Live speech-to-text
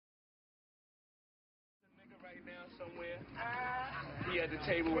somewhere. He at the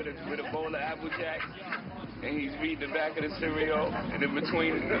table with a bowl of Apple Jacks, and he's reading the back of the cereal, and in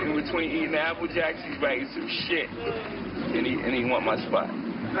between eating the Apple Jacks, he's writing some shit, and he want my spot.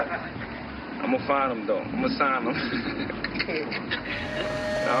 I'm gonna find him though. I'm gonna sign him.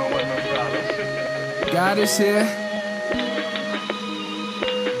 I don't want no problems. God is here.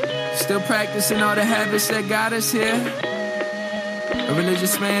 Still practicing all the habits that got us here. A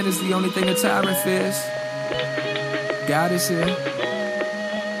religious man is the only thing a tyrant fears. God is here.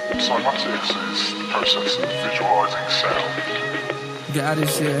 Cymatics is the process of visualizing sound. God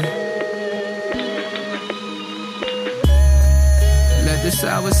is here. Let the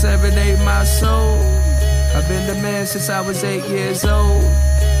shower serenade my soul. I've been the man since I was 8 years old.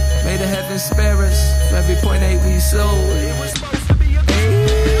 May the heavens spare us for every 0.8 we sold.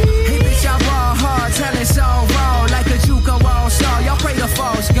 Hey, bitch, I ball hard, telling so raw like a Juco all-star. Y'all pray to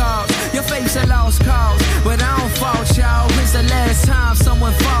false gods, your face a lost cause, but I don't fault y'all. When's the last time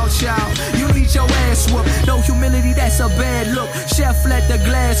someone fought y'all? You need your ass whooped. No humility, that's a bad look. Chef, let the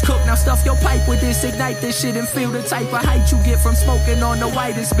glass cook. Now stuff your pipe with this, ignite this shit and feel the type of height you get from smoking on the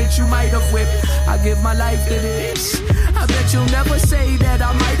whitest bitch you might have whipped. I give my life to this. I bet you'll never say that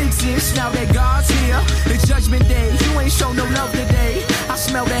I might exist. Now that God's here, it's judgment day. You ain't show no love today. I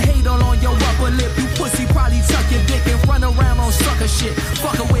smell the hate all on your upper lip. You pussy probably tuck your dick and run around on sucker shit.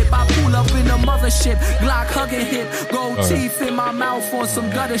 Fuck a whip, I pull up in the mothership. Glock hugging hip, gold teeth in my mouth on some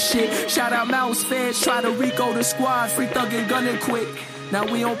gutter shit. Shout out Mouse Feds, try to Rico the squad. Free thuggin' gunning quick. Now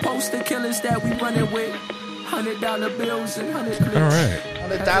we on poster killers that we running with. $100 bills and 100 clips. All right.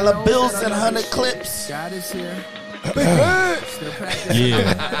 $100 bills and 100 clips. God is here.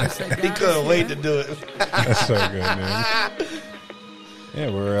 Yeah. He couldn't wait to do it. That's so good, man. Yeah,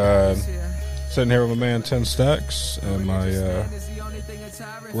 we're sitting here with my man 10 Stacks and my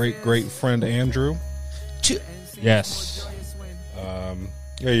great friend Andrew. Yes.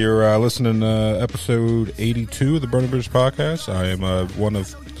 Yeah, you're listening to episode 82 of the Burning Bridge podcast. I am one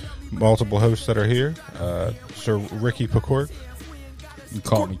of multiple hosts that are here. Sir Ricky Pecork. You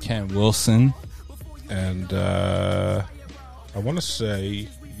call me Ken Wilson. And I want to say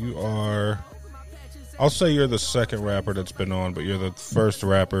you are... I'll say you're the second rapper that's been on, but you're the first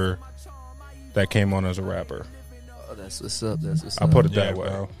rapper that came on as a rapper. Oh, that's what's up. That's what's up. I'll put it that Yeah, way.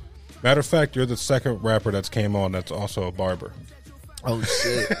 bro. Matter of fact, you're the second rapper that's came on that's also a barber. Oh,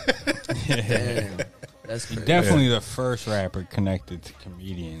 shit. Damn. That's crazy. Definitely the first rapper connected to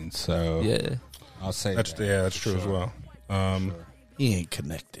comedians. So Yeah. I'll say That's that. yeah, that's true as well. He ain't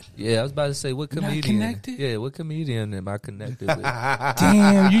connected. Yeah, I was about to say, what Not comedian? connected? Yeah, what comedian am I connected with?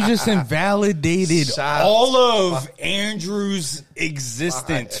 Damn, you just invalidated Shots all of Andrew's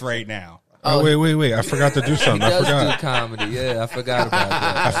existence right now. Oh, wait! I forgot to do He something. I does do forgot. comedy. Yeah, I forgot about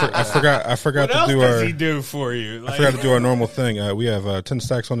that. I forgot What to else do does our. he do for you? I forgot to do our normal thing. We have 10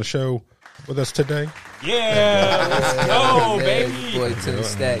 Stacks on the show with us today. Yeah, let's go, Man, baby. Boy, 10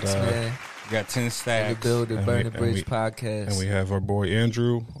 Stacks, man. We got 10 In the stacks. building, And Burning we- Bridge podcast. And we have our boy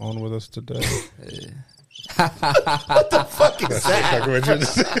Andrew on with us today. Fuck is that?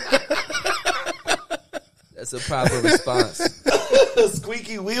 That's a proper response.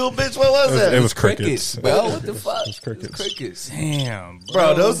 Squeaky wheel, bitch. What was that? It was crickets. Bro, what the fuck? It was crickets. Crickets. Damn,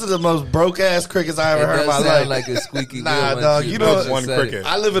 Bro, those are the most broke ass crickets I ever It heard in does my sound life. like a squeaky Nah, wheel. dog, you know one cricket.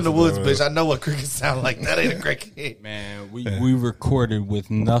 I live in the woods, bitch. I know what crickets sound like. That ain't a cricket. man, we recorded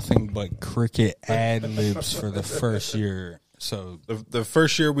with nothing but cricket ad libs for the first year. So The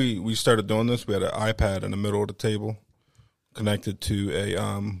first year we started doing this, we had an iPad in the middle of the table connected to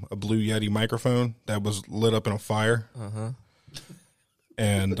a Blue Yeti microphone that was lit up in a fire.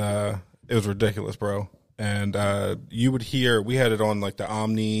 And it was ridiculous, bro. And you would hear, we had it on like the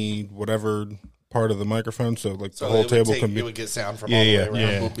Omni, whatever part of the microphone, so like the whole table could be. You would get sound from Yeah, all the yeah, way around. yeah.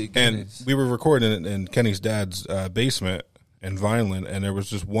 Humble And beginnings. we were recording it in Kenny's dad's basement in Vineland, and there was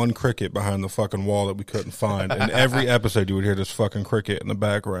just one cricket behind the fucking wall that we couldn't find. And every episode you would hear this fucking cricket in the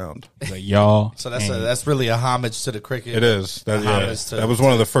background. like, y'all. So that's really a homage to the cricket. It is. That, yeah, homage to- that was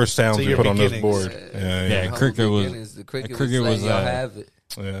one of the first sounds to we your put on this beginnings. board. Yeah, Yeah, yeah. Humble cricket was- beginnings. The cricket, cricket was was, like, y'all have it.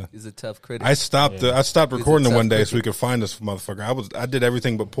 Yeah. He's a tough critic. I stopped recording it tough one day cricket. so we could find this motherfucker. I did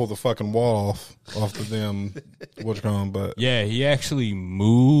everything but pull the fucking wall off the damn but Yeah, he actually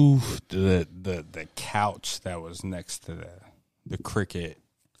moved the couch that was next to the cricket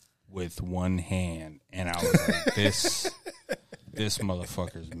with one hand, and I was like, this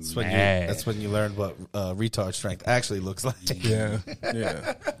motherfucker's mad. That's when you learned what retard strength actually looks like. yeah.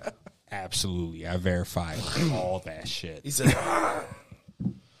 Absolutely, I verified all that shit. He said,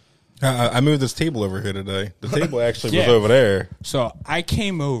 I moved this table over here today. The table actually was Yeah. over there. So I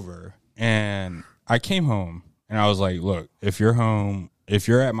came home, And I was like, look, if you're home, if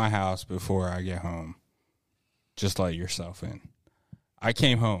you're at my house before I get home, just let yourself in. I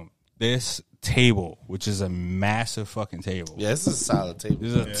came home. This table, which is a massive fucking table. Yeah, this is a solid table.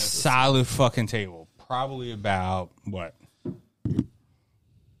 This is a solid fucking table. Probably about, what,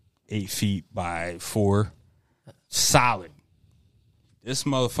 8 feet by 4. Solid. This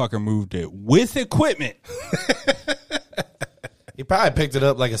motherfucker moved it with equipment. He probably picked it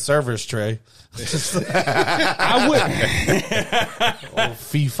up like a server's tray. I would. Old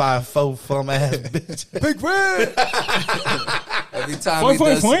fee, 5, 4 fum ass bitch. Big Red. Every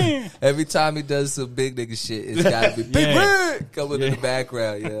time he does some big nigga shit, it's gotta be Big Red coming in the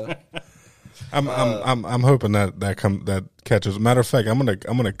background. Yeah. I'm hoping that catches. Matter of fact, I'm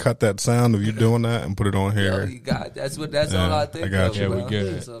gonna cut that sound of you doing that and put it on here. Yo, you got that's all I think. I got of, you. bro. Yeah, we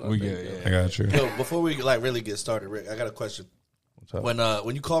good. That's all We think good. of. I got you. Yo, before we like really get started, Rick, I got a question. What's up?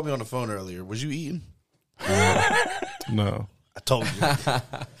 When you called me on the phone earlier, was you eating? No. I told you.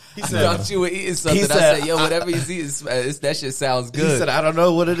 He I said, thought you were eating something. I said, said, yo, whatever he's eating, that shit sounds he good. said, I don't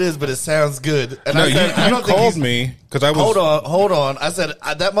know what it is, but it sounds good. And No, I said, I you don't think called he's- me because I was. Hold on. I said,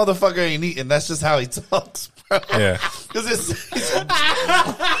 that motherfucker ain't eating. That's just how he talks, bro. Yeah. Because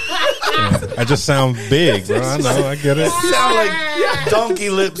I just sound big, bro. I know. I get it. sound like donkey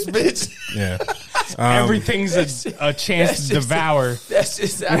lips, bitch. Yeah. Everything's a chance to devour. That shit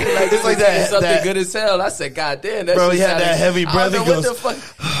sounded like It's like that- something that- good as hell. I said, God damn, that Bro, shit he had sounded- that heavy I breath. don't He know what goes, the fuck.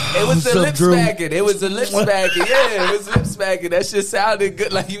 It was the "What's up, lip Drew?" smacking. It was the lip smacking. Yeah, it was lip smacking. That shit sounded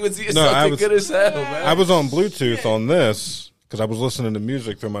good. Like you was eating No, I something was- good as hell, man. I was on Bluetooth on this because I was listening to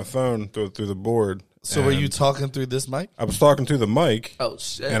music through my phone through the board. So were And you talking through this mic? I was talking through the mic. Oh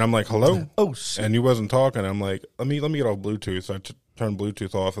shit. And I'm like, hello? Oh, shit. And you wasn't talking. I'm like, let me get off Bluetooth. So I turned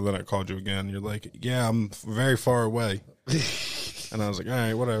Bluetooth off, and then I called you again. You're like, yeah, I'm very far away. And I was like, all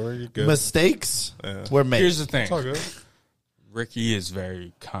right, whatever. You're good. Mistakes Yeah. were made. Here's the thing. It's all good. Ricky is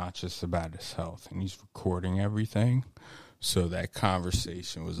very conscious about his health, and he's recording everything. So that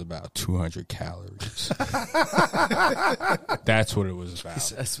conversation was about 200 calories. That's what it was about.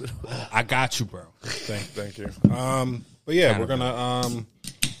 That's what it was. I got you, bro. Thank you. But yeah, we're gonna.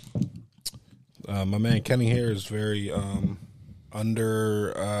 My man Kenny here is very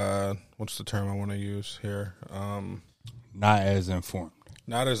under. What's the term I want to use here? Not as informed.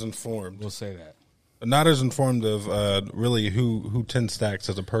 Not as informed. We'll say that. Not as informed of really who 10 Stacks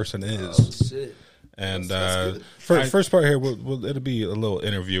as a person is. Shit. And that's good. first part here, it'll be a little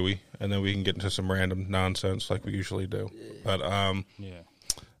interviewy, and then we can get into some random nonsense like we usually do. But I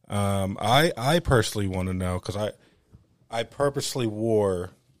personally want to know because I purposely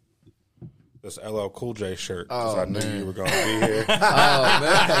wore this LL Cool J shirt because I knew you were going to be here.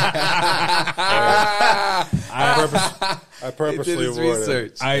 I purposely He did his wore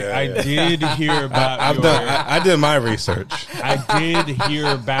research. it. I did hear about I did my research. I did hear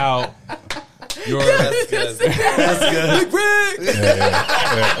about your That's good. Big Rick.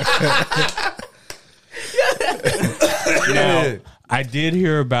 Now, I did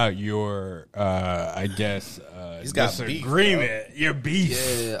hear about your I guess He's got beef, disagreement, your beef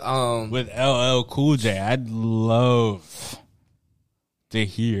Yeah. with LL Cool J. I'd love to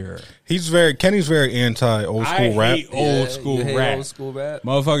hear. Kenny's very anti old school rap. Hate old school you hate rap. Old school rap.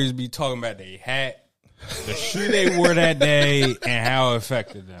 Motherfuckers be talking about their hat, the shoe they wore that day, and how it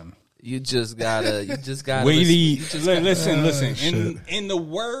affected them. You just gotta. Listen. shit. In the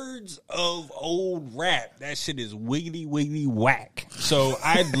words of old rap, that shit is wiggity wiggity whack. So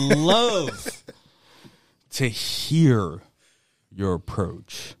I'd love to hear your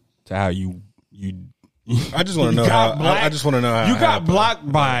approach to how you. I just want to know got how. black- I just want to know how you it got happened.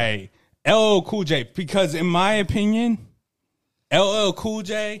 blocked by LL Cool J because, in my opinion, LL Cool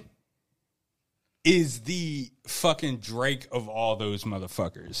J is the fucking Drake of all those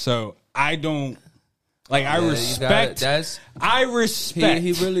motherfuckers. So I don't like. I respect. I respect.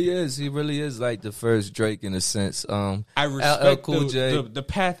 He really is. He really is like the first Drake in a sense. I LL respect Cool J. the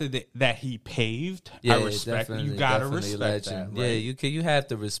path that he paved. Yeah, I respect. definitely, You gotta definitely respect that. legend. Right? Yeah, you have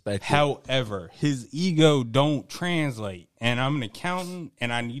to respect. It. However, his ego don't translate, and I'm an accountant,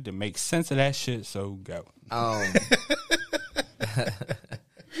 and I need to make sense of that shit. So go.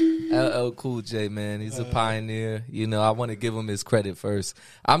 LL Cool J, man, he's a pioneer. You know, I want to give him his credit first.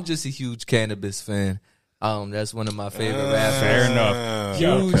 I'm just a huge cannabis fan. That's one of my favorite rappers. Fair enough.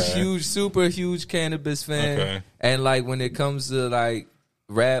 Huge, super huge cannabis fan. Okay. And like when it comes to like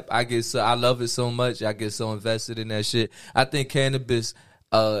rap, I love it so much. I get so invested in that shit. I think cannabis,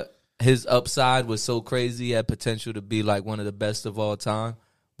 his upside was so crazy, had potential to be like one of the best of all time.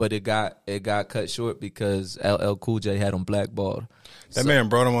 but it got cut short because LL Cool J had him blackballed. That man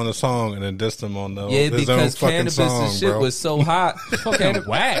brought him on the song and then dissed him on his own because fucking Cannabis song, and shit bro. was so hot. Fucking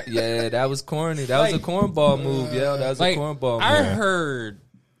whack. Yeah, that was corny. That was a cornball move. Yeah, that was Like, a cornball move. I heard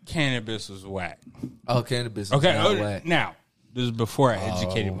Cannabis was whack. Oh, Cannabis. Okay, Was whack. now this is before I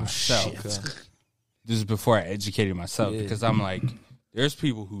educated myself. Okay. This is before I educated myself Yeah. because I'm like, there's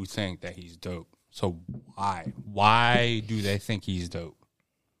people who think that he's dope. So why? Why do they think he's dope?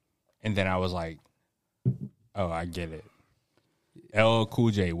 And then I was like, oh, I get it. LL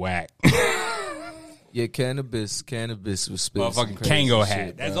Cool J whack. Yeah, Cannabis was spitting some Motherfucking crazy Kango shit,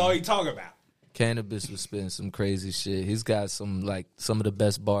 hat. That's bro. all he talk about. Cannabis was spitting some crazy shit. He's got some of the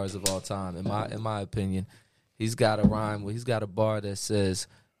best bars of all time, in my opinion. He's got a rhyme. He's got a bar that says,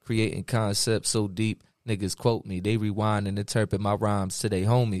 "Creating concepts so deep, niggas quote me. They rewind and interpret my rhymes to their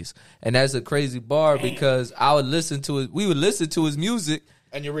homies." And that's a crazy bar because I would listen to it. We would listen to his music.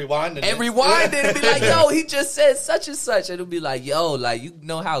 And you're rewinding And rewind it and be like, yo, he just said such and such. And it'll be like, yo, like, you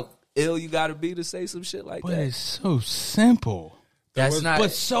know how ill you got to be to say some shit like But that? it's so simple. That's not.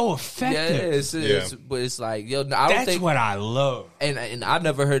 But so Yeah, effective. but it's like, yo, I don't That's think. what I love. And I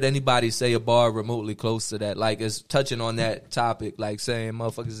never heard anybody say a bar remotely close to that. Like, it's touching on that topic, like saying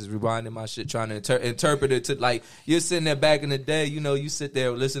motherfuckers is rewinding my shit, trying to interpret it to, like, you're sitting there back in the day, you know, you sit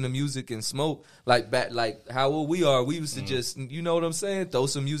there, listen to music and smoke. Like how old we are. We used to just, you know what I'm saying? Throw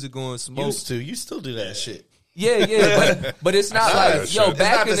some music on, smoke. Used to. You still do that shit. Yeah, but it's not like, yo, It's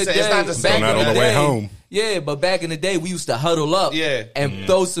back not in the the same- it's not day, the same. back Not in on the way home. Yeah, but back in the day, we used to huddle up, Yeah. and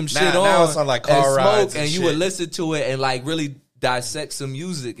throw some shit on. Now it's on, like, car and rides smoke, and you shit. would listen to it and like really dissect some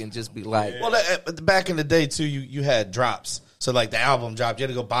music and just be like, Well, back in the day too, you had drops. So like the album dropped, you had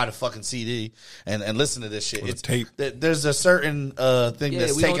to go buy the fucking CD and listen to this shit. It's tape. There's a certain thing Yeah,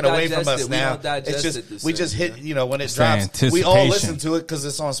 that's we taken don't away from digest us it. We now. don't digest It's it the just we same, just hit, when it the drops, we all anticipation. listen to it because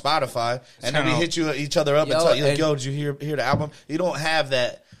it's on Spotify, and then we kinda- hit each other up and Yo, tell you like, and- yo, did you hear the album? You don't have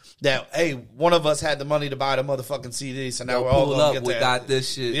that. Hey, one of us had the money to buy the motherfucking CD, so now yo, we're all pull gonna up, get we that. got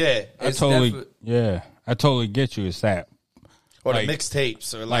this shit. Yeah. It's I totally get you. It's that. Or like- the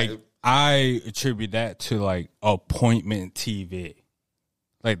mixtapes, or Like, I attribute that to like appointment TV.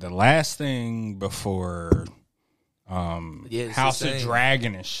 Like the last thing before Yeah, it's the House of same.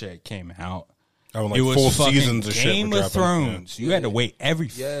 Dragon and shit came out. Oh, like It was full fucking seasons of shit were Game of dropping. Thrones. You had to wait every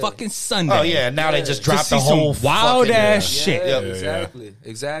fucking Sunday. oh yeah, now they just to dropped see the whole some wild fucking- ass Yeah, shit.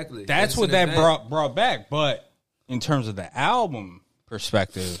 exactly. That's It's what an that event. brought back. But in terms of the album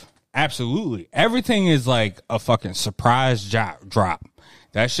perspective, absolutely. Everything is like a fucking surprise drop.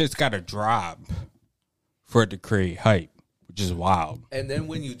 That shit's got to drop for it to create hype, which is wild. And then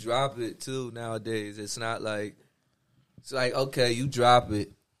when you drop it too nowadays, it's not like it's like, okay, you drop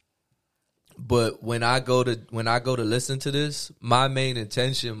it, but when I go to listen to this, my main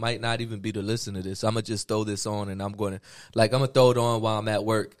intention might not even be to listen to this. I'm gonna just throw this on, and I'm gonna throw it on while I'm at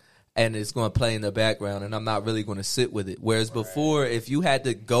work, and it's gonna play in the background, and I'm not really gonna sit with it. Whereas before, if you had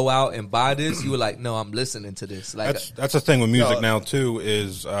to go out and buy this, you were like, no, I'm listening to this. Like, That's the thing with music now too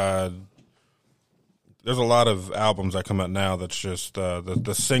is there's a lot of albums that come out now that's just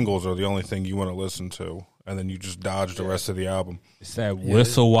the singles are the only thing you want to listen to, and then you just dodge the rest of the album. It's that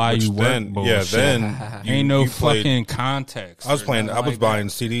whistle while Which you work then, bullshit. then Ain't no you played- fucking context. I was or playing. nothing I was like buying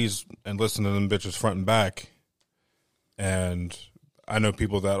CDs and listening to them bitches front and back, and I know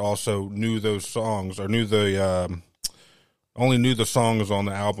people that also knew those songs or knew the only knew the songs on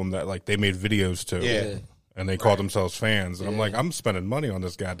the album that like they made videos to. Yeah. And they called themselves fans, and I'm like, I'm spending money on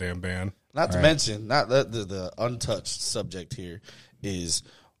this goddamn band. Not to mention, not the untouched subject here is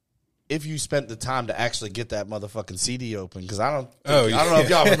if you spent the time to actually get that motherfucking CD open, because I don't know if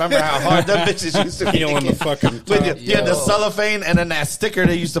y'all remember how hard them bitches used to be Peeling the fucking With top. the cellophane and then that sticker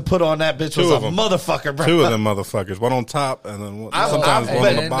they used to put on that bitch was Two a of 'em. motherfucker, bro. Two of them motherfuckers, one on top and then sometimes I've one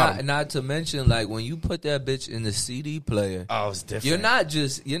on been- the bottom. not to mention, like when you put that bitch in the CD player, Oh, it's different. you're not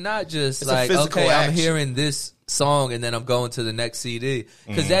just It's a like, physical okay, I'm action. hearing this song and then I'm going to the next CD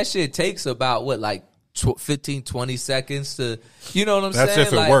because that shit takes about what, like 15, 20 seconds to, you know what I'm That's saying?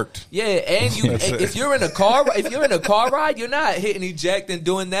 if it Like, worked. Yeah, and you That's it. if you're in a car ride, you're not hitting eject and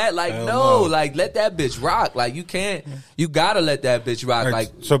doing that. Like Hell no, no. like let that bitch rock. Like you gotta let that bitch rock. All Like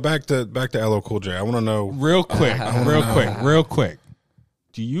right, so back to LL Cool J. I want to know. Real quick.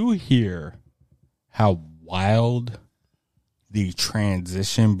 Do you hear how wild the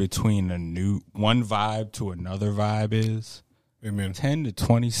transition between one vibe to another vibe is? I mean, 10 to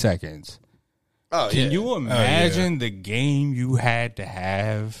 20 seconds. Oh, Can yeah. you imagine the game you had to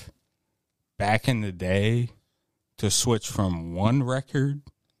have back in the day to switch from one record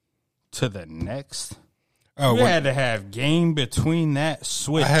to the next? Oh, You had to have game between that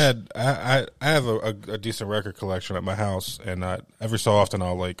switch. I have a decent record collection at my house, and every so often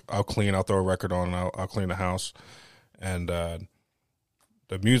I'll clean. I'll throw a record on, and I'll clean the house, and the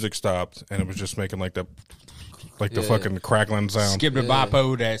music stopped, and it was just making the fucking crackling sound. Skip the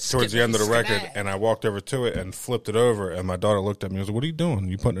bopo that Towards the end of the record, and I walked over to it and flipped it over, and my daughter looked at me and was like, "What are you doing?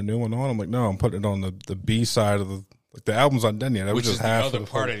 You putting a new one on?" I'm like, "No, I'm putting it on the B side of the album's not done yet. That which was is just the half other of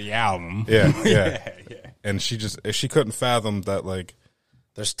part of the album. Yeah. yeah. And she couldn't fathom that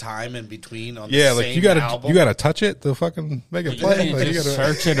There's time in between on the same you album. gotta touch it to fucking make it play. You You just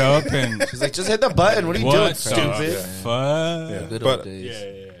gotta search it up and She's like, just hit the button. What are you what doing, the stupid? fuck? Yeah. Good But old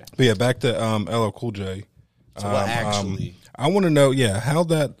days. back to LL Cool J. So what actually? I want to know, how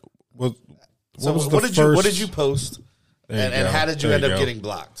that was. So was what the did first, what did you post? There you And go. how did you There end up go. getting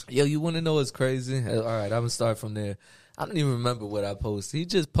blocked? Yo, you want to know what's crazy? All right, I'm going to start from there. I don't even remember what I posted. He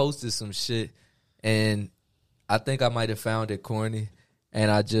just posted some shit, and I think I might have found it corny, and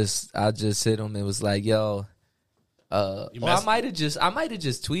I just hit him and was like, yo, I might have just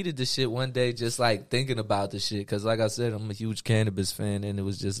tweeted the shit one day, just thinking about the shit, because like I said, I'm a huge Cannabis fan, and it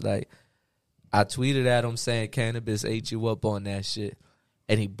was just I tweeted at him saying Cannabis ate you up on that shit,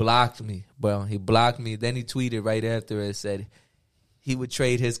 and he blocked me, bro. He blocked me. Then he tweeted right after it, said he would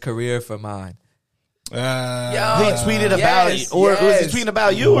trade his career for mine. He tweeted about yes, it, or was he yes. tweeting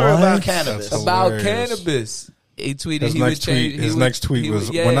about you or about cannabis? That's About hilarious. cannabis. He tweeted His next tweet was,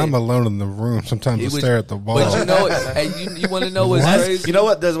 "When I'm alone in the room, sometimes I stare at the wall." But you know, and you want to know what's crazy? You know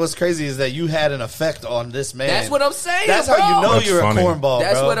what? What's crazy is that you had an effect on this man. That's what I'm saying. That's bro. how you know That's you're funny. a cornball.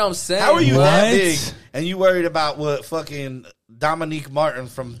 That's bro. what I'm saying. How are you that What? big and you worried about what fucking Dominique Martin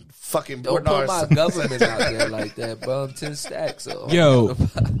from fucking Don't put my Bernard? government out there like that, bro. I'm 10 stacks. So. Yo,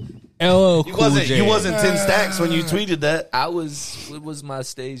 LL You Cool J. wasn't 10 stacks when you tweeted that. What was my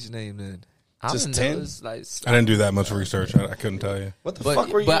stage name then? I Just don't 10? know, it's like, I didn't do that much research. I couldn't tell you. What the fuck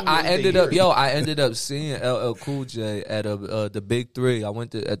were you? But I ended up, hearing? I ended up seeing LL Cool J at the Big Three. I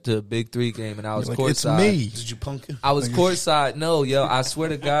went to the Big Three game and I was It's courtside. me. Did you punk him? I was courtside. No, yo, I swear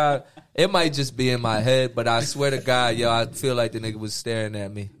to God, it might just be in my head, but I swear to God, yo, I feel like the nigga was staring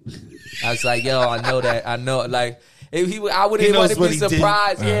at me. I was like, yo, I know that. I know, like, if I wouldn't knows what be he did.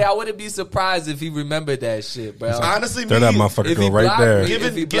 surprised. Yeah, I wouldn't be surprised if he remembered that shit, bro. Honestly, There that motherfucker if go he right blocked there. me- given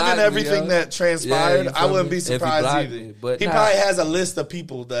if he given blocked me, everything yo. that transpired, Yeah, you I feel wouldn't me? be If he surprised blocked either. me, but he nah. probably has a list of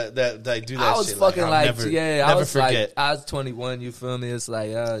people that do that I was shit. fucking I'll like, never, I never was forget. like, I was 21. You feel me? It's like,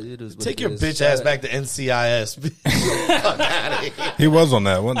 it is what Take it your is. bitch ass back to NCIS. Fuck out of here. He was on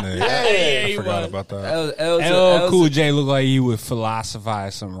that, wasn't he? Yeah, I forgot about that. LL Cool J looked like he would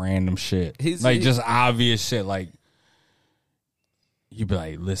philosophize some random shit. He's- like he- just obvious shit. Like you'd be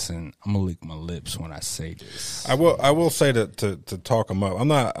like, "Listen, I'm gonna lick my lips when I say this." I will say that to talk him up. I'm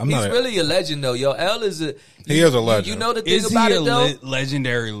not. He's really a legend, though. Yo, L is a. He is a legend. You know the thing Is he about a it, though?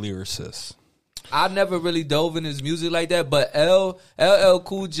 legendary lyricist? I never really dove in his music like that, but LL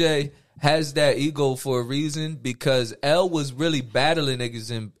Cool J has that ego for a reason, because L was really battling niggas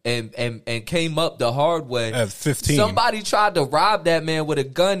and came up the hard way. At 15. Somebody tried to rob that man with a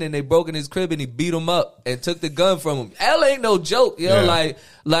gun and they broke in his crib and he beat him up and took the gun from him. L ain't no joke, yo. Yeah.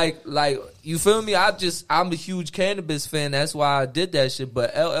 Like you feel me? I'm a huge Cannabis fan. That's why I did that shit.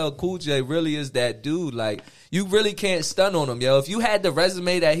 But LL Cool J really is that dude. Like, you really can't stun on him, yo. If you had the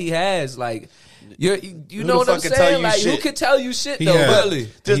resume that he has, like, you know what the I'm fuck can tell saying? you Like, who shit? can tell you shit He though? had- Really?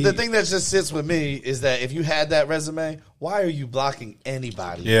 Just the thing that just sits with me is that if you had that resume, why are you blocking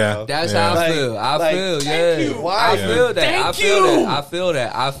anybody? Yeah. bro? That's Yeah. how I Like- feel. I like, feel, thank yeah. you. Why? I feel that. Thank I feel you. that. I feel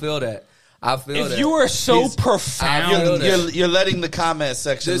that. I feel that. I feel that. If you were so He's- profound, You're letting the comment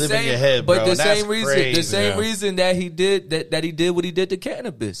section live in your head, but bro. the and that's same reason, crazy. the same Yeah. reason that he did that he did what he did to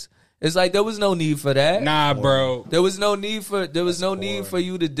Cannabis. It's like there was no need for that. nah, bro. There was no need for need for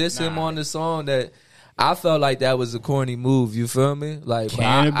you to diss him on the song. That I felt like that was a corny move. You feel me? Like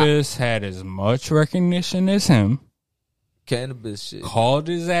Cannabis had as much recognition as him. Cannabis shit. Called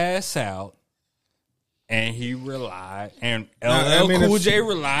his ass out, and he relied. And I LL mean, Cool it's- J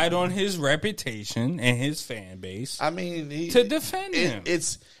relied on his reputation and his fan base I mean, to defend him.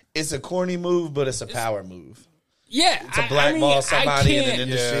 It's a corny move, but it's a power move. Yeah, To blackball somebody in an can't-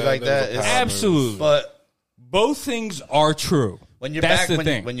 industry Yeah, like there's that, a it's, power absolutely. but Both things are true. when you're That's back, the when,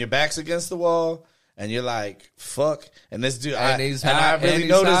 thing. when your back's against the wall and you're like, "Fuck," and this dude, And he's I hot, and really he's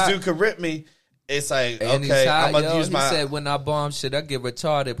know hot. this dude could rip me. It's like, And he's okay, hot, I'm gonna yo. use He my. said, when I bomb shit, I get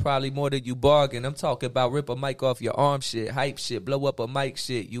retarded, probably more than you bargain. I'm talking about rip a mic off your arm shit, hype shit, blow up a mic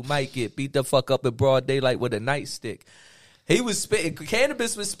shit. You might get beat the fuck up in broad daylight with a nightstick. He was spitting.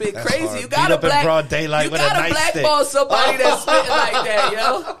 Cannabis was spitting That's crazy. hard. You got Beat to up in broad daylight you with a gotta nightstick. blackball somebody that's spitting like that,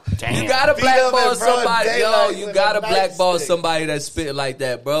 yo. Damn. You gotta Beat up in blackball broad somebody, yo. daylight You with gotta a blackball nightstick. somebody that's spitting like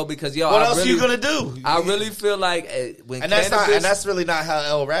that, bro. Because yo, What I else really, you gonna do? I really feel like when And that's cannabis, not, and that's really not how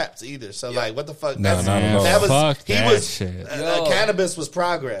L raps either. So like, what the fuck? No, That's- not at all. That was Fuck he that was shit. Yo. cannabis was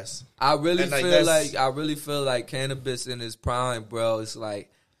progress. I really And, like, feel that's- like I really feel like cannabis in his prime, bro. It's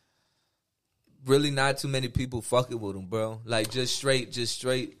like really not too many people fucking with him, bro. Like just straight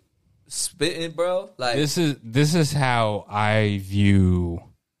spitting, bro. Like This is how I view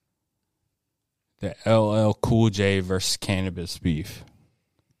the LL Cool J versus Cannabis beef.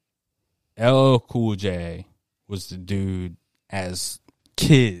 LL Cool J was the dude as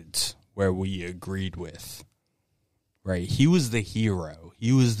kids where we agreed with. Right? He was the hero.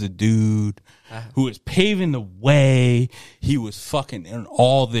 He was the dude who was paving the way. He was fucking in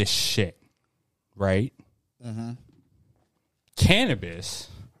all this shit. Right? Cannabis,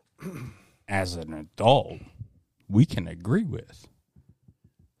 as an adult, we can agree with.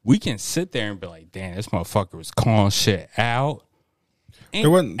 We can sit there and be like, damn, this motherfucker was calling shit out. And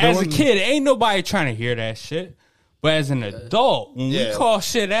There as a wasn't- kid, ain't nobody trying to hear that shit. But as an adult, when we Yeah. call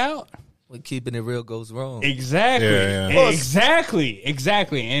shit out, when keeping it real goes wrong. exactly. Yeah, yeah.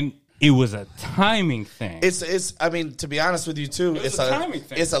 Exactly. And it was a timing thing. It's. I mean, to be honest with you too, was it's a timing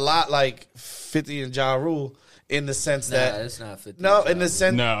thing. It's a lot like 50 and Ja Rule in the sense Nah, that it's not 50. no, in the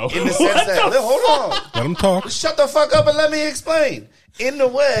sense No. in the sense that hold on, Let him talk. shut the fuck up and let me explain. In the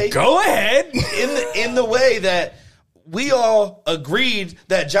way, Go ahead. in the way that we all agreed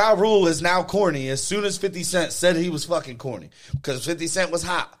that Ja Rule is now corny as soon as 50 Cent said he was fucking corny because 50 Cent was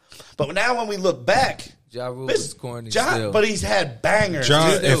hot. But now when we look back, Ja Rule is corny Ja, still. but he's had bangers.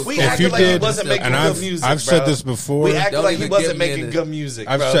 Ja, we if acted you like he did, wasn't making and good I've music. I've said bro. this before. We acted Don't like he even wasn't get me making in it. good music.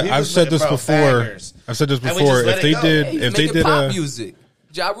 I've bro. said He I've was said this bro, before. bangers. I've said this And we before. just let If it they go. did, He was if they making did pop a music.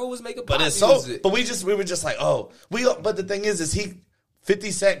 Ja Rule was making pop But it's so. music. But we were just like, oh, but the thing is he.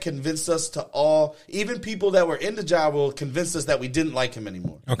 50 Cent convinced us to all, even people that were into Ja Rule, convinced us that we didn't like him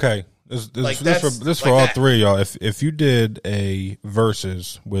anymore. okay, this Like, for that's for like all that. three of y'all. If you did a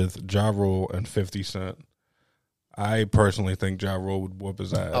versus with Ja Rule and 50 Cent, I personally think Ja Rule would whoop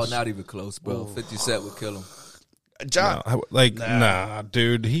his ass. Oh, not even close, bro. 50 Cent would kill him. Ja, Nah,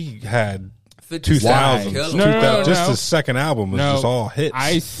 dude, he had 50 Cent would 2000s, kill him. No. just his second album was just all hits.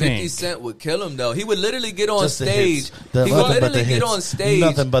 I 50 think Cent would kill him though. He would literally get on Just the stage. hits. The He nothing would but literally the get hits. on stage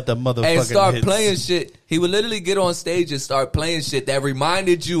Nothing but the motherfucking and start hits. playing shit. He would literally get on stage and start playing shit that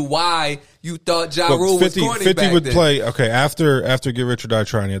reminded you why you thought Ja But Rule 50, was corny 50 back would then. play after Get Rich or Die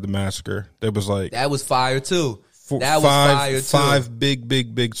Trying. He had the Massacre. There was like That was fire too. That was fire too. five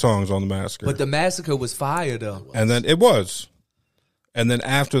big songs on the Massacre. But the Massacre was fire though. and then it was, and then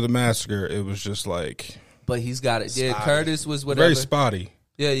after the Massacre, it was just like But he's got it. Yeah, Curtis was whatever. very spotty.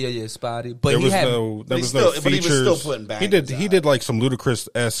 Yeah, spotty. But There he was had no But he features. was still putting he did bangers he out. did like some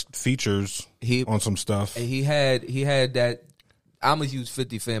Ludacris-esque features He- on some stuff. and he had that. I'm a huge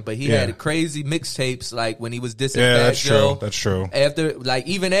 50 fan, but he Yeah. had crazy mixtapes like when he was dissing Yeah, Fat that's Joe. true. That's true.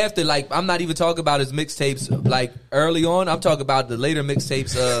 Even after, I'm not even talking about his mixtapes like early on. I'm talking about the later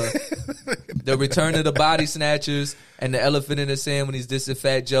mixtapes, the Return of the Body Snatchers and the Elephant in the Sand when he's dissing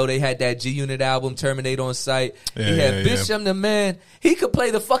Fat Joe. They had that G Unit album, Terminate on Sight. He had Yeah, Bitch, yeah. I'm the Man. He could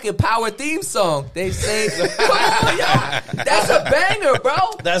play the fucking Power theme song. They say, come on, yo. That's a banger, bro.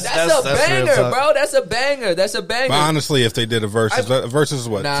 That's a real banger, talk. bro. That's a banger. That's a banger. But honestly, if they did a versus, versus is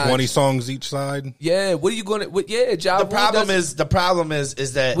what, Nah. 20 songs each side? Yeah, what are you going to? Yeah, Ja The Rule problem does-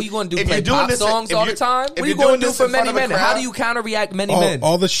 is that What you going to do? if Play you're doing pop this- songs if all the you- time? if What are you you're going doing to do this for in front Many of a Men? How crowd- do you counter react Many Men?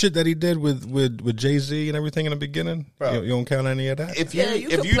 All the shit that he did with Jay-Z and everything in the beginning, Bro. you don't count any of that? if you Yeah, you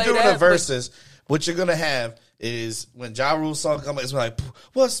if can you play doing that, a versus, what you're gonna have is when Ja Rule's song comes, it's like,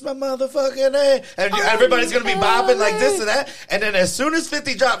 what's my motherfucking name? And everybody's gonna be bopping like this and that. And then as soon as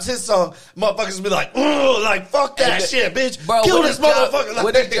 50 drops his song, motherfuckers will be like, ooh, like fuck that And shit, bitch. Bro, Kill what this is Ja- motherfucker.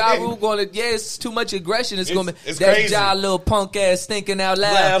 What is Ja Rule going to? Yeah, it's too much aggression. It's going to it's that crazy. Ja little punk ass thinking out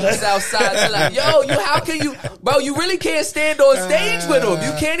loud. Loud. Southside. They're like, yo, how can you, bro? You really can't stand on stage with him.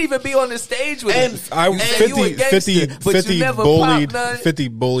 You can't even be on the stage with him. And You say you a gangster, but you never pop none. 50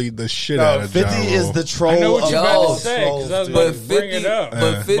 bullied the shit out of Ja 50 Rule. is the troll. I know what of you Yo, about all to say, 'cause I was trolls, about dude. to bring it up.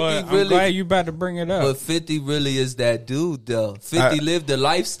 But 50 But I'm really, glad you about to bring it up. but 50 really is that dude though. 50 lived the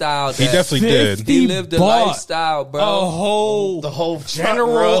lifestyle. He that- definitely did. 50 He lived the bought lifestyle, bro. a whole The whole front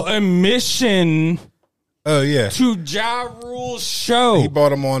general row. admission Oh, yeah. to Ja Rule's show. He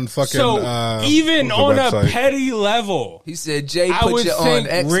bought him on fucking. So even what was on the a website? petty level, He said, Jay I put would you on think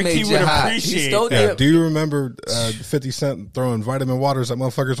X Ricky made you would hot. appreciate He stole that. Yeah, do you remember 50 Cent throwing vitamin waters at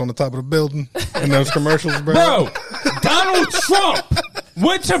motherfuckers on the top of the building in those commercials, bro? bro. Donald Trump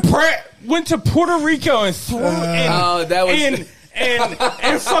went to Puerto Rico and threw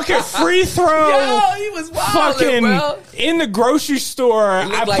and fucking free throw. Yo, he was wildin', bro. In the grocery store.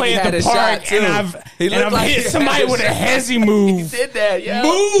 I like play he at had the a park shot, too. and I've like he hit had somebody a with a shot. hezzy He move. did that, yo.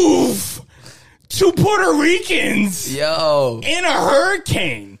 Move to Puerto Ricans Yo. in a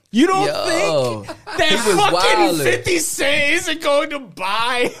hurricane. You don't think that He was fucking wildin'. 50 Cent isn't going to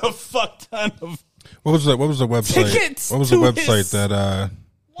buy a fuck ton of What was the website? tickets What was the to website his- that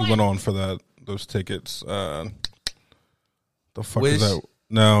he went on for those tickets? The fuck Wish? is that?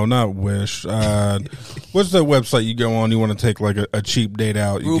 No, not Wish. What's the website you go on? You want to take like a cheap date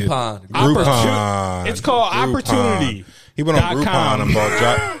out? You Groupon. Get, Groupon. It's called Groupon. Opportunity. He went on .com.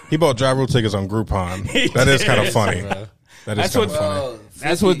 Groupon and bought Ja Rule tickets on Groupon. That is kind of funny. That is That's kind of what- funny.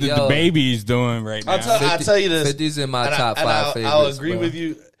 That's what the baby's doing right now. I'll tell you this. 50's in my and top and 5 I'll favorites. agree bro. with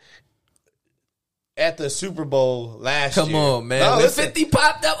you. At the Super Bowl last year. Come on, man. No, When listen. 50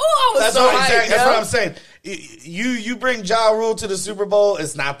 popped up, oh, I was That's, so what, hyped, exactly, that's yo. what I'm saying. You bring Ja Rule to the Super Bowl,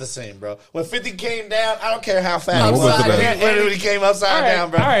 it's not the same, bro. When 50 came down, I don't care how fast No, he what was was. it at? When he came upside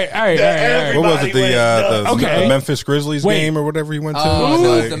down, bro. All right. What was it? Everybody went nuts. Okay. The Memphis Grizzlies Wait. game or whatever he went to? Oh, It was no,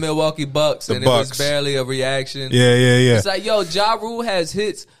 like- it's the Milwaukee Bucks, The and it Bucks. was barely a reaction. yeah. It's like, yo, Ja Rule has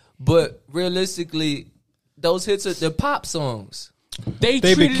hits, but realistically, those hits are the pop songs. They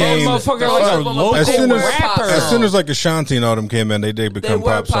became- treated that motherfucker like a Some of them local as soon as rapper. as soon as like Ashanti and all them came in, they They become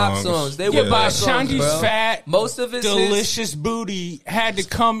were pop songs. They Yeah, were but pop songs, Ashanti's bro. fat, Most of his hits, delicious booty had to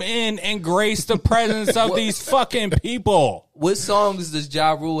come in and grace the presence of these fucking people. what songs does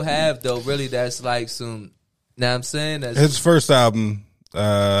Ja Rule have though? Really, that's like some. Know what I'm saying? That's, His first album,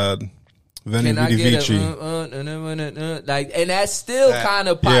 Veni can I Vidi get Vici. like, and that's still kind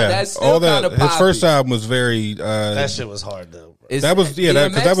of pop. Yeah, That's all still that. kind of His poppy. first album was very. That shit was hard, though, bro. It's That was because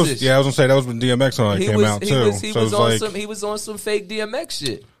that was DMX-ish. I was gonna say that was when DMX on it He came was, out he too. was, he So was it's on like some. He was on some fake DMX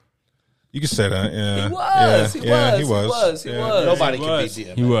shit. you can say that. Yeah, He was. Yeah, He was. Yeah. Nobody He can was. beat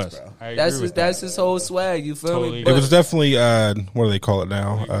DMX, He was. bro. I agree That's with his. that. That's his whole swag. You feel Totally me? It was definitely what do they call it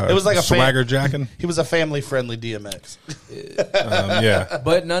now? It was like a swagger jacking. He was a family-friendly DMX. Yeah,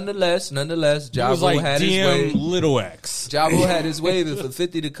 But nonetheless, It Ja was Rule like had his DM wave. Little X. Ja Rule had his wave, and for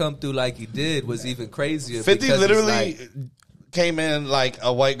 50 to come through like he did was even crazier. 50 because it's literally like, came in like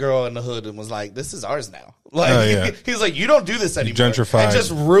a white girl in the hood and was like, "This is ours now." Like Oh, yeah. he was like, "You don't do this anymore." gentrified. and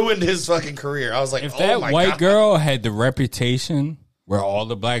just ruined his fucking career. I was like, If "Oh that my white God." girl had the reputation where all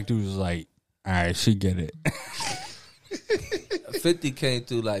the black dudes was like, all right, she get it. 50 came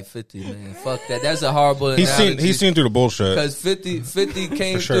through like 50, man. Fuck that. That's a horrible he's analogy. seen through the bullshit. Because 50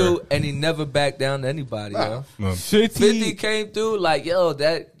 came For sure. through and he never backed down to anybody, yo. 50 50 came through like,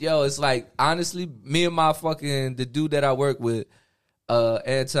 it's like, honestly, me and my fucking, the dude that I work with,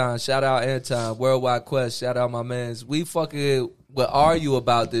 Anton, shout out Anton, Worldwide Quest, shout out my mans. We fucking would argue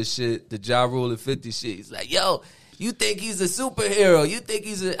about this shit, the Ja Rule and 50 shit. He's like, yo, you think he's a superhero? You think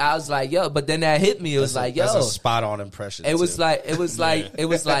he's a, I was like, yo, but then that hit me. It was like, That's yo. a spot-on impression. It was too.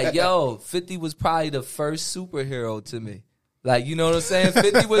 like, yo, 50 was probably the first superhero to me. Like, you know what I'm saying?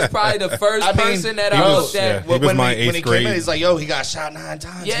 50 was probably the first I mean, person that he I was- looked at. yeah. He was my when eighth he grade. came in, he's like, "Yo, he got shot 9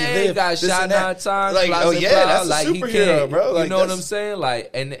 times. Yeah, lived, he got this shot and that." 9 times. Like, blah, oh blah, yeah, blah. that's like, a he superhero, came, bro. Like, you know what that's- I'm saying?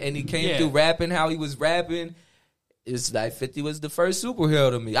 Like, and he came Yeah. through rapping how he was rapping. It's like 50 was the first superhero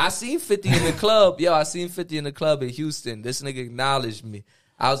to me. I seen 50 in the club. Yo, I seen 50 in the club in Houston. This nigga acknowledged me.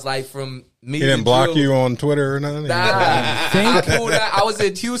 I was like, from me He to didn't block Drew. you on Twitter or nothing. I was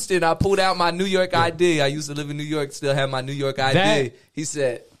in Houston. I pulled out my New York ID. I used to live in New York. Still have my New York ID. That- He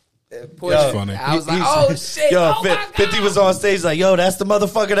said, Yo, funny. I was like, He's- oh shit. Yo, Oh my God. 50 was on stage like, "Yo, that's the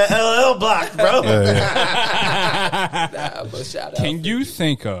motherfucker that LL blocked, bro." Nah, but shout out. Can you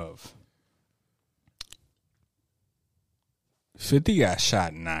think of 50 got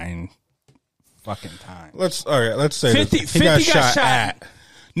shot 9 fucking times? Let's say 50, this. 50 He got shot at.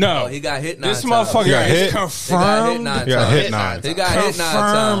 No, Oh, he got hit 9 this times. motherfucker He got is hit? He got hit confirmed. 9 He got times. hit 9 He got hit 9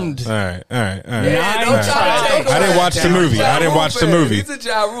 times. Confirmed. All right. Yeah, don't Nine try to take I didn't away. watch the movie. Ja I didn't Rule watch the fan. movie. He's a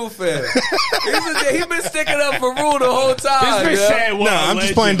Ja Rule fan. He's been sticking up for Rule the whole time. This bitch yeah. said, well, No, I'm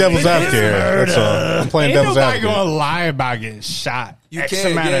just playing allegedly. devil's advocate here. That's all. I'm playing Ain't devil's nobody advocate. gonna lie about getting shot. You X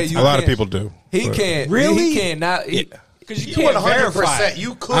can't, amount yeah, of you time. A lot of can't. people do. He But can't. Really? He can't. Not, Because you You can't verify. 100%.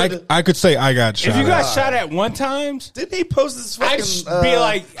 You could. I could say I got shot If you got at. shot at one times, Didn't he post this I'd fucking be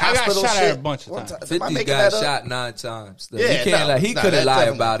like, I got hospital shot at shit a bunch of one times. time? Am I 50 making got that up? shot 9 times. Though. Yeah, he can't no, lie. He no, couldn't that lie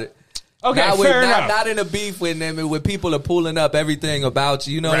definitely- about it. Okay, fair enough. Not in a beef with them, with people are pulling up everything about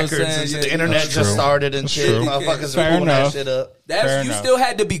you. You know Records what I'm saying? and the internet just started and shit. true. Motherfuckers Fair are pulling that enough. shit up. Fair You enough. still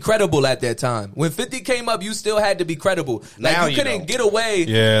had to be credible at that time. When 50 came up, you still had to be credible. Like Now you you couldn't don't. get away.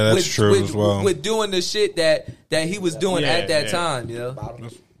 Yeah, that's with, true with, as well. With doing the shit that he was doing Yeah, at that yeah. time. You know,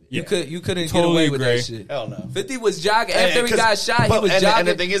 you couldn't Totally get away with agree. that shit. Hell no. 50 was jogging after he got shot. He But- was and jogging.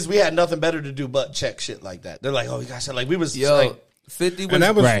 the thing is, we had nothing better to do but check shit like that. They're like, oh, you guys said like we was Yo, like. 50 was And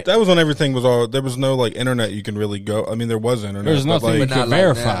that was Right. that was when everything was all. There was no like internet you can really go. I mean, there was internet. There's but, nothing like, you but can not like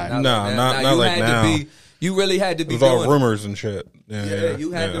verify. now, No, like not you like had now. To be, you really had to It be was all doing. rumors and shit. Yeah,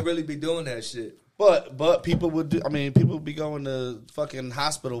 you had to really be doing that shit. But people would do. I mean, people would be going to fucking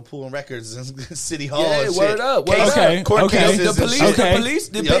hospital pulling records in City Hall. Yeah, and word shit. up, word Case- up. Court Okay. cases The and police,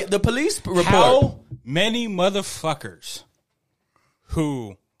 shit. Okay. the police report. How many motherfuckers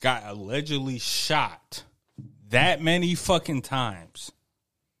who got allegedly shot that many fucking times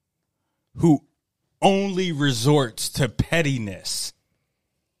who only resorts to pettiness?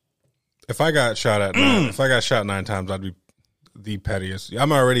 If I got shot at if I got shot 9 times, I'd be the pettiest.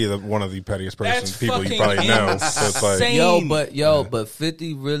 I'm already one of the pettiest That's people you fucking probably know. So it's like, insane. But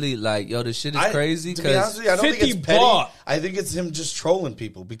 50 really like the shit is I- crazy To be honest because with you, I don't think 50 it's petty. bought. I think it's him just trolling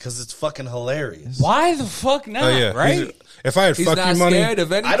people because it's fucking hilarious. Why the fuck not? oh yeah, Right? if I had he's fuck not you money, scared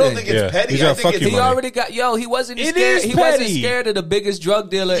of anything. I don't think it's Yeah. petty. He's I got think fuck it's you he money. already got he wasn't It scared. is He wasn't petty. scared of the biggest drug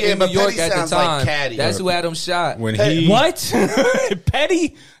dealer Yeah, in New but York petty at the sounds like time. catty. That's who had him shot. when Petty. he What?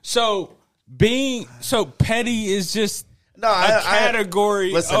 Petty? So petty is just No, a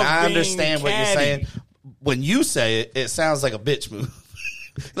category. Listen, of I being understand what you're catty. saying. When you say it, it sounds like a bitch move.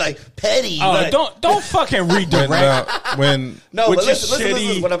 Like petty. Oh, like, don't fucking redirect. when No, with but your listen.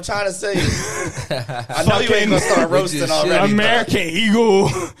 shitty- What I'm trying to say is, I know you ain't gonna start With roasting your already. American Eagle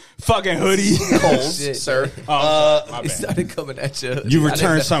fucking hoodie. Coles, Shit. sir. My He bad. started coming at you. You I returned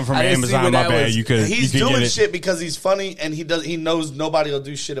didn't- something from I didn't see Amazon. where My that bad. was. You could. He's you could doing get it. shit because he's funny and he knows nobody will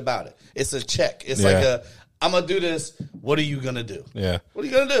do shit about it. It's a check. It's Yeah. like I'm gonna do this. What are you gonna do? yeah. What are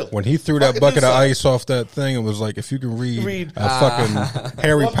you gonna do? When he threw Fucking that bucket do of something. ice off that thing, it was like if you can read a Ah. fucking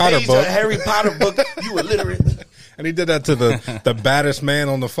Harry What Potter page book, of Harry Potter book, you illiterate. and he did that to the baddest man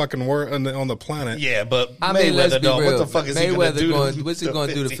on the fucking world on the planet. Yeah, but I mean, let's Mayweather, be though, real. what the fuck is he gonna Mayweather do? going? What's he going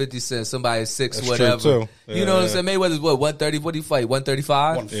to do to 50 Cent? Somebody 6, That's whatever. true, too. You know what I'm Yeah, saying? Mayweather's what 130. What do you fight?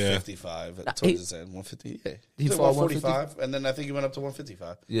 135. 155. That's what he said. 150. Yeah, He said fought 145, and then I think he went up to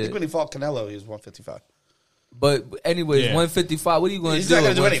 155. Yeah. I think when he fought Canelo, he was 155. But anyways, Yeah. 155. What are you going to He's do? not gonna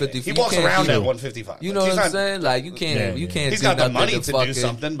at do anything. 155? He walks You can't around do- at 155. You Like, know what he's I'm not- saying? Like you can't. Yeah, You yeah. can't. He's do got the nothing money to to do fucking-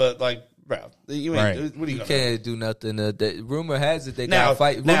 something, but like, bro, you ain't. Right. What are you You gonna can't do nothing. Rumor has it they Now- got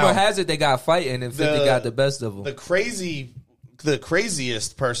fight. now- Rumor has it they got fighting, and 50 got the best of them. The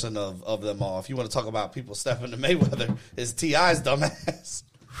craziest person of them all, if you want to talk about people stepping to Mayweather, is T.I.'s dumbass.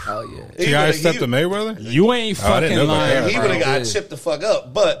 Oh yeah. T.I. stepped to Mayweather. You ain't Oh, I didn't fucking know about lying. that. He would have got Yeah. chipped the fuck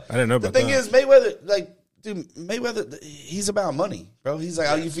up. But I didn't know the about thing that. is, Mayweather, like, dude, Mayweather, he's about money, bro. He's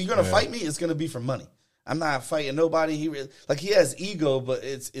like, if you're gonna fight me, it's gonna be for money. I'm not fighting nobody. He has ego, but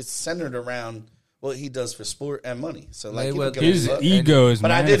it's centered around what he does for sport and money. So like, he would give a His fuck. ego is.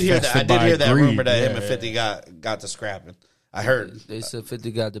 But I did hear that. I did hear that greed. rumor that him Yeah, and 50 got to scrapping. I heard They said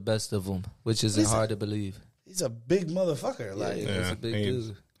 50 got the best of them, which isn't hard to believe. he's a big motherfucker. Like Yeah, Yeah, it's a big he's-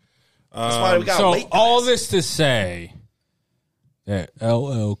 dude. that's why we got So weight all class. this to say that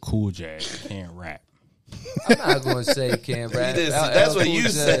LL Cool J can't rap. I'm not going to say can't rap. That's what you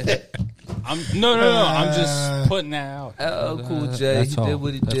said. No. I'm just putting that out. LL Cool J, That's he all. did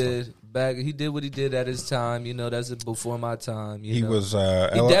what he That's did. He did what he did at his time. You know, that's before my time. You He know? was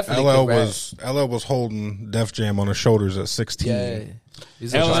definitely LL could rap. was holding Def Jam on his shoulders at 16. Yeah,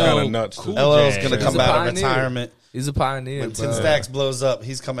 he's a LL kinda nuts. Cool LL's J. gonna He's come a out of pioneer. retirement. He's a pioneer. When bro. Tin Stacks blows up,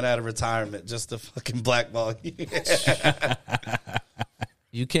 he's coming out of retirement just to fucking blackball you.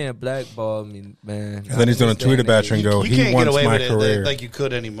 You can't blackball me, man. And then he's gonna tweet about you and go, You "He can't get wants away my with career." it like you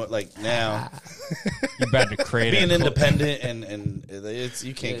could anymore. Like now, You about to create being a independent and it's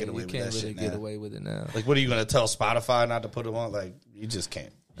you can't get away you with can't that really shit get now. away with it now. Like, what are you gonna tell Spotify not to put him on? Like, you just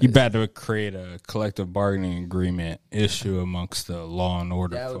can't. You about to create a collective bargaining agreement issue amongst the law and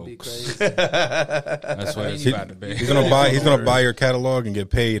order That would be folks. crazy. That's what it's about to be. He's gonna buy your catalog and get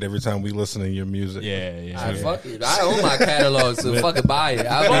paid every time we listen to your music. Yeah. Fuck it. I own my catalog, so fucking buy it.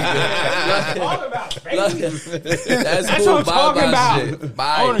 That's That's cool. what I'm Buy talking my about. shit.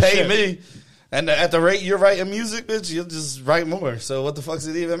 Buy it. Ownership. Pay me. And at the rate you're writing music, bitch, you'll just write more. So what the fuck's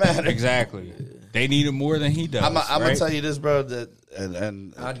it even matter? Exactly. They need it more than he does. I'm gonna right? tell you this, bro. That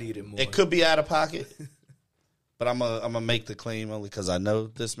and I need it more. it could be out of pocket, but I'm gonna make the claim only because I know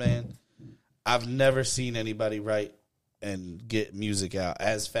this man. I've never seen anybody write and get music out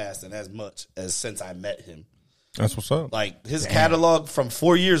as fast and as much as since I met him. That's what's up. Like his catalog from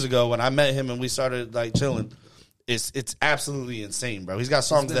 4 years ago when I met him and we started like chilling, it's absolutely insane, bro. He's got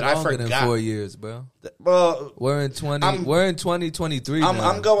songs that I forgot. Than 4 years, bro. Well, We're in 2023.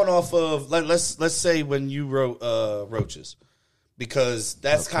 I'm going off of let's say when you wrote Roaches. Because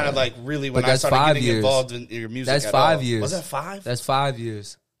that's kind of like really when I started getting involved in your music. That's 5 years. Was that 5? That's 5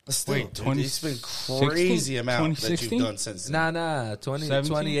 years. Wait, dude, it's been crazy amount that you've done since then. Nah,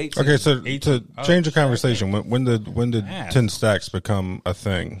 2018. Okay, so to change the conversation, when did 10 Stacks become a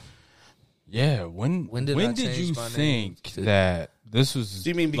thing? Yeah, when did you think that this was?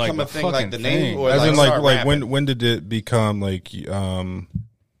 Do you mean become like a thing like the name, thing? or As like in like when did it become like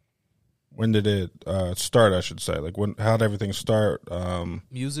when did it start? I should say, like how did everything start?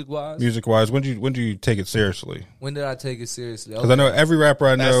 Music wise. When did you take it seriously? When did I take it seriously? Because I know every rapper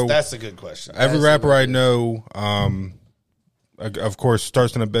I know. That's a good question. Every rapper I know, of course,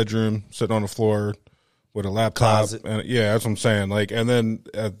 starts in a bedroom, sitting on the floor with a laptop. Closet. And yeah, that's what I'm saying. Like, and then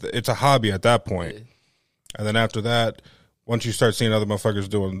it's a hobby at that point. Yeah. And then after that, once you start seeing other motherfuckers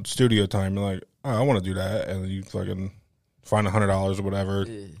doing studio time, you're like, oh, I want to do that, and then you fucking find $100 or whatever,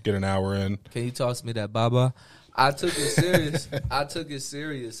 get an hour in. Can you toss me that baba? I took it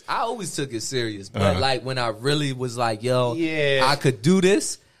serious. I always took it serious. But like when I really was like, yo, I could do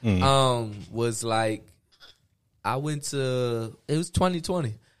this, was like I went to, it was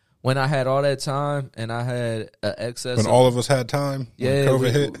 2020 when I had all that time and I had an excess. When all of us had time. Yeah, when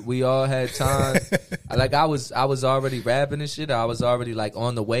COVID hit. We all had time. Like I was already rapping and shit. I was already like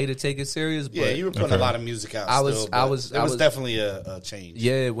on the way to take it serious. But yeah, you were putting a lot of music out. It was definitely a change.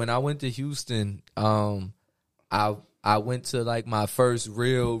 Yeah, when I went to Houston, I went to like my first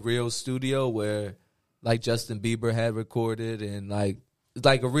real studio where like Justin Bieber had recorded and like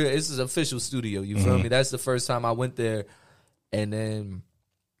a real. This is an official studio. You feel me? That's the first time I went there, and then.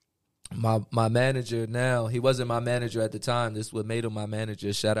 My manager now, he wasn't my manager at the time. This is what made him my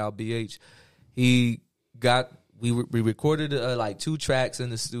manager. Shout out BH. We recorded like 2 tracks in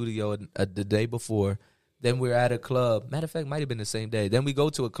the studio the day before. Then we were at a club. Matter of fact, might have been the same day. Then we go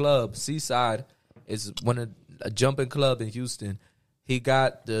to a club. Seaside is a jumping club in Houston. He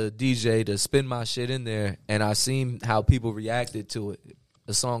got the DJ to spin my shit in there, and I seen how people reacted to it.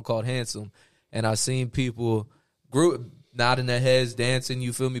 A song called Handsome, and I seen people nodding their heads, dancing,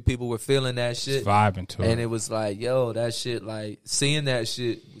 you feel me? People were feeling that shit. Just vibing to it. And it was like, yo, that shit, like, seeing that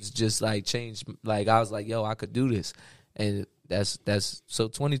shit was just, like, changed. Like, I was like, yo, I could do this. And that's so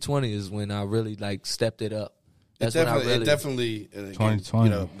 2020 is when I really, like, stepped it up. That's when I really. It definitely, 2020. You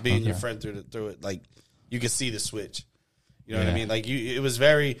know, being your friend through it, like, you could see the switch. You know what I mean? Like, it was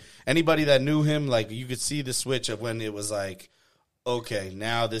anybody that knew him, like, you could see the switch of when it was like, okay,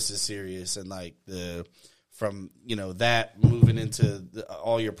 now this is serious. And, like, from, you know, that moving into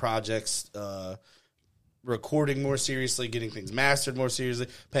all your projects, recording more seriously, getting things mastered more seriously,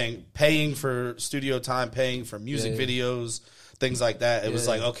 paying for studio time, paying for music videos, things like that. It was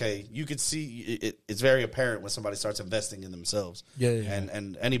like, okay, you could see it's very apparent when somebody starts investing in themselves.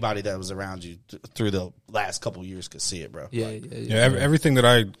 And anybody that was around you through the last couple of years could see it, bro. Everything that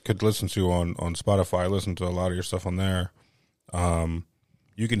I could listen to on Spotify, I listened to a lot of your stuff on there.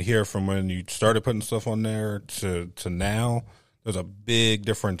 You can hear from when you started putting stuff on there to now. There's a big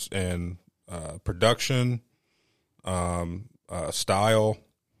difference in production, style.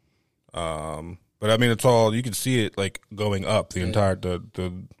 But I mean, it's all, you can see it like going up the entire,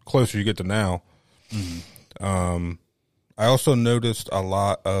 the closer you get to now. I also noticed a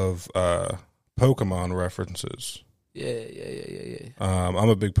lot of Pokemon references. I'm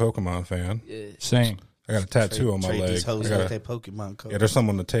a big Pokemon fan. Same. I got a tattoo on my leg. These hoes with their Pokemon code. Yeah, there's some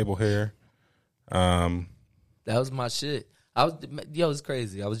on the table here. That was my shit. It's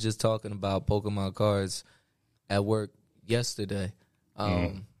crazy. I was just talking about Pokemon cards at work yesterday.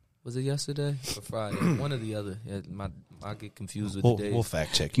 Was it yesterday or Friday? One or the other. Yeah, I get confused with the days. We'll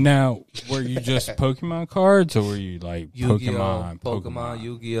fact check you. Now, were you just Pokemon cards, or were you like Yu-Gi-Oh, Pokemon,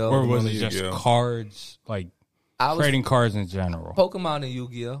 Yu-Gi-Oh, or was it just cards, like trading cards in general? Pokemon and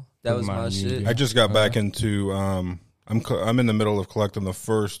Yu-Gi-Oh. That was my shit. I just got back into. I'm in the middle of collecting the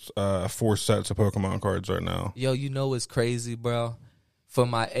first 4 sets of Pokemon cards right now. Yo, you know what's crazy, bro? For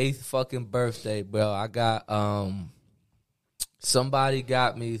my 8th fucking birthday, bro, I got somebody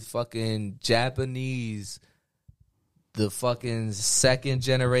got me fucking Japanese, the fucking 2nd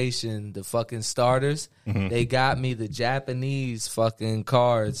generation, the fucking starters. They got me the Japanese fucking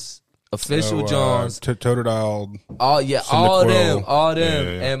cards Official Johns. Totodile. All them,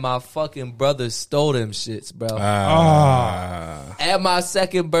 Yeah. and my fucking brother stole them shits, bro. Ah. At my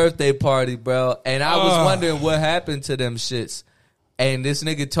second birthday party, bro, and I was wondering what happened to them shits. And this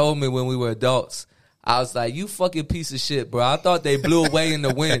nigga told me when we were adults. I was like, "You fucking piece of shit, bro! I thought they blew away in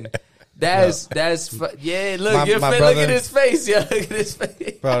the wind." Look, look at his face, yo, look at his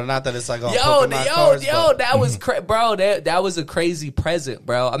face, bro. Not that it's like that was bro. That was a crazy present,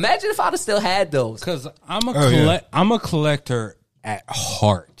 bro. Imagine if I'd have still had those. Because I'm a collector at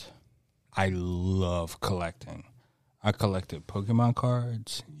heart. I love collecting. I collected Pokemon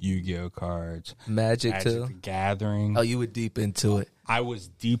cards, Yu-Gi-Oh cards, Magic too. the Gathering. Oh, you were deep into it. I was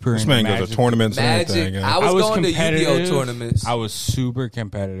deeper. This in man Magic. goes to tournaments and Magic. everything. Yeah. I was going to competitive. Yu-Gi-Oh tournaments. I was super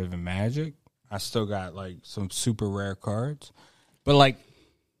competitive in Magic. I still got like some super rare cards, but like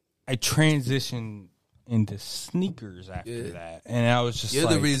I transitioned into sneakers after that, and I was just You're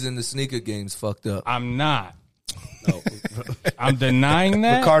like, the reason the sneaker game's fucked up. I'm not. No, I'm denying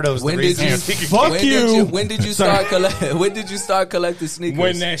that. Ricardo's When the did reason. you? Fuck when you. Did you when did you start collect? When did you start collecting sneakers?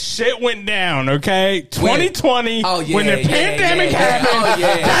 When that shit went down, okay, 2020. Oh yeah, when the pandemic happened. Oh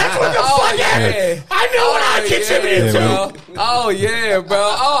yeah, That's when the fuck happened. I knew what I contributed bro. Oh yeah, bro.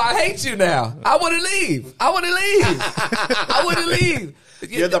 Oh, I hate you now. I want to leave. I want to leave.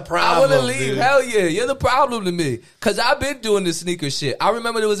 You're the problem. I want to leave. Dude. Hell yeah, you're the problem to me. Cause I've been doing this sneaker shit. I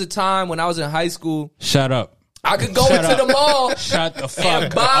remember there was a time when I was in high school. Shut up. I could go into the mall Shut the fuck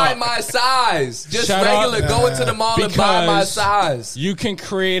and buy up. my size. Just Shut regular. up. Go into the mall and buy my Because size. You can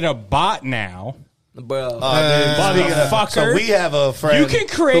create a bot now. Bro. Motherfucker. So we have a friend. You can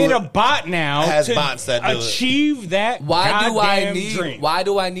create a bot now has to bots that do it. achieve that Why do I goddamn need? dream. Why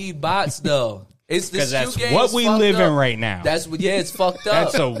do I need bots though? It's the 'Cause shoe that's game what is we fucked live in up. right now. That's it's fucked up.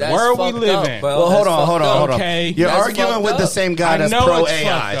 That's the world we fucked live up, in. bro. Well, hold That's on, hold fucked on. up. Okay. You're That's arguing fucked with the up. same guy I that's know pro it's AI,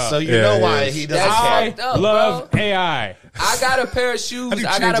 fucked up. so you Yeah, know it why is. he doesn't That's care. fucked up, Love bro. AI. I got a pair of shoes. you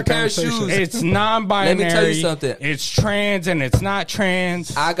I change got a the pair of conversation? shoes. It's non-binary. Let me tell you something. It's trans and it's not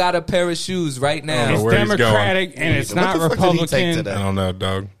trans. I got a pair of shoes right now. It's where he's Democratic and it's What not the fuck did he take Republican. today? I don't know,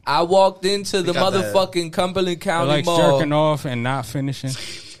 dog. I walked into the got that. motherfucking Cumberland I County like Mall. jerking off and not finishing.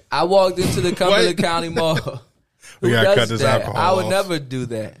 I walked into the Cumberland County Mall. We Who gotta does cut this that? alcohol I would off. never do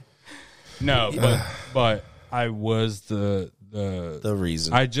that. No, but I was the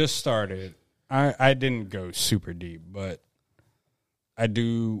reason. I just started. I didn't go super deep, but I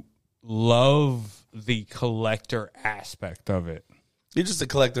do love the collector aspect of it. You're just a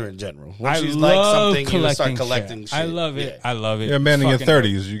collector in general. I Once you love like something, you collecting start collecting shit. I love it. Yeah. I love it. Yeah, man, in your Fucking-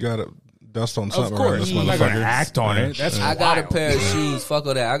 30s, you got to dust on Of something course, around this I'm not gonna motherfucker. act on it. That's I got a wild. pair of shoes. Fuck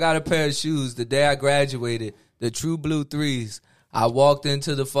all that. I got a pair of shoes the day I graduated. The True Blue 3s. I walked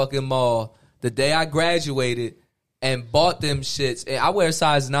into the fucking mall the day I graduated and bought them shits. And I wear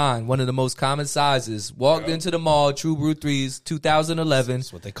size 9, one of the most common sizes. Walked into the mall, True Blue 3s, 2011.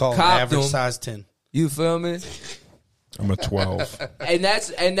 That's what they call an Copped average them. size 10. You feel me? I'm a 12. And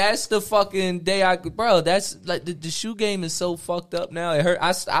that's the fucking day that's like the shoe game is so fucked up now. It hurt.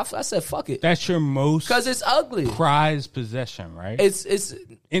 I said fuck it. That's your most Because it's ugly. prized possession, right? It's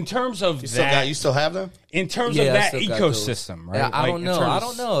in terms of You still have them? in terms Yeah, of I that still got those. ecosystem, right? Yeah, I Like, don't in know. terms- I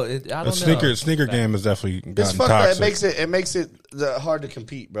don't know. I don't The know. sneaker game has definitely It's gotten fucked up. toxic. It makes it hard to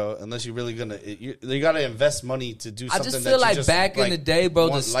compete, bro. Unless you're really gonna, you got to invest money to do I something. just that feel you like just, back in the day, bro,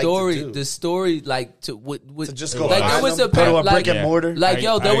 want- the like to story, do. like to To just go like buy there was them, a go to a like, brick and mortar. like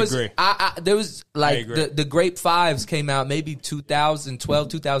yo, there I was agree. there was like agree. the Grape Fives came out maybe 2012,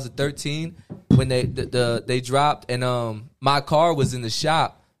 2013 when they dropped, and my car was in the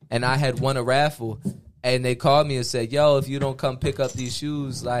shop and I had won a raffle. And they called me and said, yo, if you don't come pick up these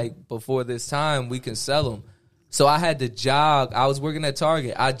shoes like before this time, we can sell them. So I had to jog. I was working at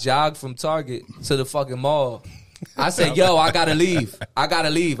Target. I jogged from Target to the fucking mall. I said, yo, I got to leave.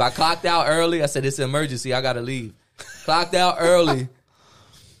 I clocked out early. I said, it's an emergency. I got to leave. Clocked out early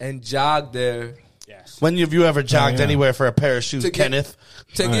and jogged there When have you ever jogged yeah. anywhere for a pair of shoes, To get- Kenneth?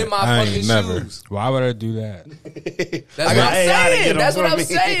 to get my I ain't fucking never. shoes. Why would I do that? That's I what got I'm AI to get saying. 'em That's what for I'm me.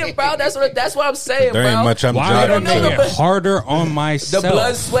 saying, bro. That's what I'm saying, There bro. ain't much I'm Why would I jogging don't know, make to. it harder on myself? The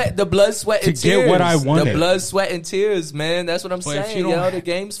blood, sweat, and To tears. get what I The wanted. blood, sweat, and tears, man. That's what I'm But if saying, you don't yo. have- The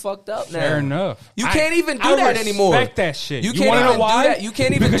game's fucked up now. Fair enough. You can't even do that anymore. I respect that shit. You You can't wanna even know why? do that. You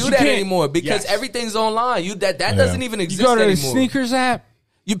can't even Because do you that can't- anymore because Yes. everything's online. That doesn't even You exist go to the anymore. sneakers app.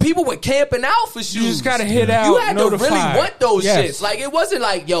 You people were camping out for shoes. You just gotta hit out. You had notify. to really want those Yes. shits. Like it wasn't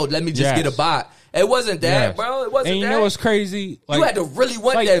like, yo, let me just Yes. get a bot. It wasn't that, Yes. bro. It wasn't And you that. know what's crazy? Like, you had to really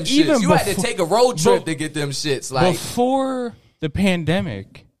want like, them even shits. You had to befo- take a road trip be- to get them shits. Like before the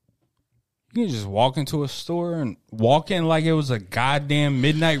pandemic, You can just walk into a store and walk in like it was a goddamn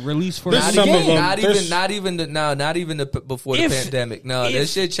midnight release for There's a some game. of them- Not even before the pandemic. No, that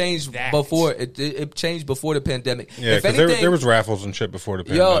shit changed before. It changed before the pandemic. Yeah, if because anything, there was raffles and shit before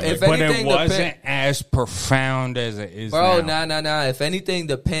the Yo, pandemic. if But anything, it the wasn't as profound as it is bro, now. nah. If anything,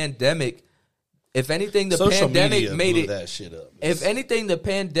 the pandemic. If anything, the Social pandemic media made blew it. that shit up. If anything, the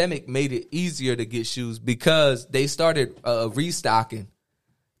pandemic made it easier to get shoes because they started restocking.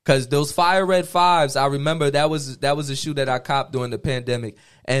 Because those Fire Red 5s, I remember that was a shoe that I copped during the pandemic.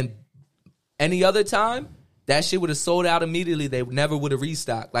 And any other time, that shit would have sold out immediately. They never would have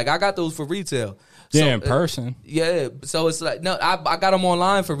restocked. Like, I got those for retail. Yeah, So, in person. Yeah, so it's like, no, I got them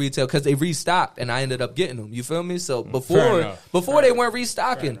online for retail because they restocked and I ended up getting them. You feel me? So before they weren't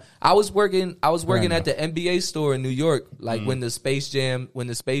restocking, I was working at the NBA store in New York, like when the Space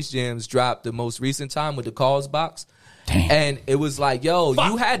Jams dropped the most recent time with the calls box. Damn. And it was like, yo,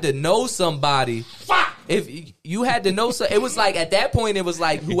 you had to know somebody. If you had to know, it was like at that point, it was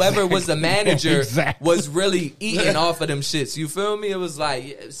like whoever was the manager was really eating off of them shits. You feel me? It was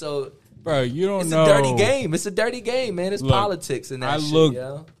like, so, Bro, you don't it's know. a dirty game. It's a dirty game, man. It's politics and that shit,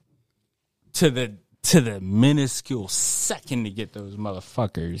 yo. To the minuscule second to get those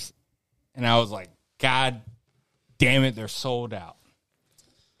motherfuckers, and I was like, God damn it, they're sold out.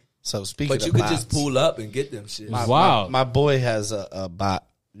 So speaking But of you could bots, just pull up and get them shit. Wow. My boy has a bot.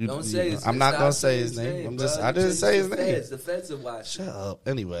 Don't say his I'm not gonna say his name. I didn't say his name. The feds are watching. Shut up.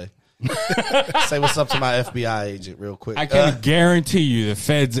 Anyway, say what's up to my FBI agent real quick. I can guarantee you the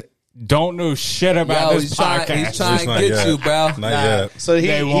feds don't know shit about this He's podcast. trying to not get yet. you, bro. Not yet. So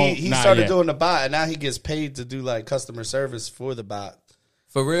They won't, he not started yet. doing the bot, and now he gets paid to do like customer service for the bot.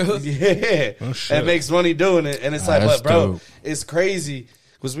 For real? Yeah, Oh, shit. and makes money doing it. And it's like, that's but bro, dope. it's crazy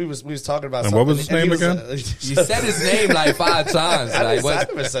because we was talking about. And something, what was his and he name again? you You said his name like 5 times. I, Like, didn't, I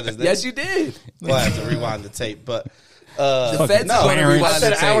what? never said his name. Yes, you did. We'll have to rewind the tape, but The feds no, are going to I rewind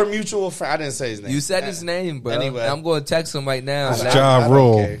said the tape. our mutual friend. I didn't say his name. You said his name, bro. Anyway. I'm going to text him right now. It's Let Ja Ja don't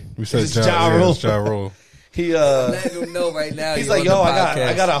Rule. care. We said It's Ja, Ja yeah, Rule. it's Ja Rule. He him know right now. he's you like, on yo, the I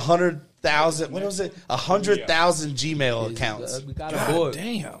podcast. got 100,000. What was it? 100,000 Gmail accounts. We got a board.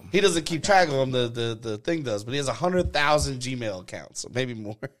 Damn. He doesn't keep track of them. The thing does, but he has 100,000 Gmail accounts, so maybe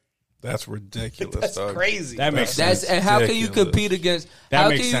more. That's ridiculous. That's dog. crazy. That makes That's sense. and how can you ridiculous. compete against? That How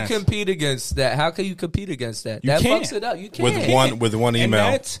makes can sense. you compete against that? How can you compete against that? You That can't. fucks it up. You can't. with one And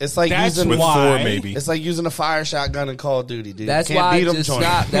email. It's like that's using with why, 4 maybe. It's like using a fire shotgun in Call of Duty, dude. That's You can't why I beat 'em, just join 'em.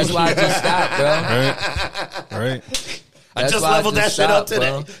 stopped. That's why I just stopped, bro. Right? Right? I That's just why leveled that just shit up stopped,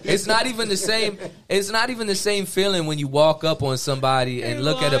 bro. today. It's not even the same. It's not even the same feeling when you walk up on somebody and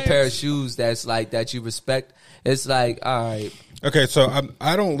look at a pair of shoes that's like that you respect. It's like, all right, Okay, so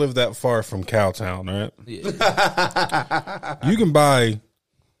I don't live that far from Cowtown, right? yeah. You can buy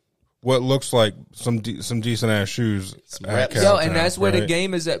what looks like some decent ass shoes at reps. Cowtown, Yo, and that's where the right?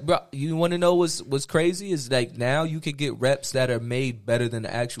 game is at, bro. You want to know what's crazy is like now you could get reps that are made better than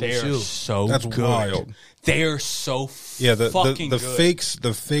the actual They are shoe. so That's good. wild. They are so Yeah, the fucking good.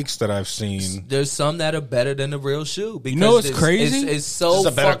 fakes that I've seen. There's some that are better than the real shoe. Because know what's crazy? It's so It's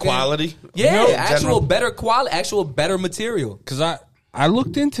a better fucking- quality. Yeah, No, actual general. better quality, actual better material. Because I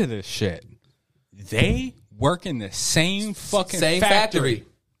looked into this shit. They work in the same fucking Same factory.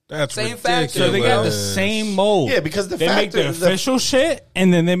 That's Same ridiculous. factory. So they got the Ridiculous. same mold. Yeah, because the they make the factory- official shit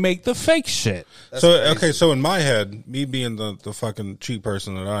and then they make the fake shit. So okay, so in my head, me being the fucking cheap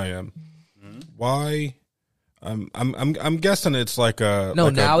person that I am, why? I'm guessing it's like a No,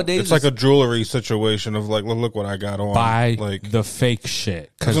 like nowadays it's like a it's- jewelry situation of like look what I got on. Buy like the fake shit.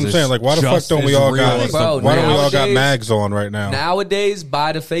 that's what I'm saying. Like why the fuck just don't we as all real got as Bro, the why don't we all got nowadays- mags on right now? Nowadays,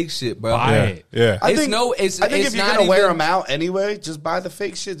 buy the fake shit, bro. Buy yeah, it. yeah. I It's think, no- it's- I think it's if you're not gonna wear even- them out anyway, just buy the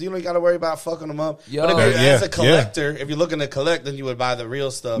fake shit. You don't got to worry about fucking them up. Yo. But if you're, Yeah, as a collector, if you're looking to collect, then you would buy the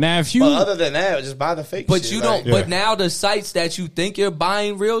real stuff. Now, if you- but other than that, just buy the fake. But shit. you Like, don't. Yeah. But now the sites that you think you're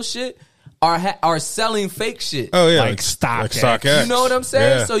buying real shit are selling fake shit. Oh yeah, Like StockX. StockX. You know what I'm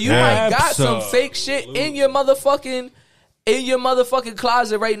saying? Yeah, So you yeah. might got some Absolutely. fake shit in your motherfucking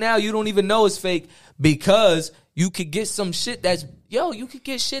closet right now. You don't even know it's fake because you could get some shit that's you could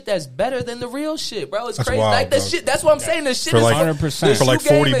get shit that's better than the real shit, bro. It's That's crazy. wild, Like the dog. shit. That's what I'm saying. The shit For is like 100%. for like shoe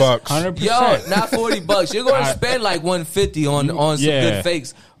game $40. is- 100%. Yo, not $40. You're gonna spend like $150 on some Yeah. good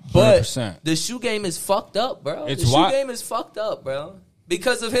fakes. But 100%. the shoe game is fucked up, bro. It's the shoe why- game is fucked up, bro.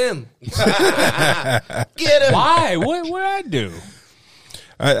 Because of him. get him. Why? What did I do?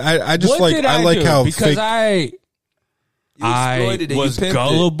 I just What like did I like do? how because fake You I exploited it. was you pimped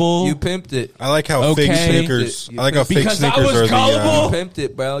gullible. It. You pimped it. I like how fake Okay. sneakers. You I like how fake Because I sneakers was are gullible. You pimped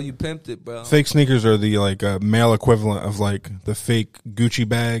it, bro. You pimped it, bro. fake sneakers are the like male equivalent of like the fake Gucci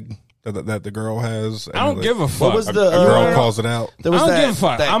bag. that the girl has. I don't give a fuck. What was A the girl calls it out. There I was don't that, give a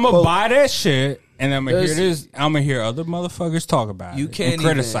fuck. that I'm gonna quote- buy that shit, and I'm gonna hear There's- this. I'm gonna hear other motherfuckers talk about You it can't and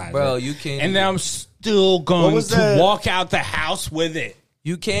even- criticize bro, it. you can't And then even- I'm still going was to that? walk out the house with it.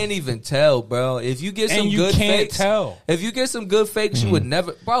 You can't even tell, bro. If you get some And you good can't fakes, tell. if you get some good fakes, you would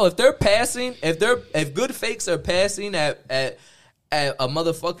never, bro. If they're passing, if good fakes are passing at a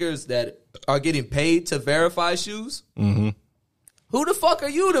motherfuckers that are getting paid to verify shoes, who the fuck are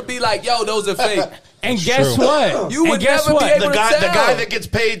you to be like, yo, those are fake? And guess true. what? You And would guess never be what? able The to guy tell. that gets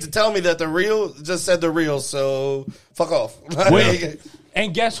paid to tell me that the real just said the real, so fuck off. Wait.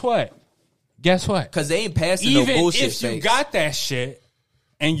 And guess what? Guess what? Because they ain't passing Even no bullshit if you fakes. got that shit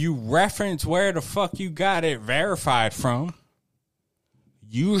and you reference where the fuck you got it verified from,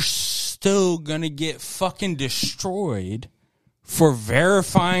 you're still gonna get fucking destroyed for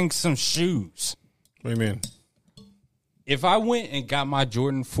verifying some shoes. What do you mean? If I went and got my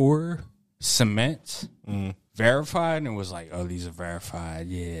Jordan 4 cements verified and was like, oh, these are verified,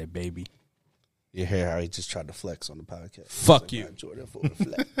 yeah, baby. You hear how he just tried to flex on the podcast? Fuck you. Jordan for the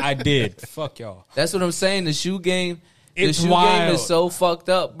flex. I did. Fuck y'all. That's what I'm saying. The shoe game, It's the shoe game wild. is so fucked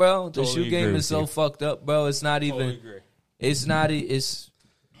up, bro. The Totally shoe game agree is so with you. fucked up, bro. It's not even. agree. It's not. It's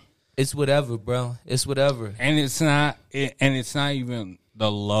whatever, bro. It's whatever. And it's not even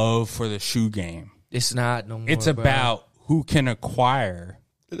the love for the shoe game. It's not no more. It's bro. about who can acquire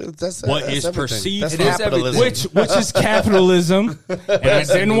That's what that's is everything. perceived That's It is capitalism. which is capitalism. And I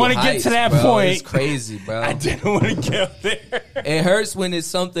didn't want to get Heights, to that bro. point. It's crazy, bro. I didn't want to get there. It hurts when it's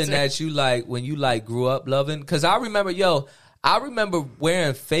something that you like, when you like grew up loving. Because I remember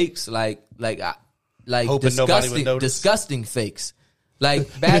wearing fakes like Hoping nobody would notice. disgusting fakes.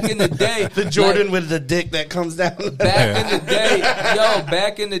 Like back in the day, the Jordan with the dick that comes down. back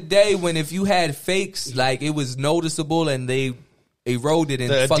in the day when if you had fakes, like it was noticeable and they eroded in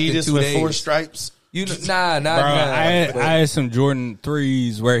The fucking Adidas 2 with days. 4 stripes. You know, nah. Bro, I had some Jordan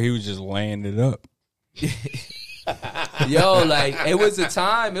 3s where he was just laying it up. Yo, like it was a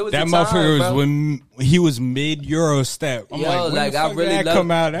time. It was That a time, motherfucker was bro. when he was mid Euro step. I'm Yo, like, when like, the I fuck really did that love-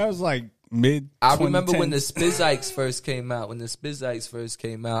 come out? That was like mid. I remember when the 2010s. Spizikes first came out. When the Spizikes first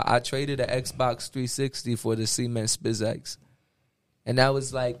came out, I traded an Xbox 360 for the Cement Spizikes. And that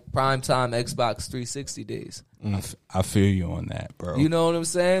was like primetime Xbox 360 days. I feel you on that, bro. You know what I'm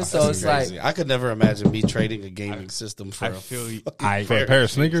saying? So it's Crazy. like, I could never imagine me trading a gaming system for I a feel you. fucking For a pair of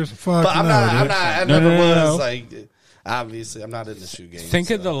sneakers? Fuck But I'm no, not. dude. I No, never no, was no. like. Obviously, I'm not in the shoe game. Think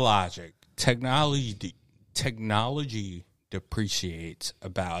so. of the logic. Technology depreciates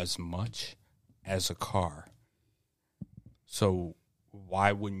about as much as a car. So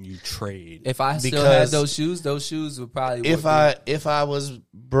why wouldn't you trade? if I still Because had those shoes would probably if I was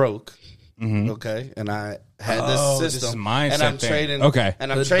broke, okay, and I had Oh, this this system, is mindset and I'm thing. trading, Okay.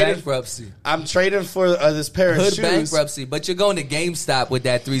 and I'm Hood trading, bankruptcy. I'm trading for this pair of Hood shoes. bankruptcy, but you're going to GameStop with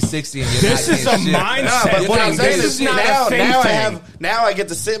that 360 and you're This not is getting a shit. mindset. Nah, but You're what not- I'm saying this is is not now, a thing now I thing. now I get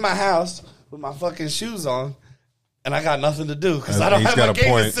to sit in my house with my fucking shoes on, and I got nothing to do because I don't He's have got a a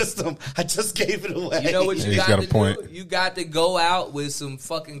gaming point. system. I just gave it away. You know what you He's got, got a to point. do? You got to go out with some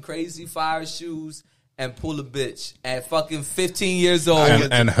fucking crazy fire shoes and pull a bitch at fucking 15 years old.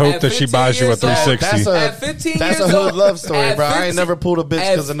 And hope At that she 15 buys you a years old, 360. At 15 That's years a hood old, love story, at bro. I ain't 15 never pulled a bitch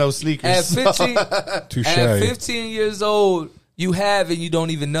at- because of no sneakers. At 15, Touche. at 15 years old, you have and you don't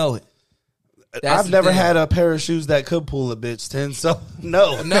even know it. That's I've the never thing. had a pair of shoes that could pull a bitch, Tin. So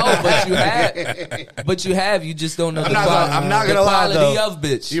no, No, but you have. But you have. You just don't know I'm not gonna the lie, quality though. of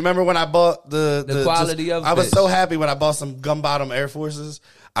bitch. You remember when I bought the quality of I was bitch. so happy when I bought some gum bottom Air Forces.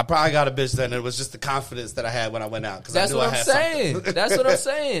 I probably got a bitch then. It was just the confidence that I had when I went out. Because That's I knew what I I'm had saying. something. That's what I'm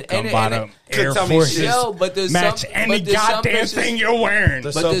saying. Come And bottom Air tell me Forces. shit. Yo, but there's Match some, any but there's some goddamn bitches- thing you're wearing.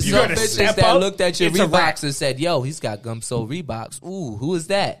 But But So there's you some gotta bitches step that up, looked at your it's a wrap. Reeboks and said, "Yo, he's got Gumsole Reeboks. Ooh, who is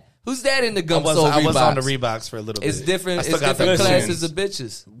that? Who's that in the I Gumsole Reeboks?" was on the Reeboks for a little bit. It's different. I still It's got different them Listen. classes of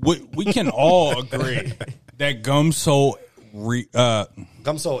bitches. We can all agree that Gumsole Gumsole.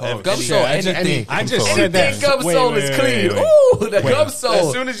 Gumsole, anything. I just Gumsole. said that. Anything Gumsole Wait, is wait, clean. wait, wait. Ooh, the As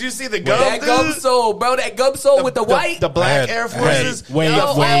Gumsole. soon as you see the gum, That dude, Gumsole, bro. That Gumsole with the white. the black I had- Air Forces. Wait, Yo,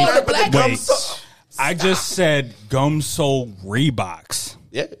 all wait, the black wait. Gumsole. I just said Gumsole Reeboks.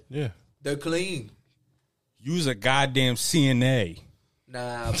 Yeah. Yeah. They're clean. Use a goddamn CNA.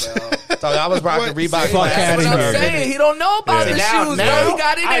 Nah, bro. So I was rocking Reeboks. Fuck last outta That's what here. I'm saying. He don't know about Yeah. the Now- shoes, now bro. He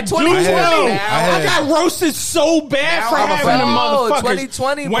got in I at do 2020. know. I I got roasted so bad Now for I'm a having fan. a motherfucker.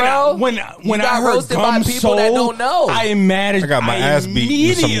 2020, when bro. When You I got heard roasted by people that Gumsole, don't know. I imagined. I got my ass beat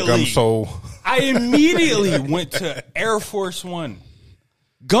with some immediately- Gumsole. I immediately went to Air Force One.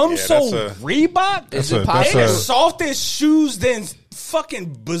 Gumsole that's a- Reebok? Is a- it that's They possible? the softest shoes than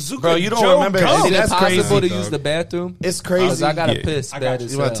fucking bazooka. Bro, you don't Joe remember- Gump. See, Is it that's possible crazy, to use the bathroom? It's crazy. 'Cause I gotta Yeah. piss. I Bad got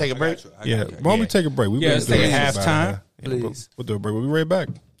as You want hell. to take a break? Yeah. Why don't we take a break? Yeah, let's take a about, halftime. Please. We'll do a break. We'll be right back.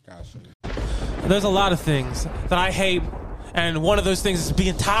 There's a lot of things that I hate, and one of those things is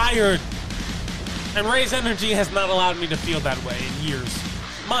being tired. And Ray's energy has not allowed me to feel that way in years,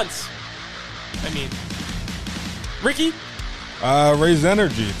 months. I mean, Ricky, Raise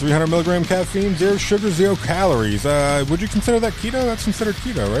energy, 300 milligram caffeine, 0 sugar, 0 calories. Would you consider that keto? That's considered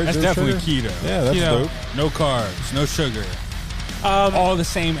keto, right? That's 0 definitely sugar? keto. Yeah, that's Keto. dope. No carbs, no sugar. All the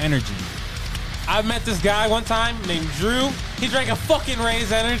same energy. I met this guy one time named Drew. He drank a fucking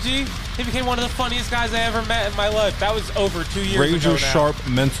Ray's energy. He became one of the funniest guys I ever met in my life. That was over 2 years ago Razor now. sharp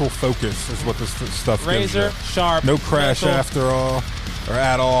mental focus is what this stuff gives you. Razor sharp. No crash mental- after all, or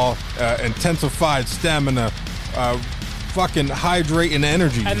at all. Intensified stamina. Fucking hydrate and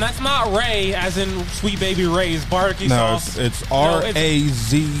energy. And that's not Ray, as in Sweet Baby Ray's barbecue No, sauce. it's No, it's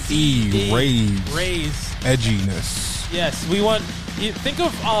RAZE. Raise. Ray's. Edginess. Yes, we want. Think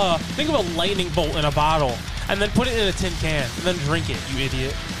of a lightning bolt in a bottle, and then put it in a tin can, and then drink it. You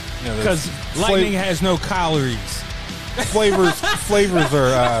idiot. Yeah, Because lightning has no calories. flavors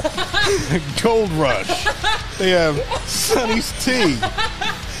are Gold Rush. They have Sunny's Tea.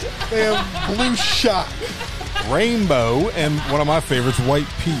 They have Blue Shock, Rainbow, and one of my favorites, White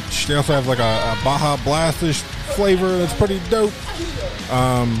Peach. They also have like a Baja Blastish flavor that's pretty dope.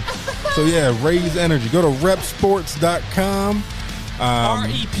 So yeah, Raise Energy. Go to repsports.com.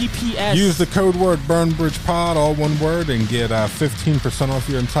 REPPS. Use the code word BurnBridgePod, all one word, and get 15% off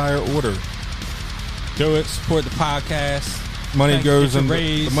your entire order. Do it. Support the podcast. Money Thank goes you in to the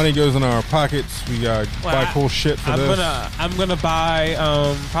Raise. money goes in our pockets. We buy cool shit for this. I'm gonna buy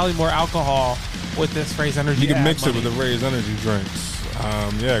probably more alcohol with this Raise Energy. You can ad mix it money. with the Raise Energy drinks.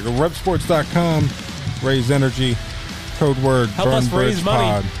 Yeah, go repsports.com, Raise Energy, code word Help us raise BurnBridgePod.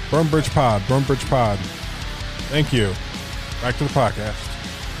 money. BurnBridgePod, BurnBridgePod. Thank you. Back to the podcast.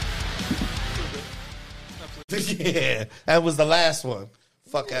 Yeah, that was the last one.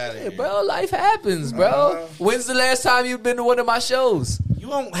 Fuck out of Hey, here. bro, life happens, bro. When's the last time you've been to one of my shows? You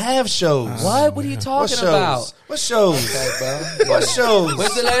don't have shows. What? What are you What talking shows? about? What shows? Hey, bro. What shows?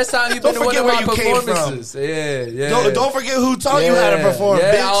 When's the last time you've been to Don't one of forget my where you came from. performances? Yeah, yeah. Don't forget who taught you how to perform,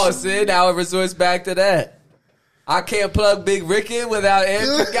 yeah, bitch. Oh, see, now it resorts back to that. I can't plug Big Rick in without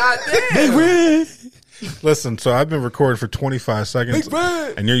Andrew. Goddamn. Big Rick. Listen, so I've been recording for 25 seconds,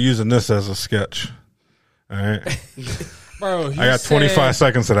 and you're using this as a sketch. All right? Bro, I got 25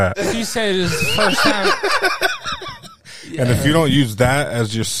 seconds of that. You said this is the first time. And if you don't use that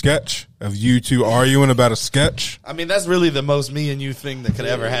as your sketch of you two arguing about a sketch, I mean, that's really the most me and you thing that could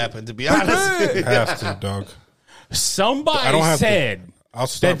ever happen, to be honest. you have to, dog. I Somebody don't have to. said I'll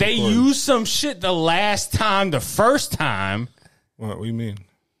stop that they recording. used some shit the last time, the first time, What do you mean?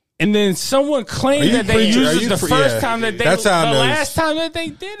 and then someone Are claimed you that they preaching? used Are it you the pre- first yeah. time that they That's how I the know last time that they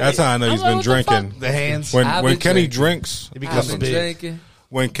did it. That's how I know he's I'm been like, what the drinking. fuck? The hands. When I've when been Kenny drinking. drinks, It becomes I've been big. drinking.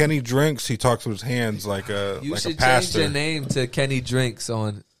 when Kenny drinks, he talks with his hands like a You like a should change pastor. your name to Kenny Drinks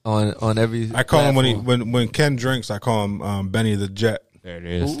on every. I call him platform. when Ken drinks, I call him Benny the Jet, There it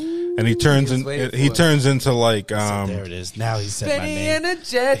is. and he turns was waiting he for it. turns into like There it is. Now he said my Benny name. and a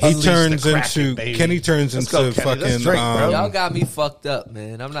Jet. he Unleash turns the Kraken, into baby. Kenny turns Let's into go, Kenny. Let's fucking drink, bro. Y'all got me fucked up,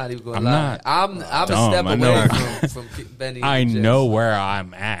 man. I'm not even gonna I'm lie. not I'm a dumb. step I away know. from Benny. I and Jet. know where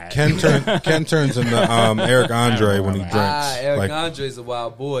I'm at. Ken turns into Eric Andre when he drinks. Eric Like, Andre's a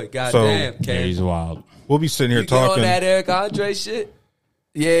wild boy. So- Goddamn, Yeah, Ken. he's wild. we'll be sitting here You get on talking. that Eric Andre shit?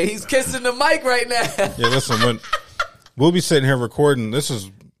 Yeah, he's kissing the mic right now. Yeah, listen, when we'll be sitting here recording,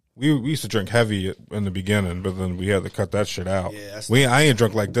 we used to drink heavy in the beginning, but then we had to cut that shit out. Yeah, that's I ain't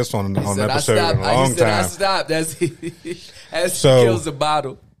drunk like this on an Said I episode in a stopped. long He said I time. stopped. As So- he kills the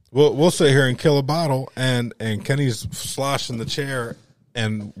bottle. We'll sit here and kill a bottle, and Kenny's sloshing the chair,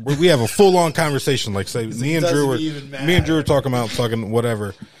 and we have a full on conversation. Like say, me and Drew were talking about fucking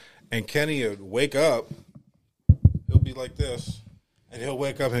whatever, and Kenny would wake up, he'll be like this, and he'll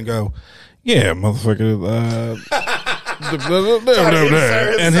wake up and go, "Yeah, motherfucker."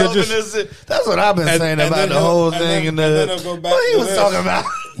 And he'll just That's what I've been saying and about then the he'll- whole and thing. then- And and then he'll go back what he to was this. talking about.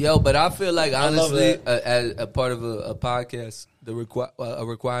 Yo, but I feel like honestly, that. as a part of a podcast, a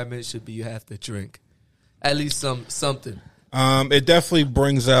requirement should be you have to drink at least something. It definitely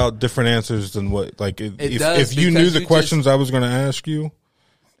brings out different answers than what like if does, you knew because the you questions I was going to ask you,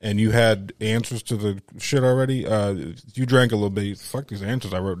 and you had answers to the shit already. You drank a little bit. Fuck these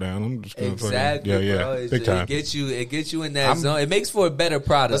answers I wrote down. I'm just gonna Exactly, fucking, bro. big time. It gets you in that zone. It makes for a better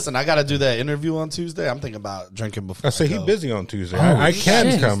product. Listen, I got to do that interview on Tuesday. I'm thinking about drinking before. I say he go. busy on Tuesday. Oh, I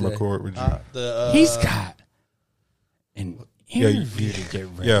can shit. come Tuesday. record with you. The, He's got an interview to get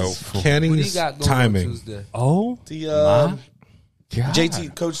ready Yo, for. What do you Kenny's got going on timing. Tuesday? Oh, The God.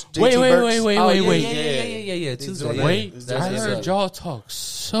 JT coach JT Wait, Burks. Yeah. Tuesday. doing Wait, That's I what's heard up. y'all talk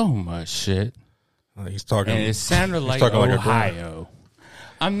so much shit, He's talking. and it sounded like talking like a Ohio.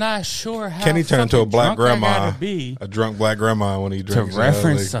 I'm not sure how Kenny turned into a fucking black drunk I grandma, gotta be a drunk black grandma when he to drinks.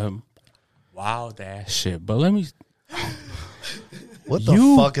 reference some wild ass shit. But let me. What the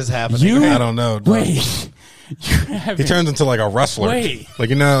You- fuck is happening? You I don't know. dog. wait. You He haven't- turns into like a wrestler. Wait. Like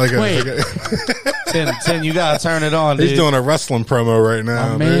you know, like Wait. Tim, you gotta turn it on. he's Dude. doing a wrestling promo right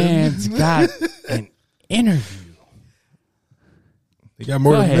now. My dude. man's got an interview. He got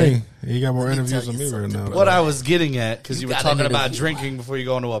more Go than ahead. me. He got more interviews than me right now. What I was getting at, because you were got talking an about interview. drinking before you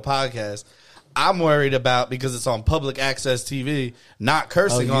go into a podcast. I'm worried about, because it's on public access TV, not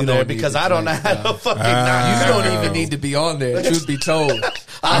cursing you on don't there need because to I don't know drink, how to bro. fucking You not. don't even need to be on there. Truth be told,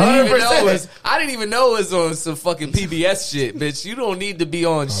 I didn't even know it was on some fucking PBS shit, bitch. You don't need to be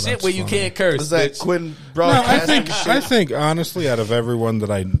on shit that's where you funny. can't curse. Was that bitch. Quinn No, broadcasting? I think honestly, out of everyone that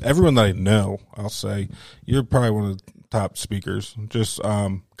I know, I'll say you're probably one of the top speakers. Just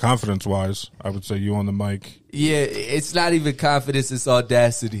confidence wise, I would say you on the mic. Yeah, it's not even confidence; it's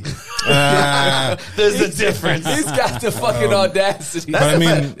audacity. There's a difference. He's got the fucking audacity. But I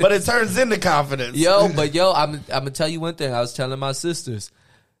mean, But it turns into confidence. I'm gonna tell you one thing. I was telling my sisters,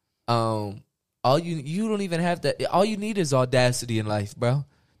 all you don't even have to. All you need is audacity in life, bro.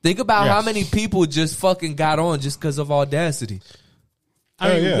 Think about how Yes. many people just fucking got on just because of audacity.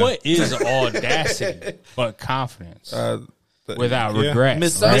 I mean, yeah. what is audacity but confidence without yeah. regret?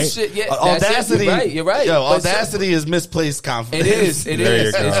 Some right? shit, yeah, Audacity, That's it. You're right. Yo, But audacity is misplaced confidence. It is. It There is.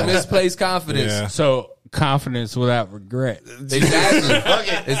 you go. It's misplaced confidence. Yeah. So confidence without regret.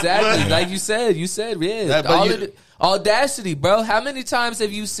 Exactly. Exactly. Like you said, yeah. That- but All you- of the- audacity, bro. How many times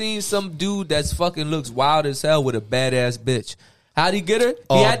have you seen some dude that's fucking looks wild as hell with a badass bitch? How'd he get her?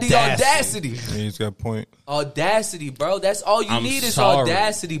 He had the audacity. Yeah, he's got a point. Audacity, bro. That's all you I'm need is sorry.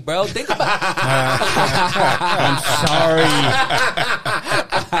 audacity, bro. Think about I'm sorry.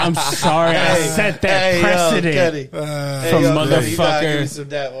 I'm sorry I set that precedent for motherfucker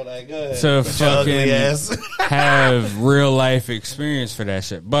to fucking have real life experience for that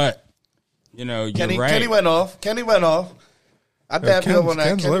shit. But you know, you're Kenny, right. Kenny went off. I dabbed him on that.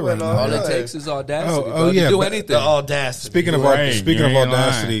 Ken's Kenny lit went right off. now. all it Yeah. takes is audacity, Oh, bro, yeah, to do but anything. The audacity. Speaking of Right, speaking you of ain't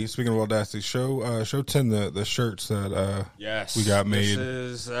audacity, lying. speaking of audacity, show Tim the shirts that Yes, we got made.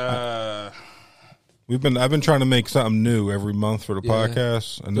 This is I've been trying to make something new every month for the Yeah.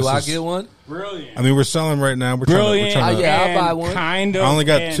 podcast. And Do this I is, get one? brilliant. I mean, we're selling right now. We're Brilliant. trying to, Yeah, I'll and buy one. Kind of. I only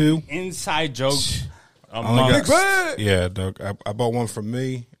got an 2. inside joke. I only amongst- got, yeah, Doug. I bought one for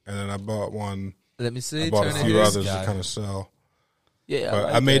me, and then I bought one. Let me see. I bought a Turn it few here. others to kind of sell. Yeah, But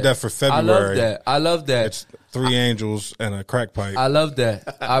like I made that for February. I love that. It's 3 angels and a crack pipe. I love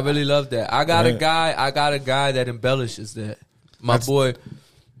that. I really love that. I got a Yeah. guy that embellishes that. My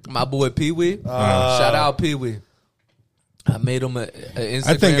boy Pee Wee. Shout out Pee Wee. I made him a Instagram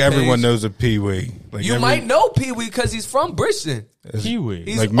I think everyone page. knows a Pee Wee. Like You might know Pee Wee because he's from Bridgeton. Kiwi.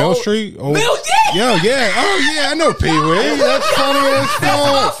 He's like Mill old- Street. Mill, yeah. Yo, yeah. Oh, yeah. I know Pee Wee. That's funny as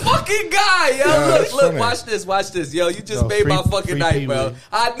My fuck. fucking guy, yo. Yeah, look, that's look, funny. watch this. Yo, you just Yo, made my free- fucking free night, Pee bro. Wee.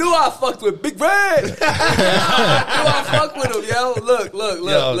 I knew I fucked with Big Red. I knew I fucked with him, yo. Look.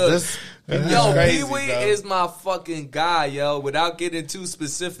 Yo, this Yo, crazy, Pee Wee bro. is my fucking guy, yo. Without getting too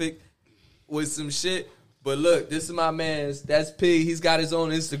specific with some shit. But look, this is my man's. That's P. He's got his own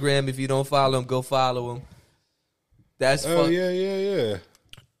Instagram. If you don't follow him, go follow him. That's Oh, yeah.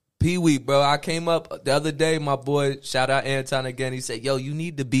 Pee Wee, bro. I came up the other day, my boy, shout out Anton again. He said, yo, you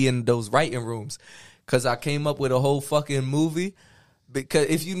need to be in those writing rooms. Because I came up with a whole fucking movie. Because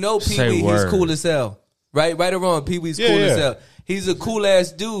if you know Pee Say Wee, he's word. cool as hell. Right or wrong, Pee Wee's Yeah, cool as yeah. hell. He's a cool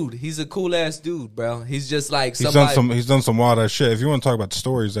ass dude. Bro. He's just like somebody. He's done some wild ass shit. If you want to talk about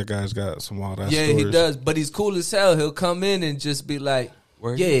stories, that guy's got some wild ass Yeah, stories. he does. But he's cool as hell. He'll come in and just be like,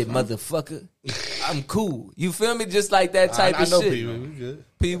 Where yeah, you from? motherfucker. I'm cool. You feel me? Just like that type I of know shit. Pee Wee. We good.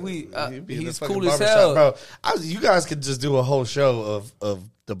 Pee Wee, He'd be in he's the fucking cool as barbershop, hell. bro. You guys could just do a whole show of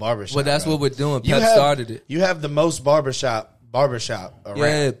the barbershop. Well, that's bro. what we're doing. You Pep have- started it. You have the most barbershop around.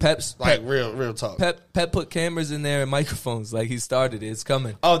 Yeah, Like real talk. Pep put cameras in there and microphones. Like he started it. It's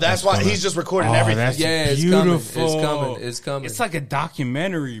coming. Oh, that's why he's just recording everything. That's Yeah, it's beautiful. coming. It's coming. It's like a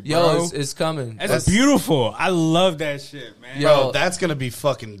documentary, bro. Yo, it's coming. That's beautiful. I love that shit, man. Yo, Bro, that's gonna be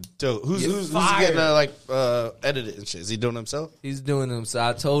fucking dope. Who's fire. getting edited and shit? Is he doing it himself? He's doing them. So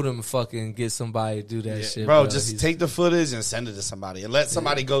I told him fucking get somebody to do that shit, Bro, just He's- take the footage and send it to somebody and let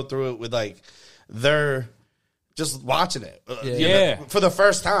somebody go through it with like their just watching it. Yeah. You know, for the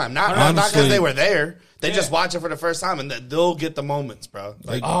first time. Not because Honestly- they were there. They just watch it for the first time, and they'll get the moments, bro.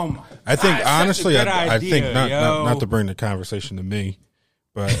 Like, I think honestly, I think idea, not to bring the conversation to me,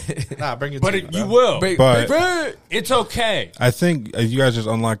 but nah, bring it. But to me, you bro. will. But It's okay. I think you guys just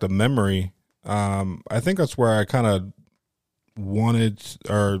unlocked a memory. I think that's where I kind of wanted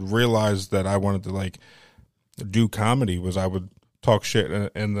or realized that I wanted to like do comedy. Was I would talk shit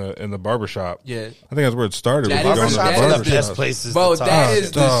in the barbershop. Yeah. I think that's where it started. That was is- going to the that is the barbershop. best places, Bro, to talk. that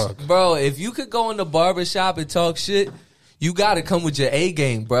is dog. bro. If you could go in the barbershop and talk shit, you got to come with your A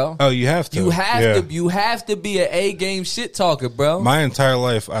game, bro. Oh, you have to. You have Yeah. to. You have to be an A game shit talker, bro. My entire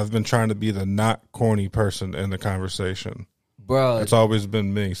life, I've been trying to be the not corny person in the conversation. Bro, It's always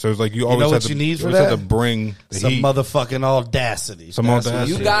been me. So it's like you always know have what to, you need for always have that? to bring the Some heat. motherfucking audacity. Some That's what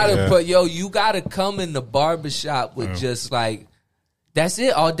audacity. you gotta Yeah. put you gotta come in the barbershop with just like that's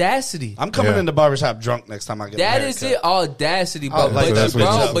it, audacity. I'm coming Yeah. in the barbershop drunk next time I get That my is haircut. it, audacity, bro. Oh, like but that's you, what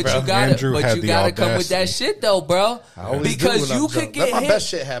bro, it's but up, you bro. gotta, Andrew but had you the gotta come with that audacity. shit though, bro. I always do Because when I'm you drunk. could get my hit, best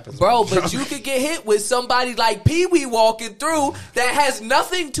shit happens, bro. when I'm But drunk. you could get hit with somebody like Pee Wee walking through that has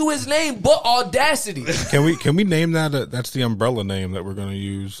nothing to his name but audacity. Can we name that? That's the umbrella name that we're going to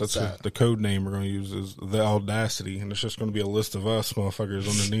use. That's the code name we're going to use is the audacity, and it's just going to be a list of us motherfuckers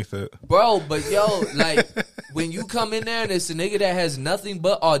underneath it. Bro, but yo, like when you come in there and it's a nigga that has nothing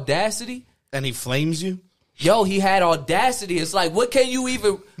but audacity, And he flames you? yo, he had audacity. It's like, what can you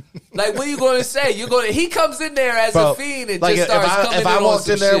even, like, what are you going to say? He comes in there as a fiend and like just starts coming if I on walked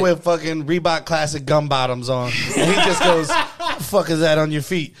some in there shit. with fucking Reebok Classic gum bottoms on, and he just goes, "What the fuck is that on your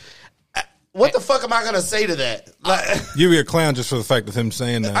feet?" What the fuck am I gonna say to that? Like, You'd be a clown just for the fact of him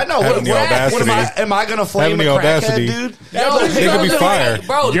saying that. I know. having the audacity. Am I gonna flame Having a the crackhead, audacity. dude? Yo, It could be fire.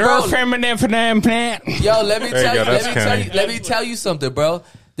 bro. You're bro, feminine for the implant. Yo, let me There you tell go, you. that's Let me tell Kenny. you. Let me tell you something, bro.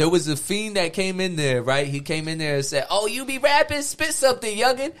 There was a fiend that came in there, right? He came in there and said, "Oh, you be rapping? Spit something,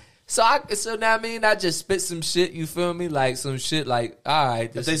 youngin." So now I mean, I just spit some shit. You feel me? Like some shit. Like, all right.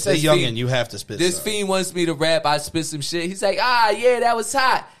 If they say youngin, you have to spit. This something. fiend wants me to rap. I spit some shit. He's like, yeah, that was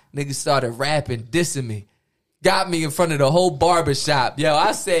hot. Niggas started rapping, dissing me. Got me in front of the whole barbershop. Yo,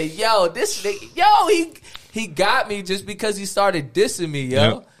 I said, yo, this nigga, yo, he got me just because he started dissing me, yo.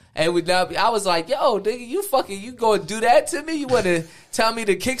 Yep. And I was like, yo, nigga, you gonna do that to me? You wanna tell me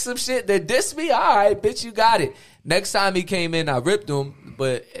to kick some shit that diss me? All right, bitch, you got it. Next time he came in, I ripped him,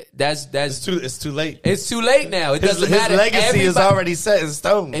 but that's It's too late. it's too late now. It His doesn't matter. legacy is Everybody- already set in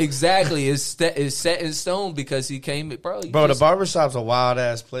stone. Exactly, it's set in stone because he came, bro. Bro, the barbershop's a wild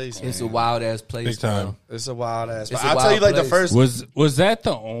ass place. It's a man. wild ass place, Big time. bro. It's a wild ass. It's But a I'll tell wild you, like place. the first. Was that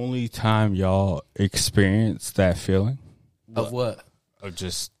the only time y'all experienced that feeling Of what? of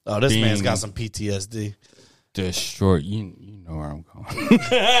just Oh, this being man's got some PTSD. destroyed? You know where I'm going.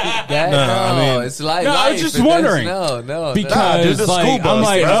 It's like No, I life. was just It does- wondering. No, Because dude, the school like bus, I'm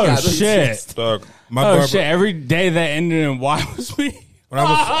like, bro. oh It's got- shit, Dog, my oh barber, shit. Every day that ended in Y was me. when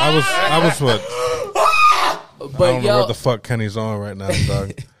I was what? I but don't know yo, what the fuck Kenny's on right now,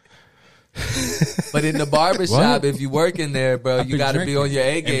 dog. but in the barbershop, What? if you work in there, bro, you been got to be drinking on your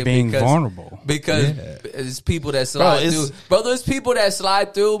A and game being because vulnerable. Because it's people that slide it's- through. Bro, there's people that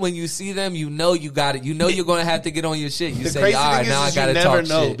slide through. When you see them, you know you got it. You know you're gonna have to get on your shit. You The say, crazy all right, thing now I is gotta you never talk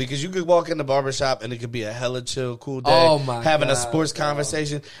know shit. because you could walk in the barbershop and it could be a hella chill, cool day. Oh, my having a God, sports bro.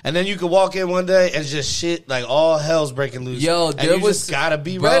 conversation, and then you could walk in one day and just shit like all hell's breaking loose. Yo, and there you was just gotta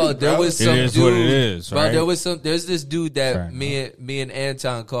be bro, ready. There bro. was It some is dude, what it is, bro. right? There's this dude that Fair me and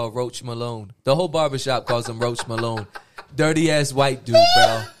Anton called Roach Malone. The whole barbershop calls him Roach Malone. Dirty ass white dude,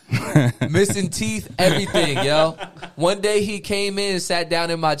 bro. Missing teeth, everything, yo. One day he came in and sat down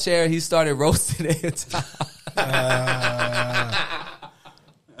in my chair. He started roasting Anton.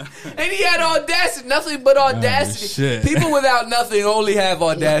 And he had audacity, nothing but audacity. shit. People without nothing only have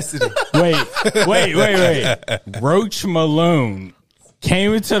audacity. Wait. Roach Malone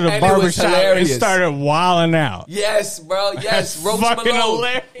came into the And it was barbershop and hilarious. started wilding out. Yes, bro. Yes, That's Roach fucking Malone.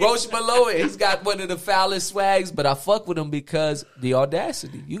 hilarious. Roach Malone. He's got one of the foulest swags, but I fuck with him because the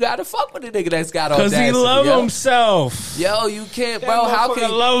audacity. You gotta fuck with a nigga that's got Because audacity. he love yo. himself. Yo, you can't, bro. How can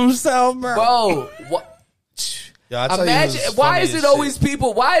love himself, bro? What? Yo, I tell you Imagine who's why funny is as it always shit.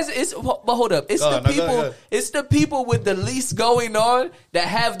 people? Why is it? But hold up, it's Go the on, no, go people. ahead. It's the people with the least going on that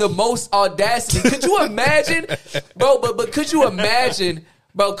have the most audacity. Could you imagine, bro? But could you imagine,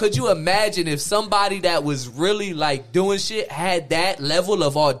 bro? Could you imagine if somebody that was really like doing shit had that level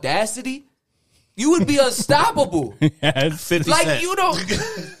of audacity? You would be unstoppable. Yes. 50 Like Cent. you don't.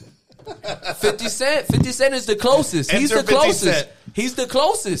 50 Cent. 50 Cent is the closest. He's Enter the 50 closest. Cent. He's the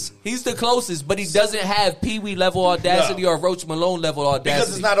closest. But he doesn't have Pee Wee level audacity or Roach Malone level audacity. Because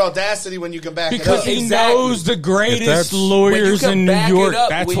it's not audacity when you can back it up. Because he knows the greatest lawyers in New York.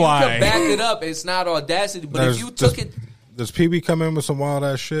 That's when why. you can back it up, it's not audacity. But if you took it, does Pee Wee come in with some wild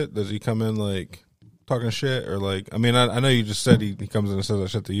ass shit? Does he come in like talking shit or like? I mean, I know you just said he comes in and says that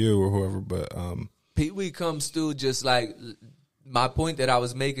shit to you or whoever, but Pee Wee comes through just like my point that I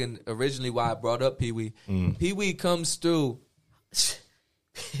was making originally. Why I brought up Pee Wee. Pee Wee comes through.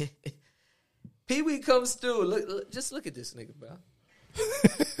 Pee Wee comes through. Look, just look at this nigga, bro.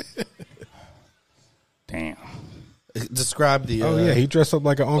 Damn. Describe the. oh yeah, he dressed up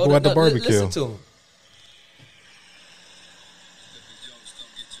like an uncle at the barbecue. Listen to him.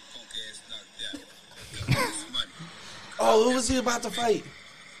 Oh, who was he about to fight?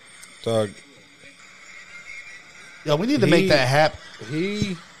 Dog. Yo, we need to make that happen.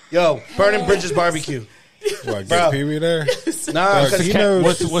 Yo, Burning Bridges barbecue. What, Bro. get Pee Wee there? Nah, because he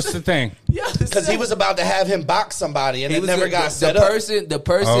knows. What's the thing? Because he was about to have him box somebody, and it never got set up. The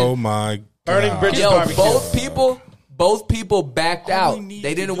person. Oh my God. Burning Bridges Yo, barbecue. both people backed out.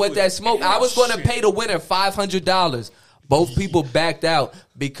 They didn't want that smoke. I was going to pay the winner $500. Both people backed out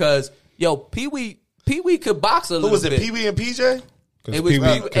because Pee Wee could box a little bit. Who was it? Pee Wee and PJ? It was Pee Wee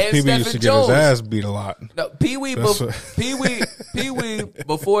and Pee Wee used to Stephen get his Jones. ass beat a lot. No, Pee Wee before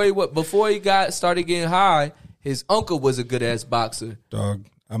he started getting high, his uncle was a good ass boxer. Dog,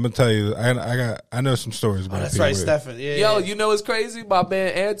 I'm gonna tell you, I know some stories about That's Pee right, Wee. Stephen. Yeah, Yo, yeah. you know what's crazy? My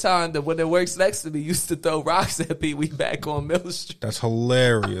man Anton, when it works next to me, used to throw rocks at Pee Wee back on Mill Street. That's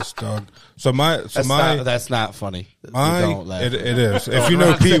hilarious, dog. That's not funny. Don't laugh. It is. If you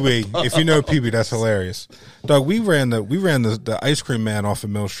know Pee Wee, that's hilarious. Dog, we ran the ice cream man off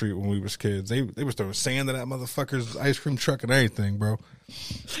of Mill Street when we was kids. They was throwing sand at that motherfucker's ice cream truck and everything, bro.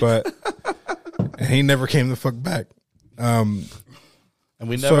 But and he never came the fuck back. And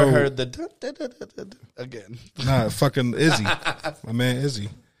we never heard the again. Nah, fucking Izzy, my man Izzy.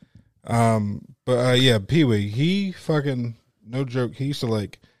 But yeah, Pee Wee, he fucking, no joke. We used to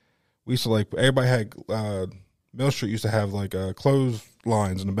like everybody had Mill Street used to have like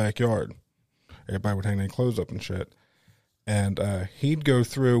clotheslines in the backyard. Everybody would hang their clothes up and shit. And he'd go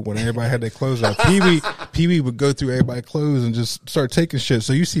through when everybody had their clothes up. Pee Wee would go through everybody's clothes and just start taking shit.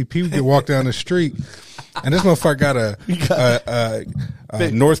 So you see Pee Wee get walk down the street, and this motherfucker got a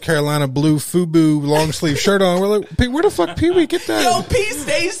North Carolina blue FUBU long sleeve shirt on. We're like, where the fuck Pee Wee get that? Yo, P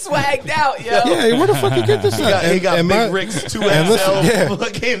stays swagged out, yo. Yeah, where the fuck you get this? He got Big Rick's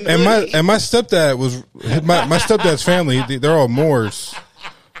 2XL. And my stepdad was my stepdad's family. They're all Moors.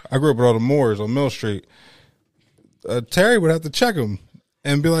 I grew up with all the Moors on Mill Street. Terry would have to check him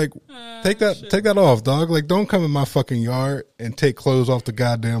and be like, take that off, dog. Like, don't come in my fucking yard and take clothes off the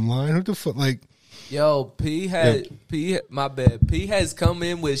goddamn line. Who the fuck, like? Yo, P has come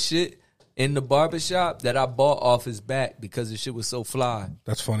in with shit in the barbershop that I bought off his back because the shit was so fly.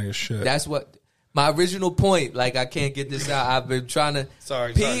 That's funny as shit. That's what my original point. Like, I can't get this out. I've been trying to.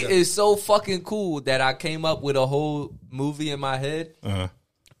 Sorry. P is so fucking cool that I came up with a whole movie in my head.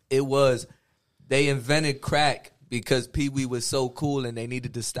 It was they invented crack because Pee Wee was so cool and they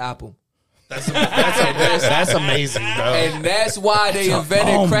needed to stop him. That's amazing, bro. And that's why they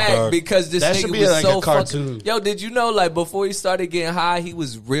invented crack, dog. because this That nigga should be was like so a cartoon. fucking. Yo, did you know, like, before he started getting high, he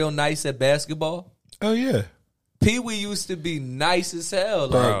was real nice at basketball? Oh yeah, Pee Wee used to be nice as hell.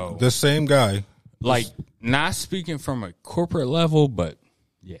 Like, Bro. the same guy. Like, not speaking from a corporate level, but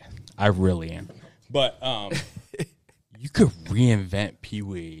yeah, I really am. But you could reinvent Pee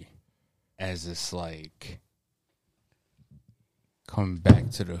Wee as this, like, coming back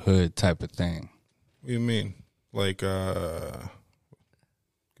to the hood type of thing. What do you mean? Like, give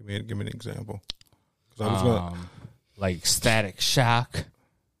me an example. 'Cause I was gonna. Like Static Shock.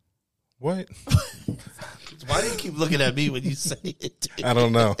 What? Why do you keep looking at me when you say it? I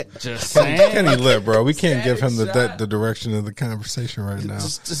don't know. Just saying. Kenny lit, bro. We can't give him the direction of the conversation right now.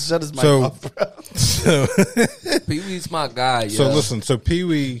 Just shut his mic So- off, bro. So, Pee Wee's my guy, yo. so listen. So Pee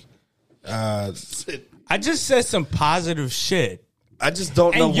Wee. I just said some positive shit. I just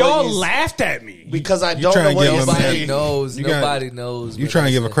don't know And y'all what he's, laughed at me. because I You don't trying know to what give he's him Nobody saying. knows. You got- Nobody knows. You what trying to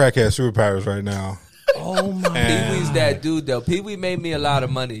I give a said. crackhead superpowers right now? Oh my! Pee Wee's that dude, though. Pee Wee made me a lot of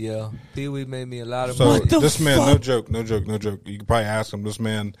money, yo. Pee Wee made me a lot of So money. this man, no joke. You can probably ask him. This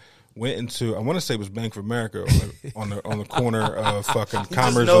man went into, I want to say it was Bank of America on the corner of fucking Just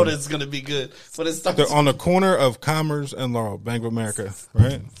Commerce. know and- that it's gonna be good. But it starts. They're on the corner of Commerce and Laurel, Bank of America,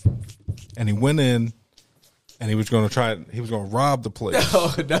 right? And he went in, and he was going to rob the place,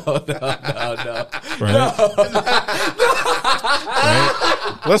 Oh, no. right?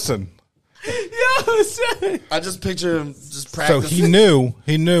 Right? Listen, Yo, son. I just picture him just So he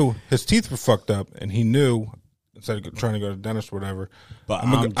knew his teeth were fucked up, and he knew instead of trying to go to the dentist or whatever. But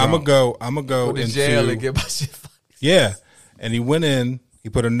I'm gonna go into jail and get my shit fucked. Yeah, and he went in. He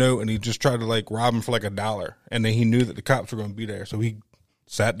put a note, and he just tried to like rob him for like $1, and then he knew that the cops were going to be there, so he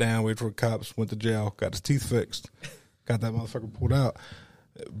sat down, waited for the cops, went to jail, got his teeth fixed, got that motherfucker pulled out.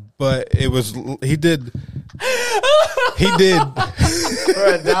 But it was he did for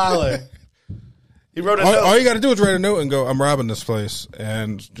 $1. He wrote a note. All you got to do is write a note and go, "I'm robbing this place,"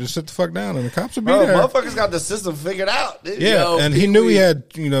 and just sit the fuck down, and the cops will be there. Motherfuckers got the system figured out. Dude. Yeah, Yo, and he knew he had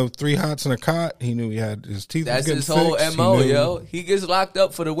 3 hots and a cot. He knew he had his teeth. That's was his getting whole fixed. MO, He knew- yo. He gets locked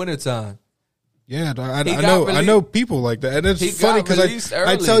up for the wintertime. Yeah, I He know. got I know people like that, and it's He funny got released because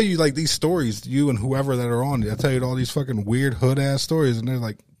I early. tell you like these stories, you and whoever that are on. I tell you all these fucking weird hood ass stories, and they're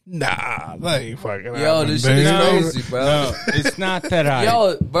like, "Nah, they ain't fucking." Yo, happening, this shit is baby." crazy, bro. No, it's not that I.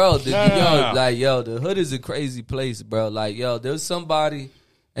 Yo, bro, Nah. the hood is a crazy place, bro. Like, yo, there's somebody,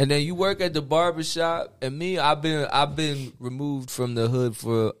 and then you work at the barbershop, and me, I've been removed from the hood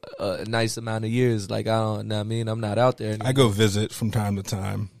for a nice amount of years. Like, I don't know what I mean, I'm not out there anymore. I go visit from time to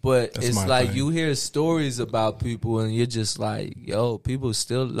time, But That's it's my like thing. you hear stories about people, and you're just like, yo, people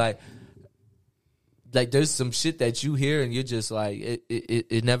still like there's some shit that you hear, and you're just like,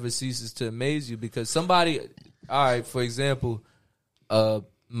 it never ceases to amaze you because somebody, all right, for example,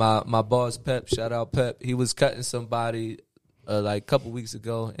 my boss Pep, shout out Pep, he was cutting somebody like a couple weeks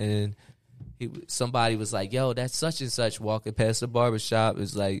ago, and somebody was like, yo, that's such and such walking past the barbershop.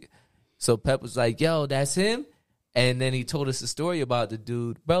 It's like, so Pep was like, yo, that's him. And then he told us a story about the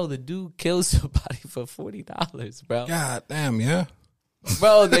dude. Bro, the dude killed somebody for $40, bro. God damn, yeah.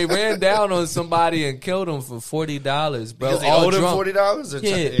 Bro, they ran down on somebody and killed him for $40, bro. Because they all owed him drunk. $40?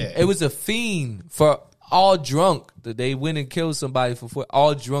 Yeah, it was a fiend for all drunk that they went and killed somebody for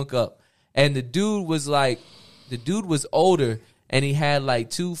all drunk up. And the dude was older, and he had like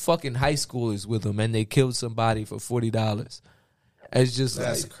 2 fucking high schoolers with him, and they killed somebody for $40. It's just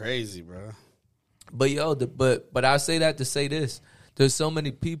That's like, crazy, bro. but yo, but I say that to say this. There's so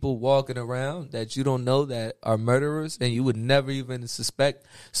many people walking around that you don't know that are murderers, and you would never even suspect.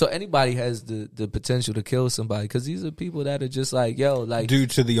 So anybody has the potential to kill somebody because these are people that are just like, yo, like Due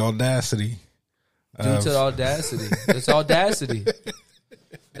to the audacity. due to the audacity. It's audacity.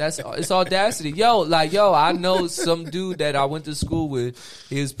 It's audacity. Yo, I know some dude that I went to school with.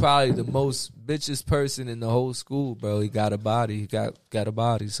 He was probably the most bitchest person in the whole school, bro. He got a body. He got a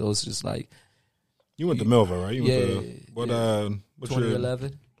body. So it's just like, You went to Millville, right? You Yeah, went to, what's your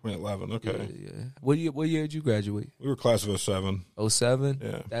 2011. 2011, okay. Yeah. What year did you graduate? We were class of 07. 07?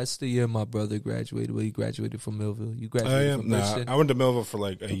 Yeah. That's the year my brother graduated. Well, he graduated from Millville. You I graduated am. from Nah, Bridgeton? I went to Millville for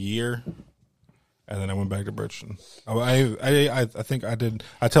like a year, and then I went back to Bridgeton. I think I did.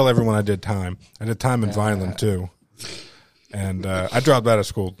 I tell everyone I did time. I did time in Vineland too, and I dropped out of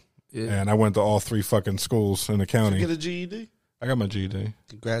school, and I went to all 3 fucking schools in the county. Get a GED? I got my GED.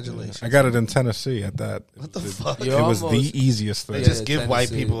 Congratulations. I got it in Tennessee at that. What the fuck? You're It was almost- the easiest thing. Yeah. Just give white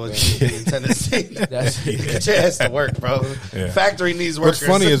Tennessee, people a bro. GED in Tennessee. That's Get your ass to work, bro. Yeah. Factory needs workers.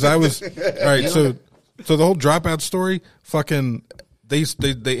 What's funny is I was all right. So the whole dropout story, fucking, they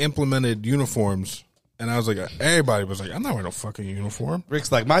implemented uniforms, and I was like, everybody was like, I'm not wearing no fucking uniform.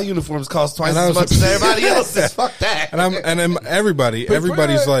 Rick's like, my uniforms cost twice And I as was much like- as everybody else's. Fuck that. And then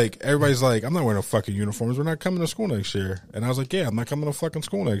everybody's like, I'm not wearing no fucking uniforms. We're not coming to school next year. And I was like, yeah, I'm not coming to fucking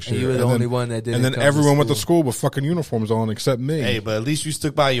school next And year. you were the then- only one that didn't And then come to everyone went to school. school with fucking uniforms on except me. Hey, but at least you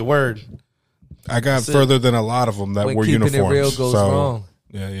stuck by your word. I got it. further than a lot of them that When were keeping it uniforms. real goes so, wrong.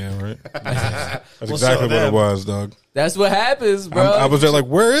 Yeah, right. That's Well, exactly so what it then- was, Doug. That's what happens, bro. I was there like,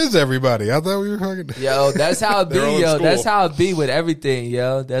 where is everybody? I thought we were fucking. Yo, that's how it be, They're all in yo. school. That's how it be with everything,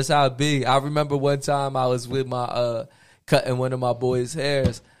 yo. That's how it be. I remember one time I was with my cutting one of my boys'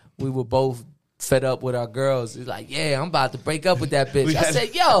 hairs. We were both fed up with our girls. He's like, yeah, I'm about to break up with that bitch. I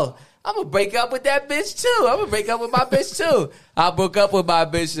said, yo, I'm gonna break up with that bitch too. I'm gonna break up with my bitch too. I broke up with my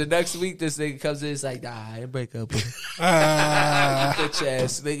bitch. The next week, this nigga comes in. It's like, nah, I didn't break up with her. Bitch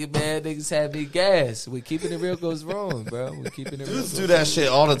ass nigga, man. Niggas had me gas. We keeping it real goes wrong, bro. We keeping it real. Dudes goes do that shit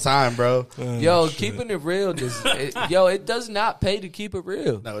all the time, bro. Yo, keeping it real, it does not pay to keep it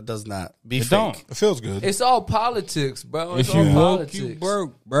real. No, it does not. Be It fake. don't. It feels good. It's all politics, bro. It's If all you woke, politics. you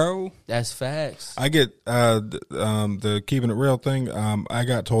broke, bro. That's facts. I get the keeping it real thing. I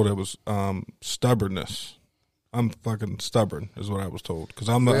got told it was stubbornness. I'm fucking stubborn, is what I was told. Because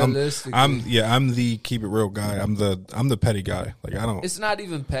I'm the keep it real guy. I'm the petty guy. Like I don't. It's not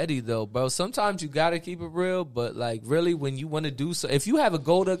even petty though, bro. Sometimes you gotta keep it real, but like really, when you want to do so, if you have a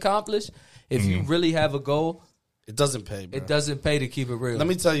goal to accomplish, if you really have a goal, It doesn't pay, bro. it doesn't pay to keep it real. Let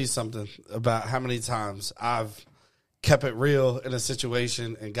me tell you something about how many times I've kept it real in a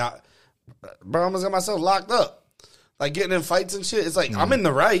situation and I almost got myself locked up. Like getting in fights and shit. It's like, I'm in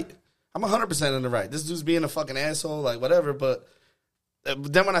the right. I'm 100% in the right. This dude's being a fucking asshole, like whatever. But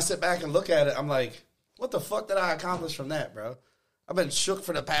then when I sit back and look at it, I'm like, what the fuck did I accomplish from that, bro? I've been shook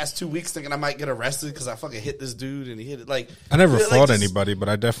for the past 2 weeks thinking I might get arrested because I fucking hit this dude and he hit it. Like, I never fought anybody, but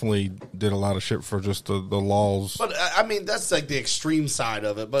I definitely did a lot of shit for just the laws. But I mean, that's like the extreme side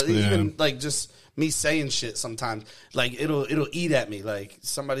of it. But even like just me saying shit sometimes, like it'll eat at me. Like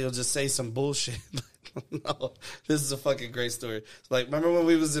somebody will just say some bullshit. No, this is a fucking great story. Like, remember when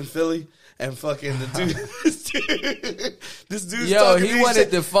we was in Philly and fucking the dude, this dude's Yo, talking he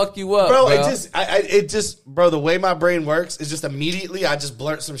wanted to fuck you up, bro. bro. Bro, the way my brain works is just immediately I just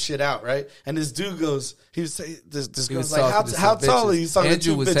blurt some shit out, right? And this dude goes, he was saying, this girl's like, how tall are you? He's talking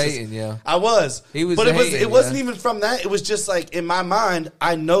Andrew to was bitches. hating, yeah. I was. He was but hating, it wasn't even from that. It was just like, in my mind,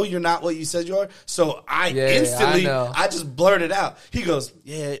 I know you're not what you said you are. So instantly, I just blurted out. He goes,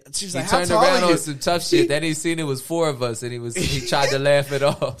 yeah. She's like, how tall are you? He turned around on some tough shit. Then he seen it was 4 of us, and he tried to laugh it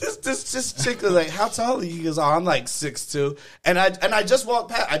off. This chick was like, how tall are you? He goes, oh, I'm like 6'2". And I just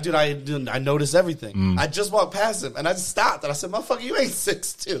walked past. I noticed everything. I just walked past him, and I just stopped, and I said, motherfucker, you ain't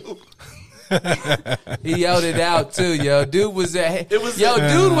 6'2". He yelled it out too, yo. Dude was dude was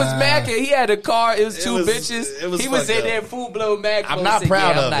macking. He had a car. It was two bitches. He was in there full blown mac. I'm not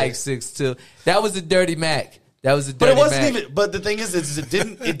proud of it. I'm like 6'2". That was a dirty Mac. That was a dirty But it wasn't Mac. even. But the thing is it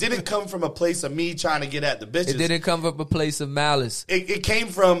didn't come from a place of me trying to get at the bitches. It didn't come from a place of malice. It came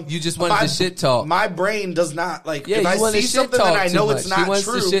from you just wanted to shit talk. My brain does not like. Yeah, if I see something that I know it's not he wants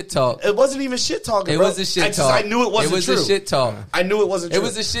true. To shit talk. It wasn't even shit talking. It was a shit talk. I knew it wasn't true. It was a shit talk. I knew it wasn't true. It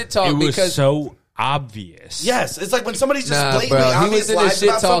was a shit talk. It was because so obvious. Yes, it's like when somebody's just blatantly bro. He obvious was in a lies shit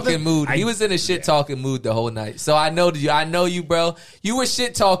about talking something. mood. He was in a shit talking mood the whole night. So I know you, bro. You were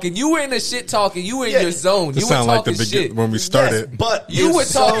shit talking. You were in a shit talking. You were in your zone. You were talking shit when we started. Yes, but you were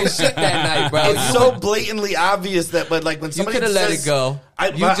talking shit that night, bro. It's so blatantly obvious that, but like when somebody you could have let it go.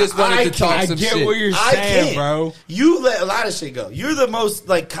 You just wanted to talk some shit. I get what you're saying, bro. You let a lot of shit go. You're the most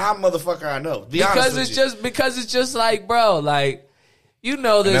like calm motherfucker I know. Because it's just like, bro, like. You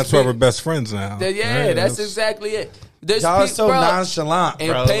know this. And that's why we're best friends now. Yeah, that's exactly it. Y'all so nonchalant,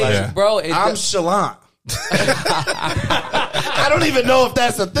 bro. Bro, I'm chalant. I don't even know if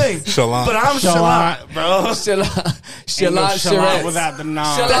that's a thing. Chalant. But I'm chalant, bro. Chalant without the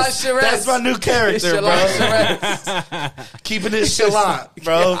non. That's my new character, bro. Keeping it chalant,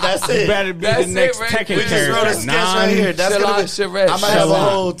 bro. That's it. You better be the next Tekken character. We just wrote a sketch right here. That's gonna be, I might have a chalant.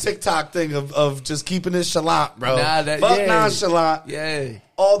 whole TikTok thing of just keeping it chalant, bro. Fuck nonchalant. Yeah.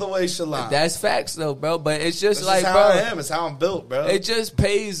 All the way chalant. That's facts though, bro. But it's just That's like, just bro. how I am. It's how I'm built, bro. It just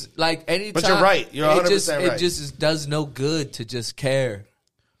pays like anytime. But you're right. You're 100% right. It just does no good to just care.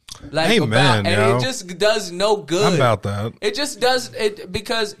 Like Amen, and it just does no good. I'm about that. It just does it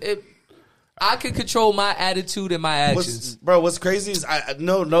because I can control my attitude and my actions. What's crazy is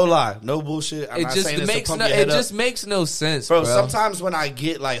no lie, no bullshit. I'm not saying this to pump your head up. Just makes no sense, bro. Sometimes when I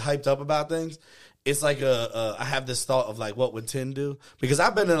get like hyped up about things, it's like I have this thought of like, what would Tin do? Because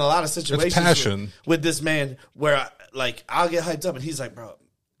I've been in a lot of situations with this man where I'll get hyped up and he's like, bro,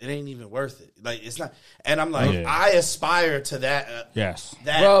 it ain't even worth it. Like it's not. And I'm like, I aspire to that. Yes,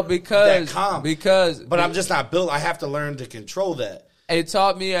 bro, that calm. But I'm just not built. I have to learn to control that. It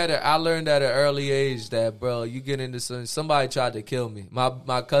taught me I learned at an early age that, bro, you get into somebody tried to kill me.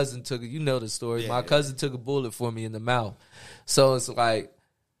 My cousin took, you know the story. My cousin took a bullet for me in the mouth. So it's like,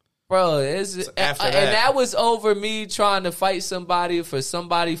 bro, and that was over me trying to fight somebody for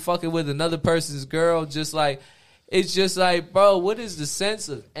somebody fucking with another person's girl. Just like, it's just like, bro, what is the sense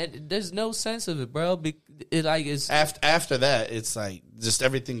of? And there's no sense of it, bro. It's after that, it's like just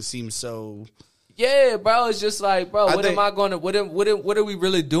everything seems so. Yeah, bro. It's just like, bro, what are we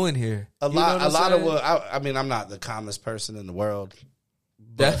really doing here? A lot of what I mean, I'm not the calmest person in the world.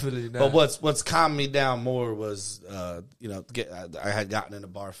 Definitely not. But what's calmed me down more was, I had gotten in a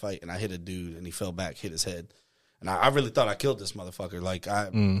bar fight and I hit a dude and he fell back, hit his head, and I really thought I killed this motherfucker. Like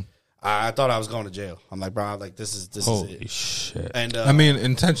I thought I was going to jail. I'm like, bro, like this is it. Holy shit! And I mean,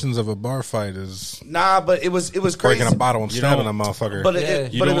 intentions of a bar fight is but it was crazy. Breaking a bottle and stabbing a motherfucker. But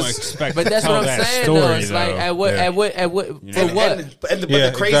expect. But that's what I'm saying. Though. It's like at what for what?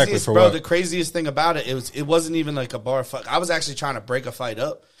 The craziest, bro. The craziest thing about it wasn't even like a bar fight. I was actually trying to break a fight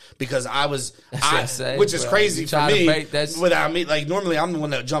up. Because which is crazy for me, without me, like normally I'm the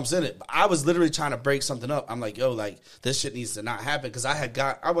one that jumps in it. But I was literally trying to break something up. I'm like, yo, like this shit needs to not happen. Because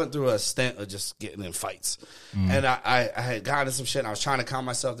I went through a stint of just getting in fights. And I had gotten in some shit and I was trying to calm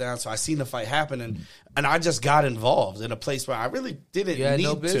myself down. So I seen the fight happen and I just got involved in a place where I really didn't need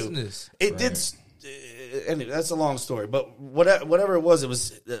no business. to. It did. anyway, that's a long story. But whatever it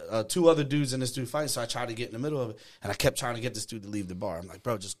was 2 other dudes in this dude fight. So I tried to get in the middle of it, and I kept trying to get this dude to leave the bar. I'm like,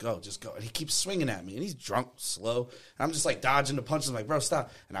 bro, just go. And he keeps swinging at me, and he's drunk, slow. And I'm just like dodging the punches. I'm like, bro,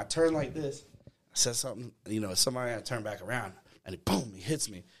 stop. And I turn like this. I said something, somebody. I turn back around, and boom, he hits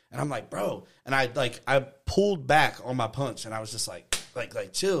me. And I'm like, bro. And I pulled back on my punch, and I was just like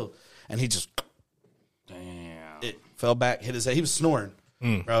chill. And he just, damn, it fell back, hit his head. He was snoring,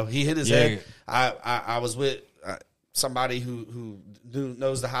 bro. He hit his head. I was with somebody who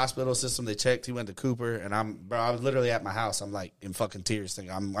knows the hospital system. They checked. He went to Cooper, and I was literally at my house. I'm like in fucking tears,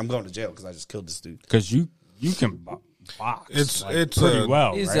 thinking I'm going to jail because I just killed this dude. Because you can box. It's pretty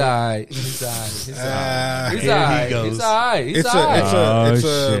well. He's right? all right. He's all right. He's all right. He's all right. It's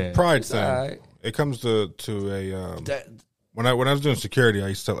a pride thing. Right. It comes to a when I was doing security, I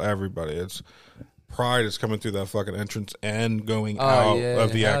used to tell everybody it's pride is coming through that fucking entrance and going out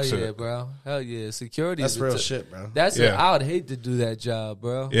of the exit. Hell yeah, bro. Hell yeah. Security. That's real shit, bro. I would hate to do that job,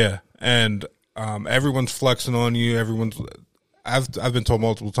 bro. Yeah, and everyone's flexing on you. I've been told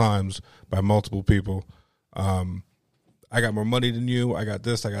multiple times by multiple people. I got more money than you. I got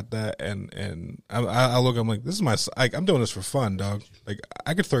this. I got that. And I look. I'm like, this is I'm doing this for fun, dog. Like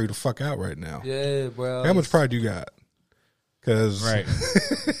I could throw you the fuck out right now. Yeah, bro. How much pride you got? Because right.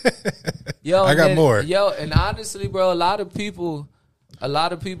 I got more. And honestly, bro, a lot of people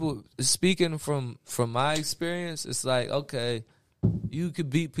speaking from my experience, it's like, okay, you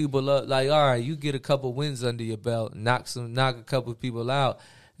could beat people up. Like, all right, you get a couple wins under your belt, knock a couple people out,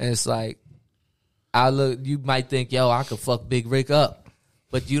 and it's like, you might think, yo, I could fuck Big Rick up,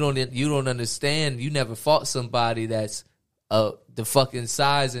 but you don't understand. You never fought somebody that's the fucking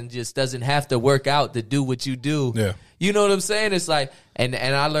size and just doesn't have to work out to do what you do. Yeah. You know what I'm saying? It's like, and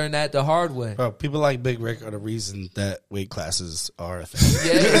I learned that the hard way. Bro, people like Big Rick are the reason that weight classes are a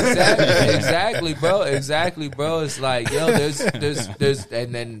thing. Yeah, exactly, bro. It's like, yo, there's,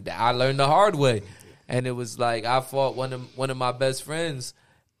 and then I learned the hard way, and it was like I fought one of my best friends,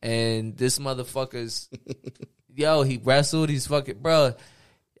 and this motherfucker's, yo, he wrestled. He's fucking, bro.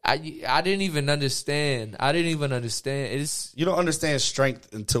 I didn't even understand. It's you don't understand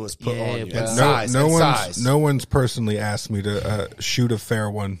strength until it's put on you. Bro. And size. No one's personally asked me to shoot a fair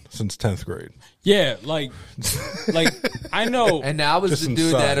one since 10th grade. Yeah, like I know. And I was Just the in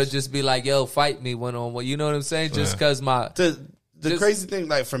dude size. that'll just be like, yo, fight me one on one. You know what I'm saying? Just because The crazy thing,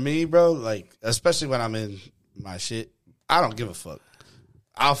 like for me, bro, like especially when I'm in my shit, I don't give a fuck.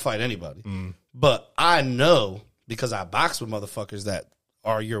 I'll fight anybody. But I know because I box with motherfuckers that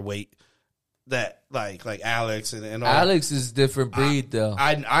are your weight, that like Alex and all. Alex is different breed though.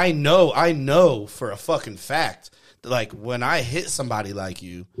 I know for a fucking fact that, like, when I hit somebody like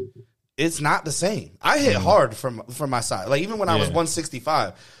you, it's not the same. I hit hard from my side. Like even when I was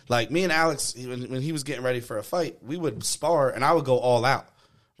 165, like me and Alex, when he was getting ready for a fight, we would spar and I would go all out.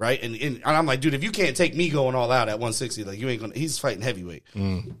 Right. And I'm like, dude, if you can't take me going all out at 160, like you ain't gonna, he's fighting heavyweight.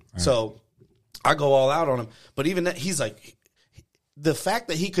 Right. So I go all out on him. But even that, he's like, the fact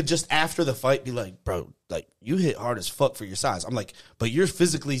that he could just after the fight be like, bro, like you hit hard as fuck for your size. I'm like, but you're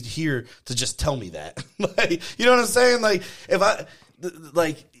physically here to just tell me that. Like, you know what I'm saying? Like if it's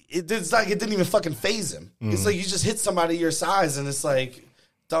like it didn't even fucking phase him. It's like you just hit somebody your size and it's like,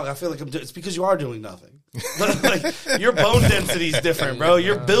 dog, I feel like it's because you are doing nothing. Like your bone density is different, bro.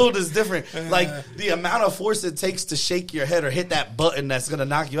 Your build is different. Like the amount of force it takes to shake your head or hit that button that's gonna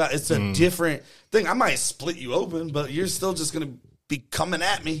knock you out, it's a different thing. I might split you open, but you're still just gonna be coming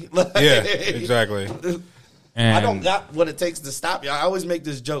at me. Like, Yeah, exactly. And I don't got what it takes to stop you. I always make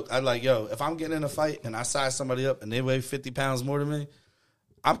this joke. I'm like, yo, if I'm getting in a fight and I size somebody up and they weigh 50 pounds more than me,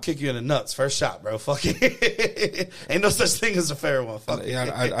 I'm kicking you in the nuts. First shot, bro. Fuck it. Ain't no such thing as a fair one. Fuck it.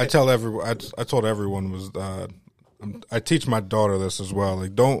 Yeah, I tell everyone. I told everyone was. I teach my daughter this as well.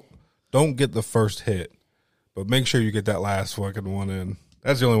 Like, don't get the first hit, but make sure you get that last fucking one in.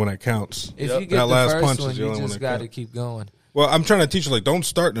 That's the only one that counts. If you get that the last first punch one, is the you only one just that got to counts. keep going. Well, I'm trying to teach her, like, don't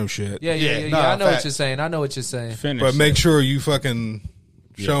start no shit. Yeah. I know what you're saying. finish, But make sure you fucking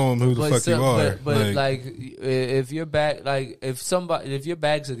show them who the fuck you are. But like, if your back, like if your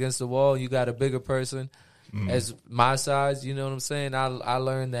back's against the wall, you got a bigger person as my size. You know what I'm saying? I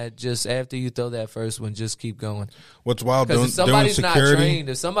learned that just after you throw that first one, just keep going. What's wild? Because if somebody's doing not security,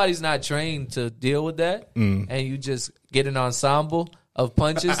 trained, to deal with that, and you just get an ensemble of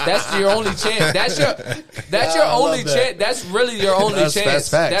punches, that's your only chance. That's your only chance. That's really your only chance. That's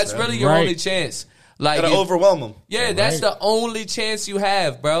facts, that's man. really your only chance. Like Gotta overwhelm them. Yeah, that's the only chance you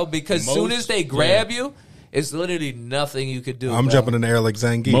have, bro. Because soon as they grab you, It's literally nothing you could do. I'm bro. jumping in the air like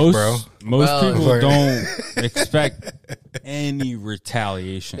Zangief, bro. Most people Like- don't expect any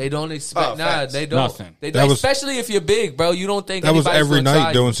retaliation. They don't expect. facts. They don't. Nothing. They, That was- especially if you're big, bro. You don't think That was anybody's every gonna try night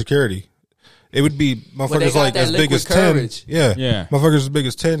you. doing security. It would be they motherfuckers got like that as big liquid as 10. courage. Yeah. Yeah. Motherfuckers as big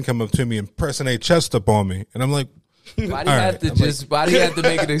as 10 come up to me and pressing their chest up on me. And I'm like, Why do you All have right. to I'm just? Why do you have to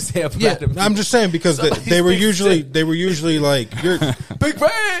make an example? yeah, out of me? I'm just saying because they were usually like, you're Big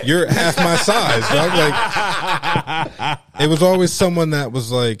man. you're half my size, dog. Like, it was always someone that was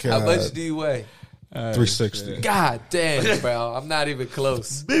like How much do you weigh? 360. God damn, bro. I'm not even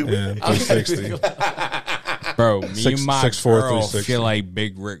close. Yeah, I'm not even 360. close. Bro, me Six- and my 6'4", girl 360. feel like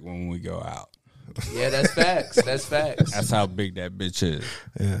Big Rick when we go out. Yeah, that's facts. That's facts. That's how big that bitch is.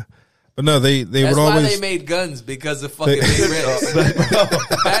 Yeah. But no, they That's would why always they made guns because of fucking Big Ricks.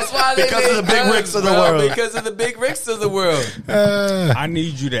 That's why they Because made of the Big guns, Ricks of the bro, world. Because of the Big Ricks of the world. I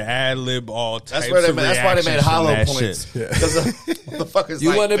need you to ad lib all types That's why they of made hollow reactions from that points. shit. Because the fuckers. You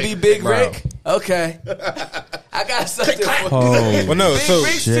like want to be Big Bro. Rick? Okay. I got something for you. Oh, well, no, Big so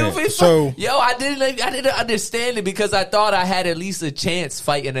Rick's too big. so Yo, I didn't understand it because I thought I had at least a chance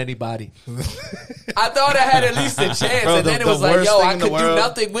fighting anybody. I thought I had at least a chance, Bro, and then the it was like, worst yo, thing I in the could do world-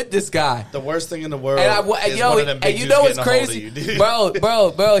 nothing with this guy. The worst thing in the world And is yo, one of them big and you dudes know what's getting a hold of crazy, you,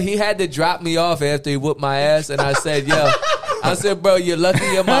 dude. bro? He had to drop me off after he whooped my ass, and I said, bro, you're lucky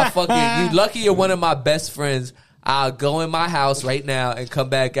you lucky you're one of my best friends. I'll go in my house right now and come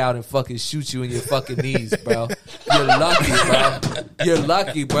back out and fucking shoot you in your fucking knees, bro. You're lucky, bro. You're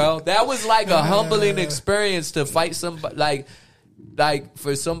lucky, bro. That was like a humbling experience to fight somebody, like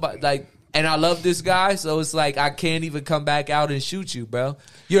for somebody, like. And I love this guy, so it's like I can't even come back out and shoot you, bro.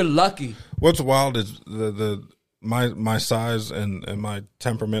 You're lucky. what's wild is my size and my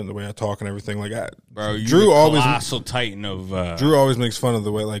temperament, the way I talk and everything. Like bro, you Drew the always colossal titan of Drew always makes fun of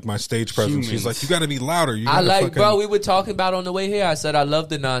the way like my stage presence. He's Humans. like, you got to be louder. You I gotta like, fucking, bro. We were talking about on the way here. I said I love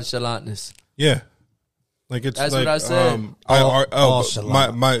the nonchalantness. yeah. Like it's That's like, what I said.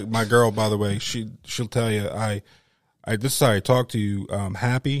 All my girl, by the way, she'll tell you I this is how I talk to you.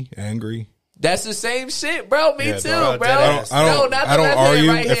 Happy, angry. That's the same shit, bro. Me Yeah, too, bro, bro. dead ass. I don't left argue. hand,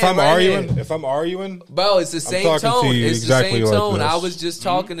 right If hand, I'm right arguing, hand. if I'm arguing, Bro, it's the same talking to tone. you It's exactly the same like tone. this. I was just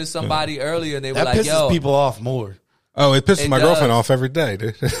talking to somebody earlier, and they were That like, pisses "Yo, people off more. oh, it pisses It my does. girlfriend off every day,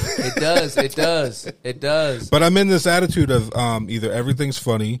 dude. it does, it does, it does." But I'm in this attitude of either everything's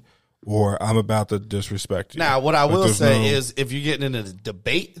funny or I'm about to disrespect you. Now, what I But will there's say no- is, if you're getting in a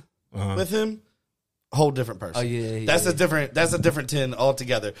debate with him, whole different person. Oh, yeah, that's yeah. a different 10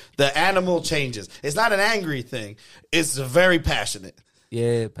 altogether. The animal changes. It's not an angry thing. It's very passionate,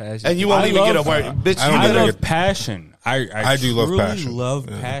 Yeah, passion. and you won't I even get a love- word, bitch. I You don't I think better, love passion. I do love truly passion. love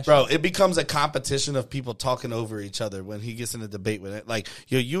Yeah. passion. bro. It becomes a competition of people talking over each other when he gets in a debate with it. Like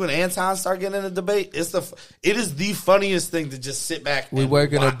you and Anton start getting in a debate. It is the funniest thing to just sit back. we and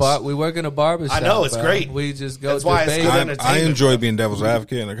work in a watch. We work in a barber shop. I know, it's bro. great. We just go That's why it's debate good I entertainment, enjoy bro. being devil's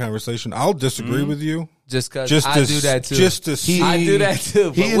advocate in a conversation. I'll disagree with you just because just I to do that too. just to see I do that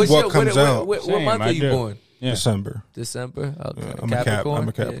too. he- What's what comes out. What Same, month I are you do. born? Yeah. December. December. Okay. I'm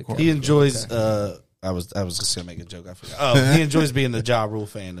a Capricorn. He enjoys. I was just gonna make a joke. I forgot. Oh, he enjoys being the Ja Rule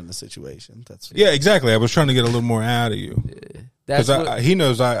fan in the situation. That's Yeah, exactly. I was trying to get a little more out of you That's because what, he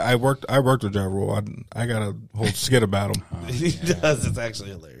knows I worked with Ja Rule. I got a whole skit about him. he does. It's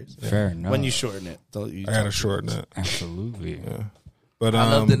actually hilarious. Fair enough. When you shorten it, don't you? I got to shorten it. Absolutely. But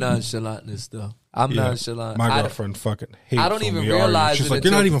I love the nonchalantness though. I'm nonchalant. My girlfriend fucking hates. I don't when even we argue. realize She's it like,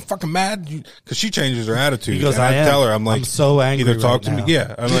 "You're not until- even fucking mad," because she changes her attitude. He goes, And "I am. tell her, I'm like, I'm so angry Either talk right to now." me,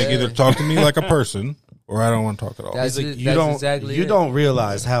 yeah. I'm like, either talk to me like a person, or I don't want to talk at all. That's He's like, it. you That's don't. exactly you it. don't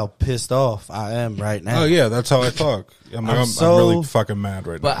realize how pissed off I am right now. Oh yeah, that's how I talk. I'm really fucking mad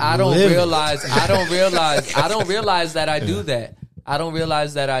right But now. I don't Live it. realize. I don't realize that I do that. I don't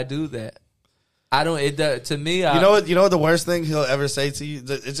realize that I do that. I don't. To me, You know what? You know what the worst thing he'll ever say to you?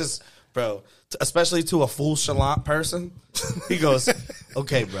 It's just, bro. Especially to a full chalant person, he goes,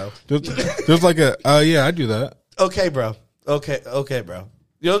 "Okay, bro. There's like a, yeah, I do that. Okay, bro. Okay, bro.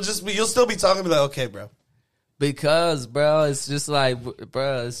 You'll still be talking to me like, okay, bro. because, bro, it's just like,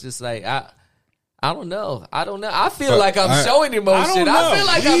 I don't know. I feel like I'm showing emotion. I feel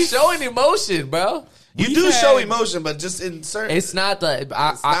like I'm showing emotion, bro. You do show emotion, but just in certain. It's not the.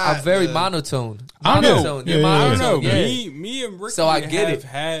 I'm not very the- monotone. I don't know. Monotone. Yeah, You're yeah, I yeah. don't know. monotone. Yeah. Me and Ricky So I get have it.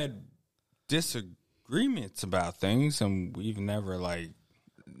 had disagreements about things, and we've never like.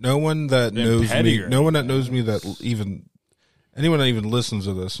 No one that Been knows petty me, or no one that knows me that even anyone that even listens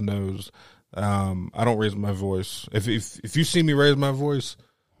to this knows I don't raise my voice. If you see me raise my voice,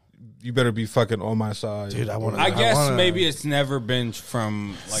 you better be fucking on my side, Dude, I guess maybe it's never been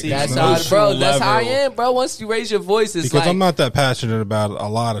from like That's an how, emotional bro. That's how I level. am, bro. Once you raise your voice, it's because like I'm not that passionate about a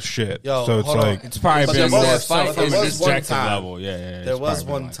lot of shit. Yo, So it's hold on. like It's probably But been there more was- so there from was a one subjective time- level. Yeah, it's There was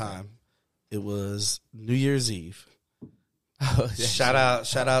probably one like time. It was New Year's Eve. Oh, Shout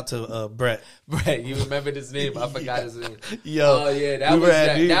out to Brett. Brett, you remember his name? I forgot his name. Yo, Oh yeah, that we was were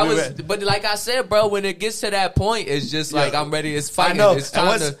at New- that we was. were at- But like I said, bro, when it gets to that point, it's just like I'm ready. It's I fighting. know, It's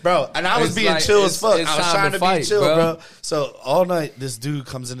time to, bro, and I was it's being like- chill as it's- fuck. it's I was time trying to fight, be chill, bro. So all night, this dude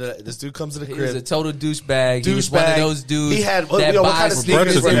comes into the He crib. was a total douchebag. He was one of Douchebag. those dudes He had- that yo, what buys kind of sneakers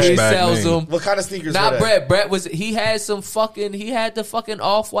sneakers and were they? resells Douchebag them. What kind of sneakers? Not were Brett. Brett was he had some fucking he had the fucking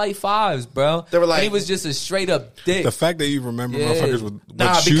off-white fives, bro. They were like- and he was just a straight up dick. the fact that you remember Yeah. motherfuckers with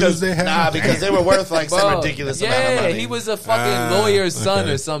what shoes because they had. because they were worth like some Bro, ridiculous amount of yeah, money. he was a fucking lawyer's son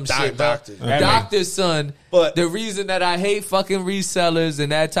okay. or some shit, bro. Doctor. Doctor's son. But- the reason that I hate fucking resellers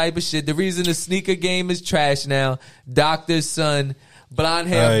and that type of shit, the reason the sneaker game is trash now, Doctor's son, blonde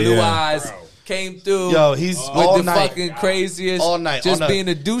hair, blue yeah. eyes, came through. Yo, he's with all the night. fucking craziest, All night, just all night. being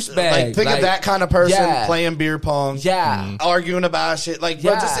a douchebag. Like, think of that kind of person yeah. playing beer pong. Yeah. Arguing about shit. Like,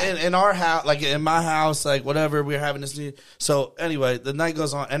 bro, Yeah. just in our house, like in my house, like whatever, we're having this. So anyway, the night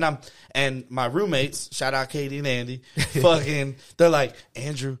goes on and my roommates, shout out Katie and Andy, fucking, they're like,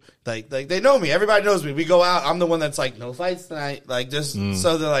 Andrew, like they know me. Everybody knows me. We go out. I'm the one that's like, no fights tonight. Like, just,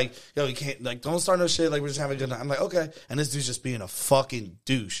 so they're like, yo, you can't, like, don't start no shit. Like, we're just having a good night. I'm like, okay. And this dude's just being a fucking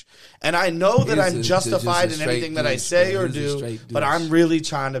douche. And I know that He's I'm a- justified just in a anything straight that I douche, say bro. or He's a do, straight but douche. I'm really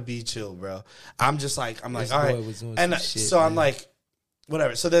trying to be chill, bro. I'm just like, I'm like, This all boy right. was doing And some shit, so I'm man. like,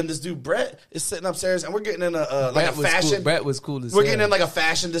 whatever. So then this dude Brett is sitting upstairs, and we're getting in a Brett was fashion. cool. Brett was cool as We're hell. getting in like a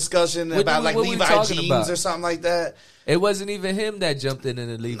fashion discussion What about we- like what we Levi talking jeans about? or something like that. It wasn't even him that jumped in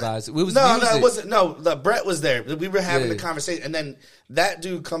the Levi's. It was No, music. it wasn't. No, Brett was there. We were having Yeah. the conversation, and then that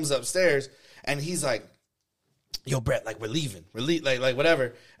dude comes upstairs, and he's like, "Yo, Brett, like we're leaving, like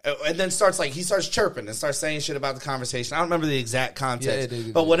whatever." And then he starts chirping and starts saying shit about the conversation. I don't remember the exact context,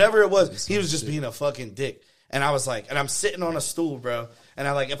 Yeah, but whatever it was, he was just being a fucking dick. And I was like, and I'm sitting on a stool, bro. And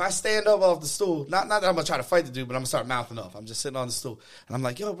I like, if I stand up off the stool, not that I'm gonna try to fight the dude, but I'm gonna start mouthing off. I'm just sitting on the stool, and I'm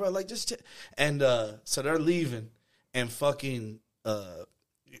like, yo, bro, like just. And so they're leaving, and fucking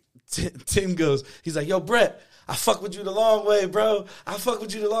Tim goes, he's like, yo, Brett, I fuck with you the long way, bro. I fuck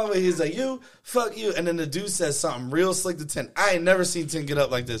with you the long way. He's like, you, fuck you. And then the dude says something real slick to Tim. I ain't never seen Tim get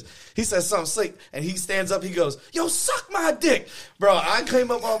up like this. He says something slick, and he stands up. He goes, yo, suck my dick. Bro, I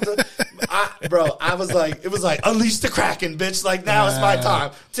came up off I was like, it was like, unleash the Kraken, bitch. Like, now it's my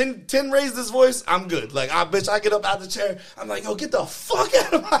time. Tim raised his voice. I'm good. Like, I get up out the chair. I'm like, yo, get the fuck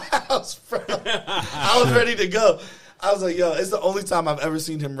out of my house, bro. I was ready to go. I was like, yo, it's the only time I've ever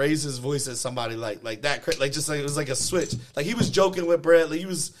seen him raise his voice at somebody like that. Like, just like, it was like a switch. Like, he was joking with Brett. Like, he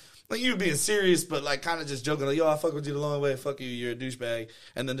was being serious, but like kind of just joking. Like, yo, I fuck with you the long way. Fuck you. You're a douchebag.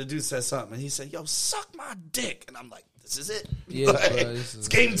 And then the dude says something, and he said, yo, suck my dick. And I'm like, this is it. Yeah, Like, bro, this is- it's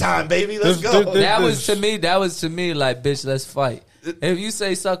game time, baby. Let's go. That was to me like, bitch, let's fight. If you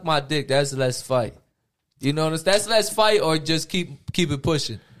say suck my dick, that's let's fight. You know what I'm saying? That's let's fight or just keep it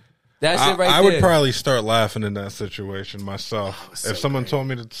pushing. That's it right there. I would probably start laughing in that situation myself. If someone told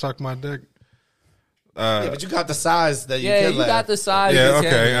me to suck my dick. Yeah, but you got the size that you yeah, can you laugh. got the size. Yeah, you can-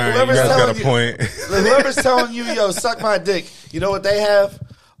 okay. All right, you Whoever's guys got telling a you- point. Whoever's telling you, yo, suck my dick, you know what they have?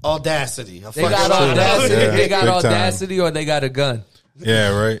 Audacity. They got audacity. Yeah, They got big time. audacity or they got a gun.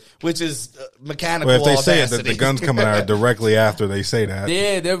 Yeah, right. Which is mechanical Well, if they audacity. say it, that the gun's coming out directly after they say that.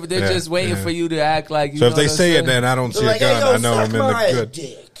 Yeah, they're Yeah, just waiting yeah. for you to act like you So know if they what I'm say it, saying? then I don't see They're a like, gun. hey, yo, I know suck I'm in my the good.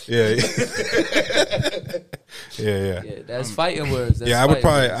 dick. Yeah, yeah. Yeah, that's fighting words. That's Yeah, I would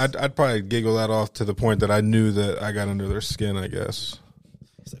fighting probably, words. I'd probably giggle that off to the point that I knew that I got under their skin. I guess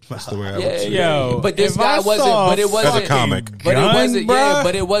that's the way I would Yeah, see it. Yo, but this if guy I wasn't. saw But it wasn't. As a comic. But it wasn't. Yeah, bruh.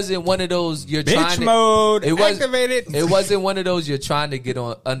 but it wasn't one of those you're trying Bitch to. mode It was activated. It wasn't one of those you're trying to get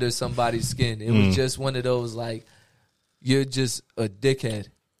on under somebody's skin. It was just one of those like you're just a dickhead.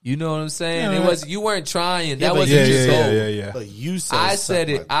 You know what I'm saying? It was you weren't trying. That but wasn't your goal. yeah. But you said I suck said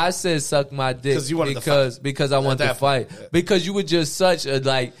my it. dick. I said suck my dick 'Cause you wanted to because I wanted to that fight. point. Because you were just such a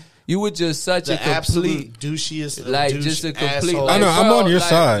like you were just such The a complete absolute douchiest of like douche just a complete asshole. like, I know, I'm bro, on your like,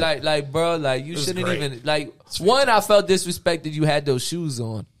 side. like bro like you was shouldn't great. even like one I felt disrespected you had those shoes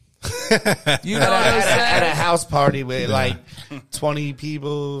on. You know what I'm saying? At a house party with like 20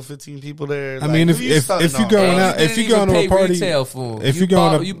 people, 15 people there. I mean, if you going out, if you going to a party, retail for 'em. if you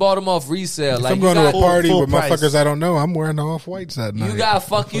going to, you bought them off resale. if Like I'm going to a party full with price. motherfuckers I don't know, I'm wearing the off whites that night. You got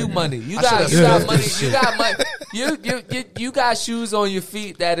fuck you money. You I got should've money. said You got money. You got shoes on your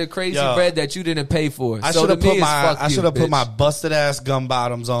feet that are crazy Yo. bread that you didn't pay for. I So should have to me, put it's my fuck you, put my bitch. busted ass gum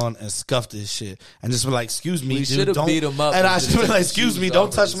bottoms on and scuffed this shit and just be like, "Excuse me, We dude, should've don't." beat 'em up and and I just should be took like, the "Excuse me, shoes don't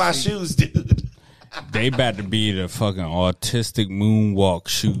off touch his my feet. shoes, dude." They about to be the fucking autistic moonwalk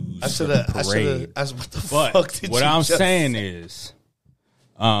shoes. I should for have. the I should parade. have. What the But fuck did what you I'm just saying say? is,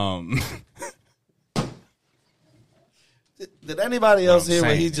 Did anybody else I'm hear what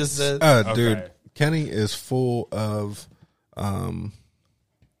saying he just said? Dude, Okay. Kenny is full of,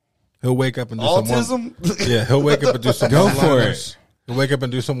 he'll wake up and do some Autism? yeah, he'll wake up and do some Go for one-liners. He'll wake up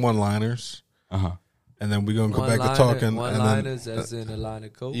and do some one-liners, uh-huh. and then we're gonna go back to talking. One-liners as in a line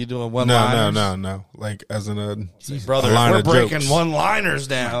of coke. You doing one No, liners? no. Like as in a Brother, a line we're of breaking jokes. one liners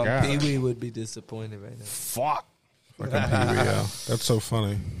down. God. Pee Wee would be disappointed right now. Fuck. Fucking Pee-wee, yo. That's so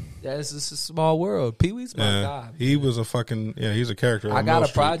funny. Yeah, it's just a small world. Pee Wee's my Yeah, guy. he was a fucking he's a character. I on got Mill a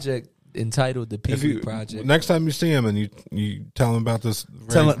Street. project entitled the Pee If Wee you Project. next time you see him and you tell him about this,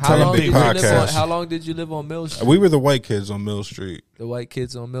 Tell really him- How long, big did you live on, podcast. how long did you live on Mill Street? We were the white kids on Mill Street. The white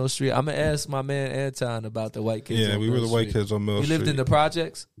kids on Mill Street. I'm gonna ask my man Anton about the white kids. Yeah, on we Mill were the white Street. kids on Mill You Street. lived in the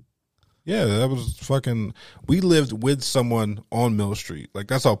projects. Yeah, that was fucking. We lived with someone on Mill Street. Like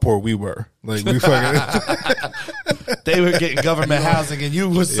that's how poor we were. Like we fucking. They were getting government housing, and you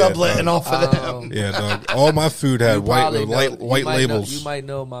were subletting dog. off of them. Yeah, dog. All my food had You white probably know- you white might know- labels. you might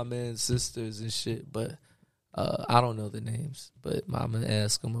know my man's sisters and shit, but I don't know the names. But I'm gonna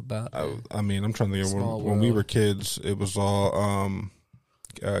ask them about. I mean, I'm trying to think of Small when we world. were kids. It was all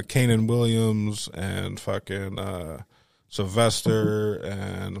Kanan Williams and fucking Sylvester,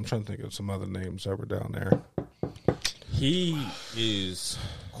 and I'm trying to think of some other names that were down there. He is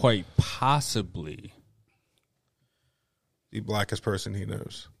quite possibly The blackest person he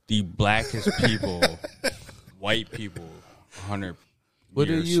knows. the blackest people, white people, 100 What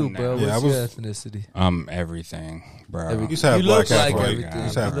are years you, from bro? now. Yeah, What's I your was- ethnicity? Everything, bro. Every- He's half you black, look half like white. everything.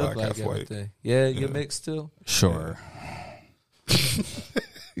 He's You half look black, like half white. everything. Yeah, you're mixed too. Sure.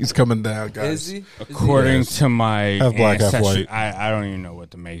 He's coming down, guys. Is he? According to my Half black, half ancestry, white. I don't even know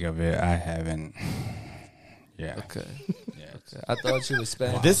what to make of it. I haven't. Yeah. Okay. Yeah. Okay. I thought you were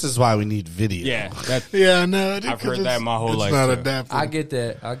Spanish. This is why we need video. Yeah. That, Yeah, no, I've heard that my whole life. It's not too. adapted. I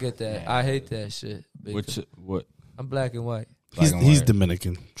get that. I hate that shit. Which what? I'm black and white. He's, Black and he's white.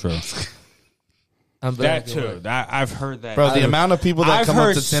 Dominican. True. I'm black That and too. white. I've heard that. Bro, the amount of people that I've come up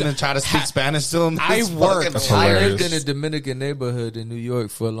heard to 10 and try to speak Spanish to him. I is worked- fucking That's I hilarious. lived in a Dominican neighborhood in New York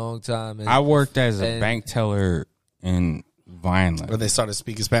for a long time. And I worked as a and- bank teller in Vineland. Where they started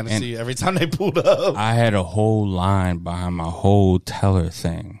speaking Spanish And- to you every time they pulled up. I had a whole line behind my whole teller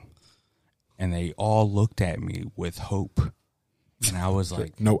thing, and they all looked at me with hope. And I was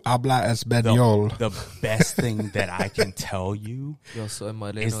like, No habla the, español. the best thing that I can tell you, Yo soy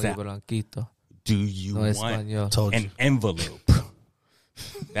moreno Is y that- blanquito. do you No want español. Told you. an envelope?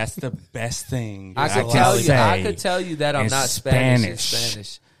 That's the best thing I that could can tell you. say I could tell you that I'm in not Spanish in Spanish.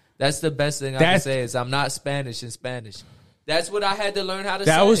 Spanish. That's the best thing I can That's- say is I'm not Spanish in Spanish. That's what I had to learn how to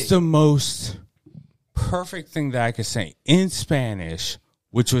say. That was the most perfect thing that I could say in Spanish,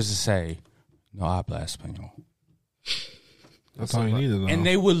 which was to say, no habla español. That's all you need to know. And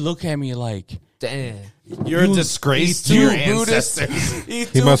they would look at me like, damn. You're a You- disgrace you to your Brutus. ancestors.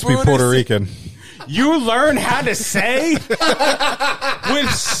 he must be Puerto Rican. you learn how to say with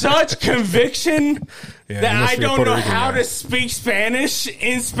such conviction Yeah, he that must I be a don't Puerto know Rican how guy. to speak Spanish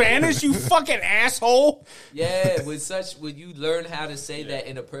in Spanish, you fucking asshole. Yeah, when you learn how to say that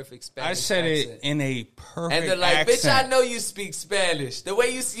in a perfect Spanish I said accent. it in a perfect And they're like, accent. bitch, I know you speak Spanish. The way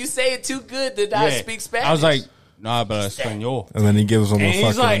you say it too good to not Yeah. speak Spanish. I was like, no habla español. And then he gives him And a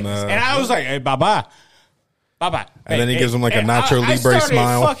he's fucking. like, and I was like, hey, baba. Baba. And then he gives him like a And Nacho I Libre started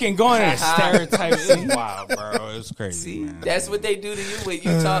smile. fucking going and stereotype. It was wild, bro. It was crazy, See, man. that's what they do to you when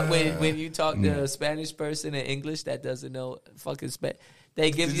you talk when you talk to a Spanish person in English that doesn't know fucking Spanish.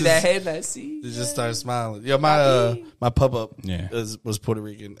 They give you that head like, see, They just started smiling. Yeah, my pop up Yeah. was Puerto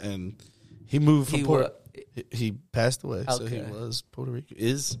Rican, and he moved from He Puerto. He passed away, so he Okay. was Puerto Rican.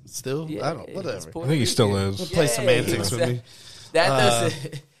 Is still? yeah, I don't. he's Whatever. Puerto I think he still Rican. is. Play semantics with me. That doesn't.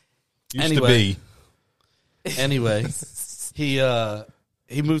 Used Anyway. to be. Anyway, he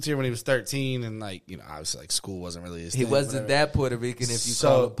moved here when he was 13, and obviously school wasn't really his He thing, wasn't whatever. that Puerto Rican if you So-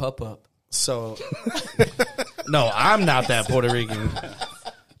 call him Pup Up. So, no, I'm not that Puerto Rican.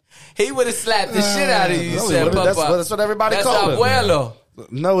 He would have slapped the shit out of you. You No, he said would've. Pup That's Up. what everybody That's called him. abuelo.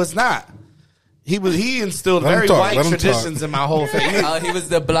 No, it's not. He instilled Let him very talk, white let him traditions in my whole family. He was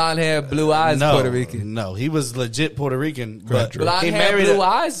the blonde hair, blue eyes Puerto Rican. No, he was legit Puerto Rican. But Drew. Blonde he hair, married blue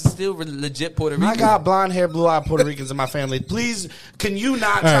eyes is still legit Puerto Rican. I got blonde hair, blue eyed Puerto Ricans in my family. Please, can you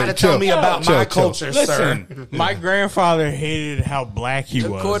not try right, to tell chill. me about Chill, my chill. culture, sir? Listen, my grandfather hated how black he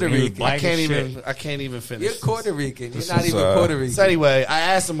was. Puerto He was Rican. black I can't as shit. even finish. You're this. Puerto Rican. You're This not is, even Puerto Rican. So anyway, I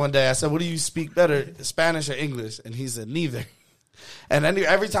asked him one day. I said, "What do you speak better, Spanish or English?" And he said, "Neither." And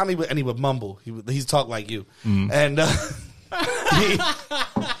every time he would mumble. He'd talk like you, and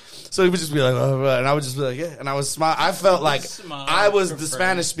so he would just be like, "Oh, right." And I would just be like, "Yeah," and I was smile. I felt like I was the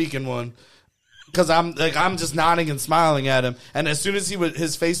Spanish speaking one. Because I'm just nodding and smiling at him, and as soon as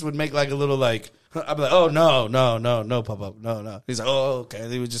his face would make like a little like, I'd be like, "Oh no, Papa, no." He's like, "Oh, okay."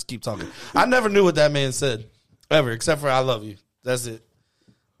 And he would just keep talking. I never knew what that man said ever, except for "I love you." That's it.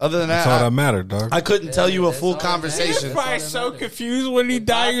 Other than That's that, all that mattered, dog. I couldn't tell you a that's full all that matters. He was conversation. probably so confused when he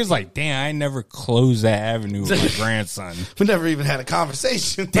died. He was like, damn, I never closed that avenue with my grandson. We never even had a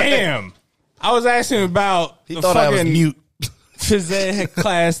conversation. Damn. I was asking him about He the thought I was fucking mute. phys ed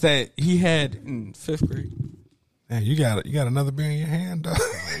class that he had in 5th grade. Man, you got another beer in your hand, dog.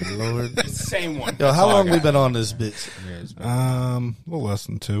 Lord. Same one. Yo, how long we been on this bitch? A little less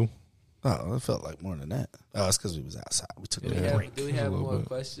than 2. Oh, it felt like more than that. Oh, it's because we was outside. We took a little break. Do we have little more bit.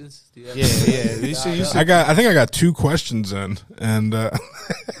 questions? Do you have Yeah. You should I think I got 2 questions in, and Yeah,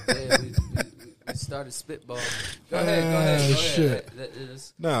 we started spitballing. Go ahead. shit.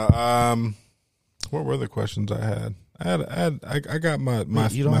 No. What were the questions I had? I got my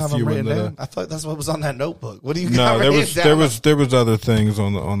You don't my have few them written into down? I thought that's what was on that notebook. What do you No, got there written was down? there was other things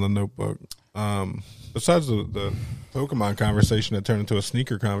on the notebook. Besides the Pokemon conversation that turned into a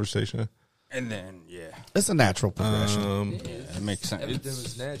sneaker conversation. And then, yeah, It's a natural progression. it makes sense. Everything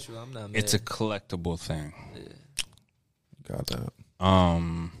was natural. I'm not mad. It's a collectible thing. Got that.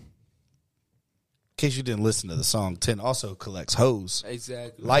 In case you didn't listen to the song, 10 also collects hoes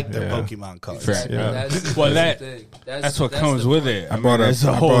exactly like their Yeah. Pokemon cards. Fair. Yeah. Well, that's the thing. That's what that's comes the with point. it. I brought up- there's a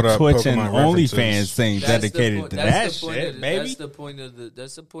I whole brought up Twitch and Pokemon OnlyFans references. thing That's the dedicated point- to that's that the point shit, of the- baby.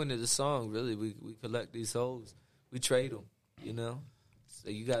 That's the point of the song. Really, we collect these hoes. We trade them. You know. So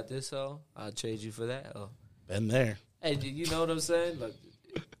you got this hoe, I'll trade you for that hoe. Been there. Hey, you know what I'm saying? Like,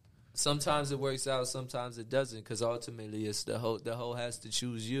 sometimes it works out, sometimes it doesn't. Because ultimately, it's the hoe. The hoe has to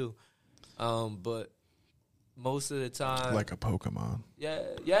choose you. But most of the time, Like a Pokemon. yeah,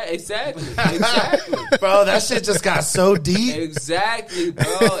 exactly. Bro, that shit just got so deep. Exactly,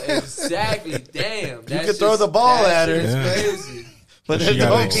 bro. Exactly. Damn. You could throw the ball at her. That's Yeah. crazy. But You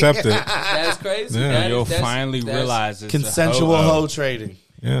gotta accept it. That's crazy. Yeah. That is- You'll that's- finally that's- realize it's Consensual a hoe trading.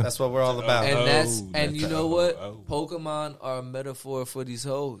 Yeah. That's what we're all about. And Oh, and you that's know a- what? oh. Pokemon are a metaphor for these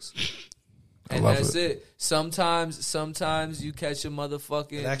hoes. And love that's it. Sometimes you catch a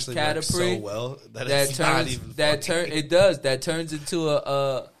motherfucking It actually works so Caterpie well that that it's not turns even that funny. turn it does that turns into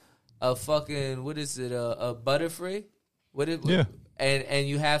a fucking what is it a Butterfree? What it Yeah. and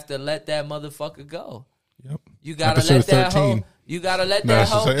you have to let that motherfucker go. Yep. You gotta Episode let that 13. hoe. You gotta let No, that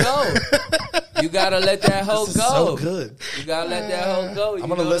it's just hoe like- go. You gotta let that hoe This is go. so good. You gotta let that hoe go. You I'm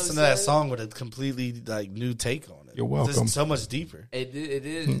know gonna what listen to that saying? song with a completely like new take on it. You're welcome. It's so much deeper It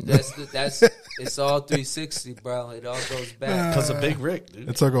is. That's it's all 360, bro. It all goes back. because of Big Rick, dude.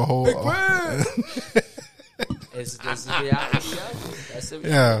 It's like a whole. It's the reality of it. That's the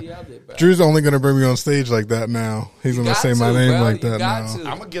Yeah. reality of it, bro. Drew's only gonna bring me on stage like that now. He's gonna got say my to, name bro. like You that got now. to.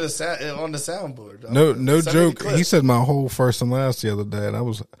 I'm gonna get on the soundboard. No Send me the joke. clip. He said my whole first and last the other day, and I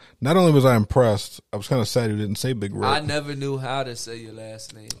was not only was I impressed, I was kind of sad he didn't say Big I Rick. never knew how to say your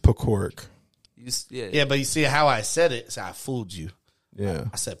last name. Pacork. Yeah, but you see how I said it? So I fooled you. Yeah,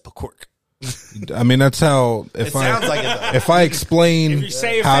 I said Pacork. I mean that's how. It If sounds I like it though. if I explain If you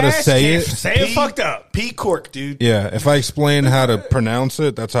say it how to fast, say you it, can't say it fucked up. P Cork, dude. yeah, if I explain how to pronounce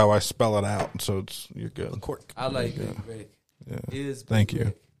it, that's how I spell it out. So you're good. Cork. I like Big Rick. Yeah. He is Big Thank you.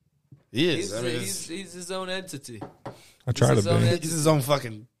 Rick. He He's, is. I mean, he's his own entity. I try to He's his own be. entity. he's his own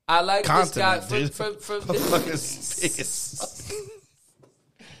fucking I like this guy continent, dude. from Motherfucker's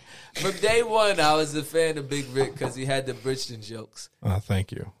from day one. I was a fan of Big Rick because he had the Bridgeton jokes,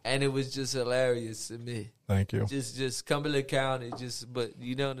 Thank you. and it was just hilarious to me. Thank you. Just Cumberland County, but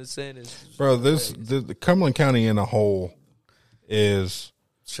you know what I'm saying? It's Bro, the Cumberland County in a whole is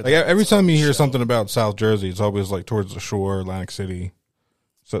like every time you hear something about South Jersey, it's always like towards the shore, Atlantic City,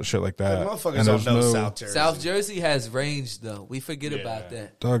 so shit like that. Motherfuckers And don't there's know no- South Jersey. South Jersey has range though. We forget about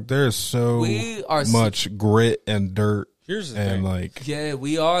that. Dog, there's so We are much grit and dirt. Here's the and thing. like Yeah,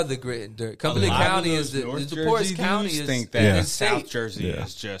 we are the grit and dirt. Cumberland A lot of County those is the North poorest Jersey county. dudes Is think that Yeah. South state. Jersey Yeah.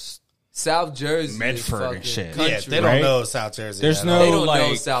 is just South Jersey, Medford and is shit. country. Yeah, they right? don't know South Jersey. There's at no- all. They don't know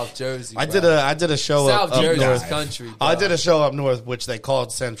like- South Jersey. I bro. did a show South up Jersey north. is country. Bro. I did a show up north, which they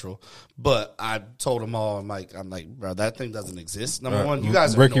called Central. But I told them all, I'm like, bro, that thing doesn't exist. Number one, you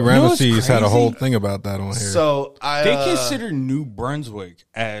guys are Ricky north. Ramesses had a crazy? whole thing about that on here. So I They consider New Brunswick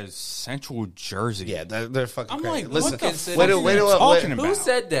as Central Jersey. yeah, they're fucking I'm crazy. like, Listen, what the wait fuck till- are wait you till- talking wait- about? Who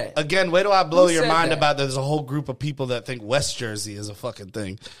said that? Again, wait till I blow Who your said mind that? about there's a whole group of people that think West Jersey is a fucking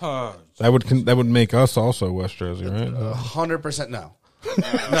thing. that would make us also West Jersey, right? 100% no.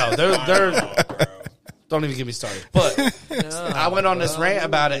 No, they're don't even get me started. But I went on this rant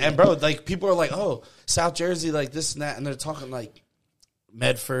about it, and bro, like people are like, "Oh, South Jersey, like this and that," and they're talking like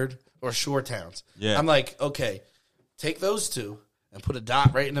Medford or shore towns. Yeah. I'm like, okay, take those two and put a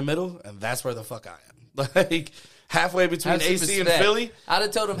dot right in the middle, and that's where the fuck I am. Like halfway between Have some AC and respect. Philly. I'd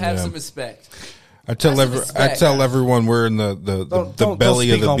have told them have Yeah. some respect. I tell Have some I respect. tell everyone we're in the belly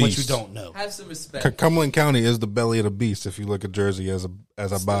speak of the on beast. what you don't know. Have some respect. Cumberland County is the belly of the beast. If you look at Jersey as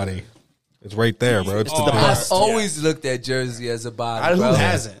a body, it's right there, bro. It's Oh, the I've best. always looked at Jersey as a body. Who Bro.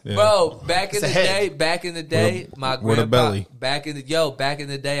 hasn't? Yeah. Bro, back in It's the a head. day, my Where the grandpa. belly? Back in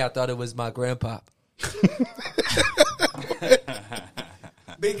the day, I thought it was my grandpa.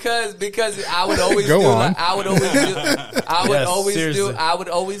 because I would always Go do on. like, I would always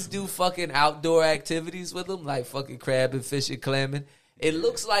seriously. do fucking outdoor activities with them, like fucking crabbing, fishing, clamming. It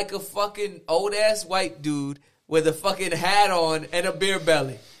looks like a fucking old ass white dude with a fucking hat on and a beer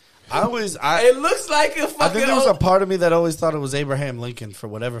belly. It looks like a fucking. I think there was a part of me that always thought it was Abraham Lincoln for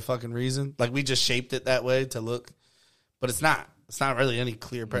whatever fucking reason. Like we just shaped it that way to look, but it's not. It's not really any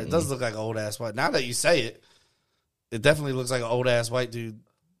clear. It does look like an old ass white. Now that you say it, it definitely looks like an old ass white dude.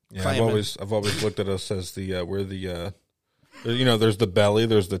 Yeah, claiming. I've always looked at us as the we're the there's the belly,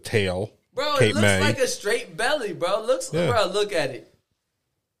 there's the tail. Bro, Cape it looks May. like a straight belly, bro. Bro, look at it.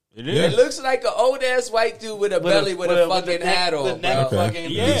 It Yeah. is. It looks like an old ass white dude with a belly with a fucking the hat neck- on, the neck bro. fucking-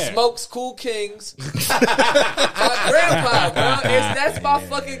 He Yeah. smokes Cool Kings. My grandpa, bro. That's my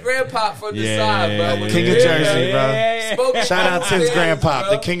fucking grandpa from the side, bro. King of Jersey, bro. Smoking Shout out Cool Tim's Kings, grandpa,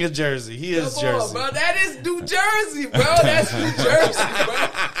 bro. the king of Jersey. He is Come on, Jersey. bro. That is New Jersey, bro. That's New Jersey, bro.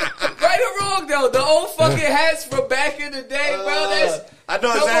 Right or wrong, though, the old fucking hats from back in the day, bro. That's I know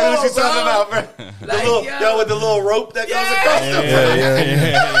come exactly what on, you're talking bro. about, bro. The Like, little, yo. with the little rope that Yeah. goes across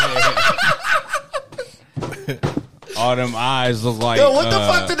the All them eyes look like. Yo, what the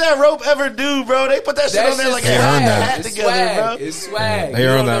fuck did that rope ever do, bro? They put that shit That's on there just like a They earned that. hat It's together, swag. bro. It's swag. They You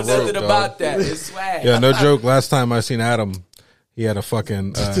earned don't know that rope, nothing dog. about that. It's swag. Yeah, no joke. Last time I seen Adam, he had a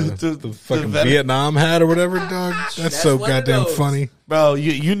fucking the fucking vet- Vietnam hat or whatever, dog. That's so one of goddamn those. funny. Bro,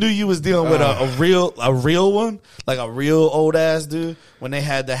 you knew you was dealing with a real one, like a real old ass dude. When they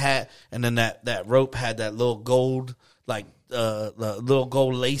had the hat and then that rope had that little gold the little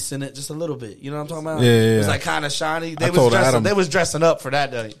gold lace in it, just a little bit. You know what I'm talking about? Yeah, It was yeah. like kind of shiny. I told Adam- They was dressing up for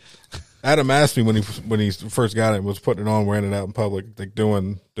that day. Adam asked me when he first got it, was putting it on, wearing it out in public, like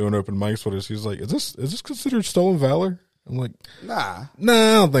doing open mics with us. He's like, "Is this considered stolen valor?" I'm like, Nah, "No,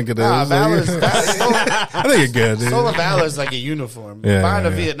 I don't think it is." Like, Valor's I think it's good, dude. stolen valor's like a uniform. Yeah, Buying a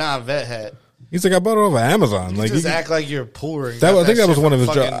yeah. Vietnam vet hat. He's like, "I bought it off of Amazon." Like, Just he- act like you're poor. and that, got I think that was shit one of from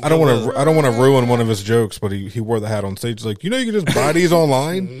his. fucking I don't want Goodwill. to. I don't want to ruin one of his jokes, but he wore the hat on stage. He's like, you can just buy these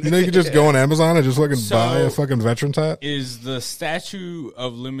online. You can just go on Amazon and just fucking So- buy a fucking veteran's hat. Is the statute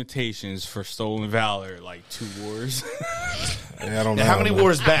of limitations for stolen valor like 2 wars? Yeah, I don't know. How many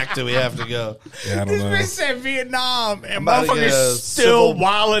wars back do we have to go? Yeah, I don't know. said Vietnam, and about to get a motherfuckers still civil-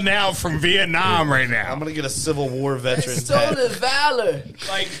 wilding out from Vietnam right now. I'm gonna get a Civil War veteran hat. Stolen valor.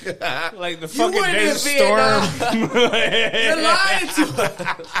 Like the You fucking weren't in Desert Storm. You're lying to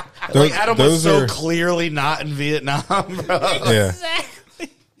us. Those, Adam was so clearly not in Vietnam, bro. Yeah,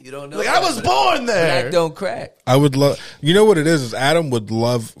 You don't know. Like I was born there. Crack don't crack. I would love. You know what it is? Is Adam would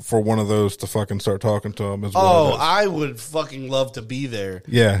love for one of those to fucking start talking to him. Is what Oh, it is. I would fucking love to be there.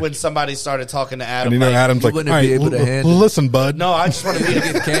 Yeah. When somebody started talking to Adam, and you know, like, Adam's like, wouldn't all be right, able to handle it. listen, bud. no, I just want to be.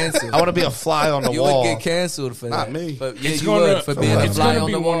 Get canceled. I want to be a fly on the You wall. would get canceled for Not that. me. But yeah, It's you gonna, would for being a it's fly gonna on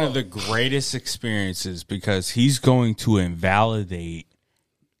be the one wall. of the greatest experiences because he's going to invalidate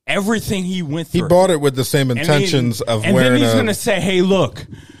everything he went He through. bought it with the same intentions of and wearing then he's a. going to say, "Hey, look,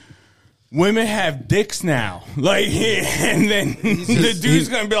 women have dicks now." Like, and then the dude's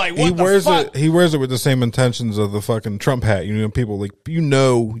going to be like, "What he the wears fuck?" it. He wears it with the same intentions of the fucking Trump hat. You know, people like you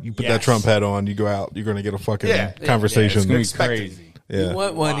put that Yes. Trump hat on, you go out, you're going to get a fucking Yeah. conversation. It's going to be Expected. crazy. Yeah, You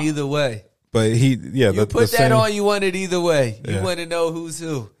want one either way. but he, yeah, You put that on, you want it either way. You Yeah. want to know who's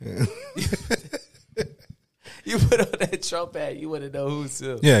who. You put on that Trump hat, you want to know who's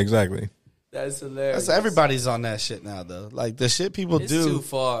who. Yeah, exactly. That's hilarious. Everybody's on that shit now, though. Like the shit people It's do. too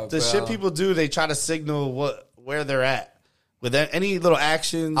far, The bro. shit people do, they try to signal where they're at with any little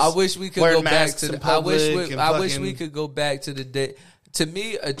actions. I wish we could wearing go back masks to. in The, I wish. public and I wish fucking- we could go back to the day. To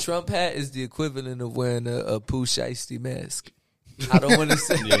me, a Trump hat is the equivalent of wearing a Pooh Shiesty mask. I don't want to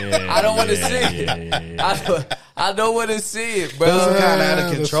see. I don't want to see it. I don't want to see it, bro. Those are kind of out of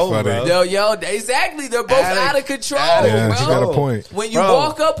That's control, funny. bro. Yo, exactly. They're both out of control, Yeah, bro. you got a point. When you Bro.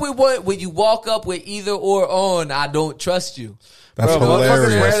 walk up with one, when you walk up with either or on, I don't trust you. That's Bro, motherfuckers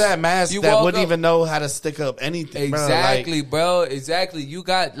hilarious. wear that mask You that walk wouldn't up- even know how to stick up anything. Exactly, bro. Exactly. You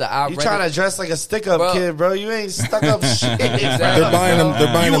got. You trying to dress like a stick up Bro. kid, bro? You ain't stuck up shit. Exactly. They're buying them.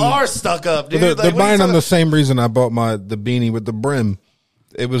 They're buying You them. are stuck up, dude. They're, Like, they're what are you buying them talking- the same reason I bought the beanie with the brim.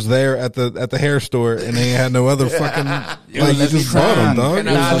 It was there at the hair store, and they had no other fucking. Like you just bought them, dog. Can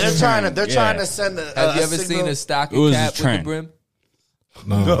I- Nah, It was they're trying to send a. Have you a ever signal. seen a It stocking was a cap with the trend. brim?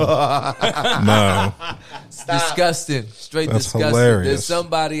 No, Disgusting. Straight That's disgusting. hilarious. There's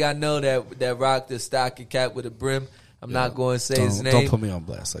somebody I know that rocked a stocking cap with a brim. I'm not going to say his name. Don't put me on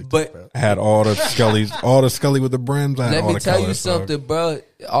blast like But- that, bro. I had all the Scully with the brims. I had Let all me the tell you colors, dog. something, bro.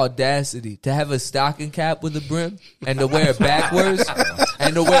 Audacity to have a stocking cap with a brim and to wear it backwards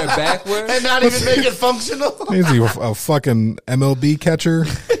And not even make it functional. Is he a fucking MLB catcher?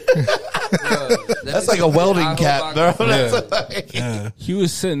 That's like a welding cap, bro. That's like, He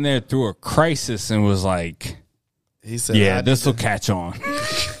was sitting there through a crisis and was like, he said, "Yeah, this will catch on.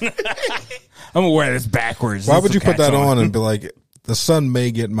 I'm gonna wear this backwards." Why This'll would you put catch that on and be like, the sun may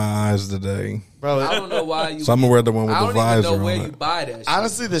get my eyes today? bro. I don't know why you. So I'm gonna wear the one with I the don't even visor know where on you it. buy that. Shit.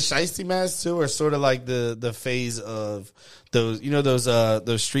 Honestly, the shiesty masks too are sort of like the phase of those,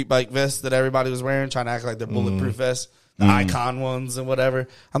 those street bike vests that everybody was wearing, trying to act like they're bulletproof vests, the icon ones and whatever.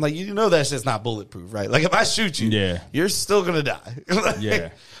 I'm like, that shit's not bulletproof, right? Like if I shoot you, Yeah. you're still gonna die. Like, Yeah.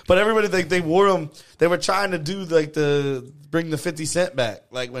 But everybody they wore them. They were trying to do like bring the 50 Cent back,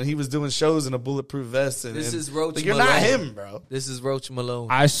 like when he was doing shows in a bulletproof vest. And, This and- is Roach like, you're Malone. not him, bro. This is Roach Malone.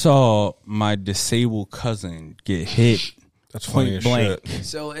 I saw my disabled cousin get hit That's funny as point blank shit.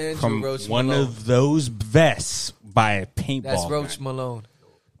 So Andrew from Roach one Malone. of those vests by a paintball. That's Roach gun. Malone.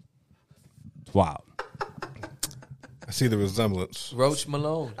 Wow. I see the resemblance. Roach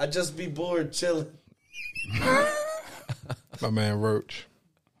Malone. I just be bored chilling. My man Roach.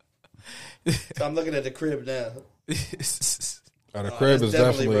 So I'm looking at the crib now. The crib is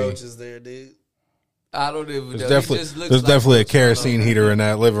definitely. roaches there, dude. I don't even know. There's He definitely just looks there's like definitely a Roach kerosene Malone. heater in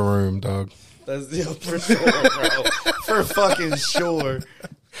that living room, dog. That's for sure, bro. For fucking sure.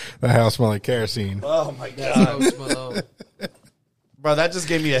 That house smell like kerosene. Oh my That's god, Roach Malone. bro, that just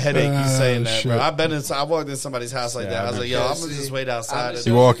gave me a headache. You saying that, bro? shit. I walked in somebody's house like that. I was like, yo, I'm gonna just wait outside.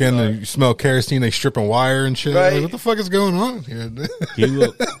 You walk in and you smell kerosene. They stripping wire and shit. Right. Like, what the fuck is going on here? He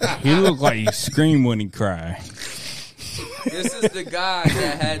looked like he screamed when he cried. This is the guy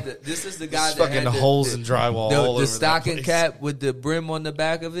that had the. This is the guy Just that fucking had holes in drywall all the over stocking that place. cap with the brim on the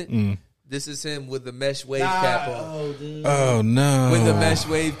back of it. This is him with the mesh wave cap on. Oh no! With the mesh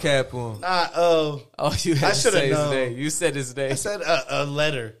wave cap on. Oh, Oh, you I had to should've say his known. name. You said his name. I said a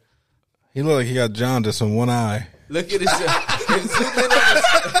letter. He looked like he got jaundice in one eye. Look at his.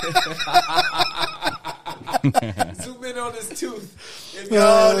 Zoom in on his tooth. If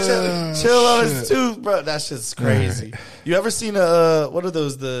Yo, chill on his tooth, bro. That shit's crazy. You ever seen what are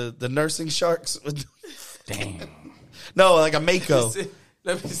those the nursing sharks? Damn. No, like a mako.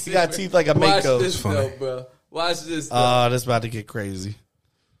 Let me see. He got bro. teeth like a Watch mako. this funny. though, bro. Watch this. Though. Oh, that's about to get crazy.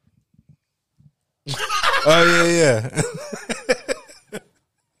 Oh yeah.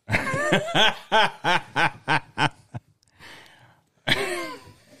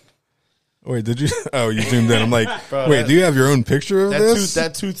 Wait, did you? Oh, you zoomed in. I'm like, Bro, wait, that- do you have your own picture of this?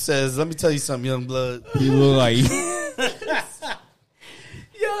 That tooth says, "Let me tell you something, young blood." He looked like Yo,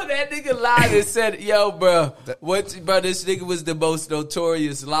 that nigga lied and said, "Yo, bro, bro? This nigga was the most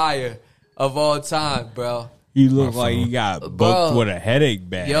notorious liar of all time, bro. he looked like he got Bro. booked with a headache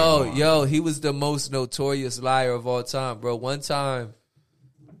bag. Yo, he was the most notorious liar of all time, bro. One time,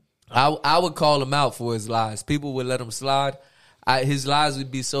 I would call him out for his lies. People would let him slide. His lies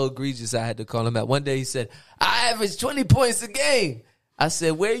would be so egregious, I had to call him out. One day he said, "I average 20 points a game." I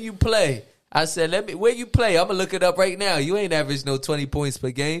said, "Where you play?" I said, "Where you play? I'm gonna look it up right now. You ain't average no 20 points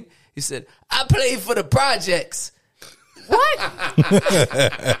per game." He said, "I played for the projects." What?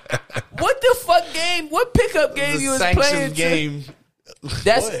 What the fuck game? What pickup game The you was sanctioned playing? game.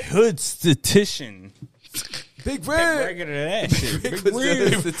 That's Hood statistician. Big Record Red. of that shit. Big was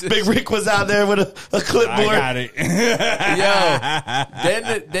Red. the- Big Rick was out there with a clipboard. I got it. Yo,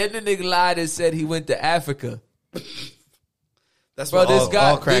 then the nigga lied and said he went to Africa. That's bro, what this all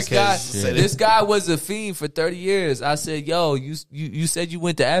guy, crackheads say. this guy was a fiend for 30 years. I said, yo, you said you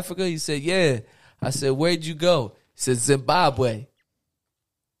went to Africa? He said, yeah. I said, where'd you go? He said, Zimbabwe.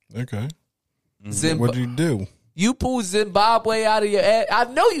 Okay. Zimbabwe. What'd you do? You pulled Zimbabwe out of your ass. I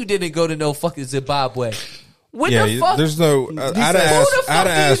know you didn't go to no fucking Zimbabwe. What the fuck? There's no. I'd Who the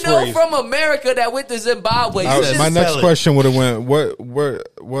fuck do you know from America that went to Zimbabwe? My next question would have went,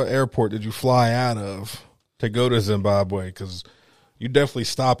 what airport did you fly out of to go to Zimbabwe? Because you definitely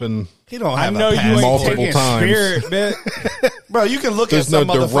stopping. He don't have know a you passport. ain't multiple taking times. Spirit, man. Bro, you can look There's at some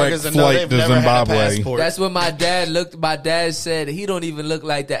no motherfuckers direct and know flight they've to never Zimbabwe. had a passport. That's what my dad looked. My dad said he don't even look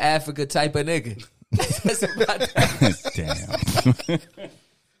like the Africa type of nigga. That's what my dad. Damn.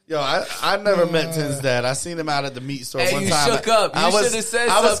 Yo, I never met Tim's dad. I seen him out at the meat store Hey, one you time. shook up. You I should have said something.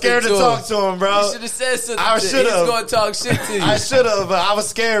 I was scared to talk to him, bro. You should have said something. I He should was have. going to talk shit to you. I should have, but I was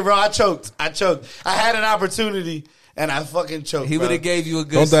scared, bro. I choked. I had an opportunity, and I fucking choked. He bro. would have gave you a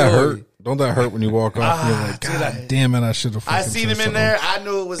good Don't that story. hurt? Don't that hurt when you walk off? You're like, God damn it! I should have. I seen him in there. I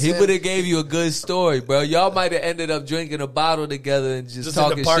knew it was He him. would have gave you a good story, bro. Y'all might have ended up drinking a bottle together and just Just in the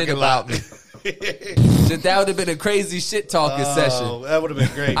talking shit parking about lot. me. That would have been a crazy shit talking session. Oh, that would have been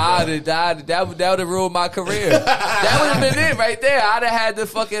great. That would have ruined my career. That would have been it right there. I'd have had to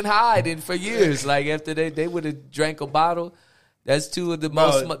fucking hide and for years. Like after they would have drank a bottle. That's two of the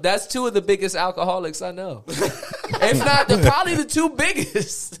most. That's two of the biggest alcoholics I know. If not, they're probably the two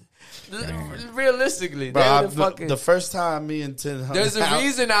biggest. Realistically, Bro, they would have fucking. the first time me and Tim hung There's a out-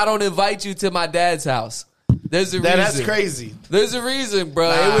 reason I don't invite you to my dad's house. There's a reason. That's crazy. There's a reason, bro.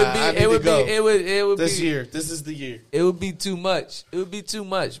 Nah, I it need would to go. be. It would This be. year. This is the year. It would be too much. It would be too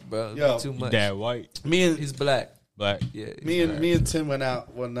much, bro. It would Yo, be too much. Dad white. Me and He's black. Black. Yeah. me and Tim went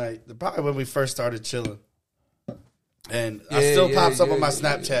out one night. Probably when we first started chilling. And I Yeah, still yeah, pops up yeah, on my yeah,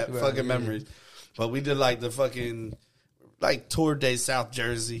 Snapchat yeah. fucking Right, memories. But we did like the fucking tour day South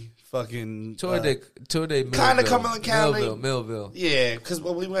Jersey. Fucking Tour day Millville. Kinda Cumberland County. Millville. Yeah, because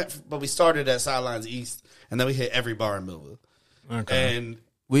when we went, but we started at Sidelines East, and then we hit every bar in Millville. Okay. And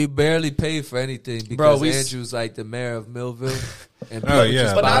We barely paid for anything because Bro, Andrew's like the mayor of Millville. And Oh, people yeah.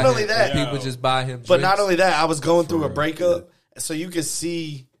 just But buy not him- only that- people just buy him. but not drinks. only that, I was going through a breakup, so you could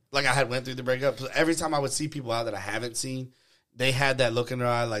see, like I had went through the breakup. So every time I would see people out that I haven't seen, they had that look in their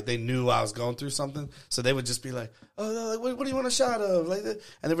eye, like they knew I was going through something. So they would just be like, "Oh, no, like, what do you want a shot of?" Like that,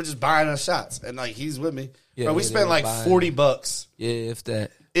 and they were just buying us shots, and like he's with me. Yeah, Bro, we yeah, spent they like were buying. $40, Yeah, if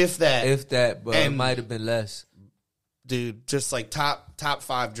that, if that, but it And- might have been less. dude. Just like top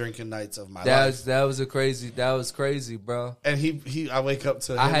 5 drinking nights of my That life. was crazy, bro. And I wake up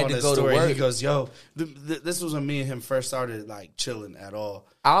to him I had on to his go to story. work. He goes, "Yo, this was when me and him first started like chilling at all."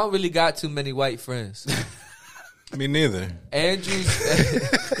 I don't really got too many white friends. Me neither. Andrew's,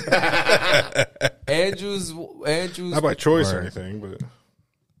 Not by choice or anything, but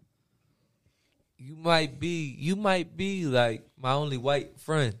you might be like my only white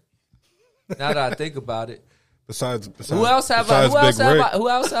friend. Now that I think about it. besides Who else have I? Who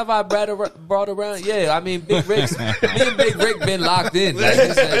else have I brought around? Yeah, I mean, Big Rick's. Me and Big Rick been locked in. Like,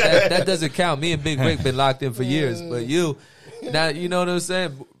 that doesn't count. Me and Big Rick been locked in for years. But you, now you know what I'm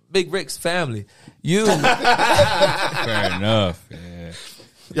saying. Big Rick's family. You. Fair enough. Yeah.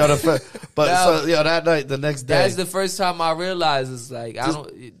 Yo, that night, the next day, That's the first time I realized it's like I don't.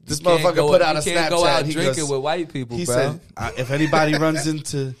 this you can't motherfucker go- put out you a can't go Snapchat, out he drinking goes- with white people, he bro. said, "If anybody runs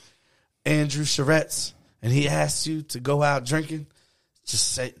into Andrew Charetz and he asks you to go out drinking,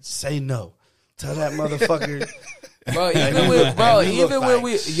 just say no. Tell that motherfucker." Bro, you even look when like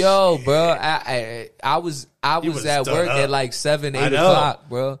we, yo, bro, I was would've at stood work up. at like 7, 8 I know. o'clock,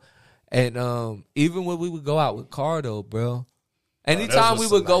 bro. And even when we would go out with Cardo, bro. Anytime those we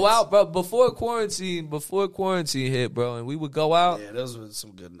were would some go nights. out, bro, before quarantine hit, bro, and we would go out, Yeah, those were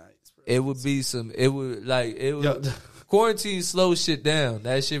some good nights, bro. it would be Yo. quarantine slowed shit down.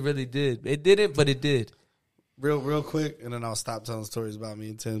 That shit really did. It didn't, but it did. Real quick, and then I'll stop telling stories about me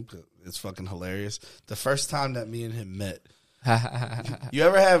and Tim. 'Cause it's fucking hilarious. The first time that me and him met, you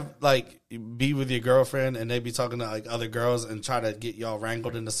ever have like be with your girlfriend and they be talking to like other girls and try to get y'all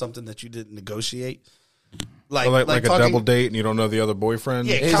wrangled into something that you didn't negotiate? like a talking- double date and you don't know the other boyfriend.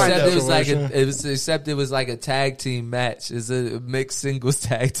 Yeah, Except Kind of. it was like a tag team match. It's a mixed singles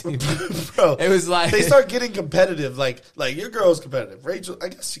tag team. Bro, It was like they start getting competitive. Like your girl's competitive. Rachel, I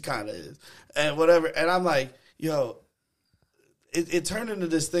guess she kind of is, and whatever. And I'm like, yo, it turned into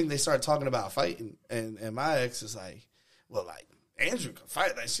this thing. They start talking about fighting, and my ex is like, well, like Andrew can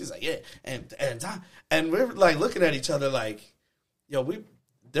fight. Like she's like, yeah, and we're like looking at each other like, yo,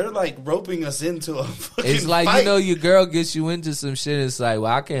 they're like roping us into a fucking It's like, fight. you know, your girl gets you into some shit. It's like,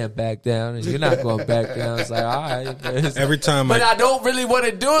 well, I can't back down, and you're not going to back down. It's like, all right. Man. Every time But I don't really want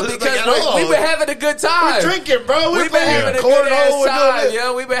to do it It's because like, no. we've been having a good time. We're drinking, bro. We've been having a good cornhole. ass time,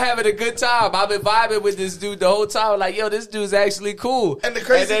 yo. We've been having a good time. I've been vibing with this dude the whole time. Like, yo, this dude's actually cool. And the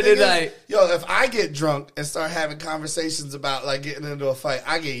crazy then thing is, like, yo, if I get drunk and start having conversations about like getting into a fight,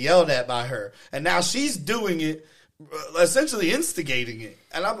 I get yelled at by her, and now she's doing it, essentially instigating it.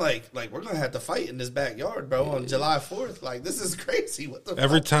 And I'm like we're gonna have to fight in this backyard, bro, on July 4th. Like, this is crazy. What the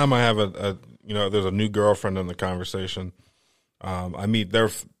Every fuck? time I have there's a new girlfriend in the conversation, I meet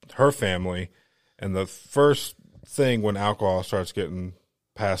her family, and the first thing when alcohol starts getting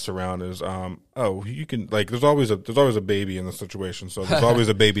passed around is, you can, like, there's always a baby in the situation, so there's always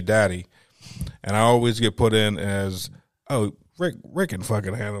a baby daddy, and I always get put in as, Rick can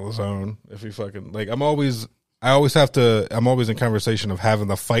fucking handle his own if he fucking, like, I'm always in conversation of having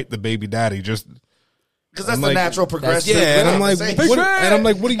to fight the baby daddy just. Because that's the natural progression. Yeah, and I'm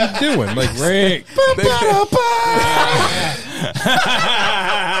like, what are you doing? Like, Rick.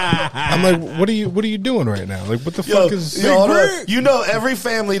 I'm like, what are you doing right now? Like, what the fuck is Rick? You know, every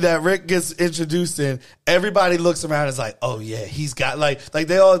family that Rick gets introduced in, everybody looks around and is like, oh yeah, he's got like they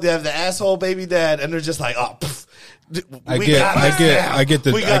have the asshole baby dad, and they're just like, oh. Pff. I get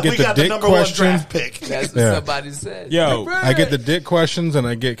the dick questions. That's what somebody said. Yo, I get the dick questions, and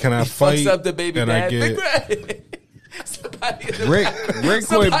I get, can I fight? Fucks up the baby and dad. I get Somebody in the Rick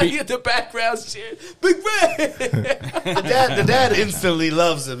somebody in the background cheering. Big Red. the dad instantly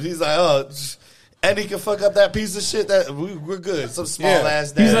loves him. He's like, oh, and he can fuck up that piece of shit. That we're good. Some small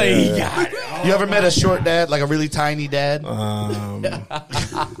ass dad. He's like, he got it. You ever met a short dad, like a really tiny dad?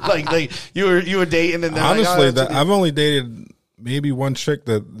 like you were dating, and honestly, I've only dated maybe one chick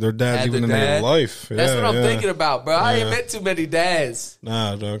that their dad's even in their life. That's what I'm thinking about, bro. I ain't met too many dads.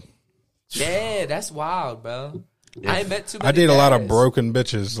 Nah, dog. Yeah, that's wild, bro. I ain't met too many. I date dads. a lot of broken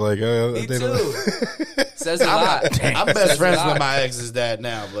bitches. Like, me too. Says a lot. I'm best friends with my ex's dad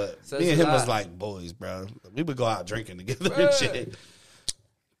now, but Says me and a him was lot. like boys, bro. We would go out drinking together and shit.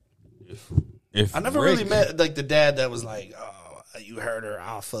 If I never Rick- really met like the dad that was like, "Oh, you hurt her,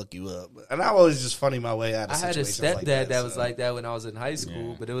 I'll fuck you up," and I always just funny my way out of I had a situations stepdad like that was like that when I was in high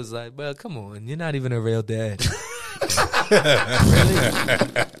school, but it was like, well, come on, you're not even a real dad.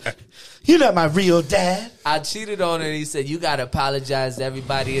 You're not my real dad. I cheated on her, and he said, you got to apologize to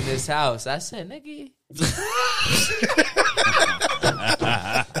everybody in this house. I said, nigga. Just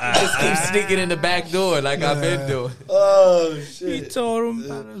keep sneaking in the back door like I've been doing. Oh shit! He told him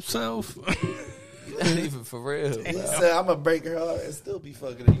about himself. Not even for real. He said, "I'm gonna break her heart and still be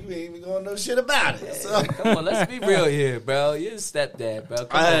fucking her. You ain't even gonna know shit about it." So. Come on, let's be real here, bro. You're a stepdad, bro.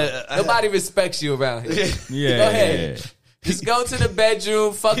 Come on. Nobody respects you around here. Yeah. Go ahead. Just go to the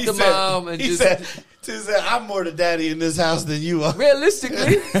bedroom, fuck the mom, and he just... said, I'm more the daddy in this house than you are.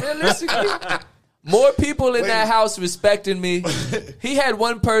 Realistically. More people in that house respecting me. He had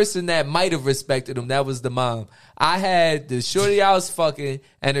one person that might have respected him. That was the mom. I had the shorty I was fucking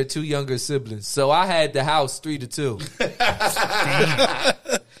and her two younger siblings. So I had the house 3-2.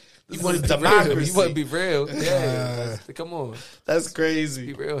 You want to democracy. You want to be real. Yeah. Come on. That's crazy.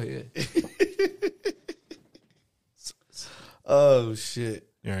 Be real here. Oh, shit.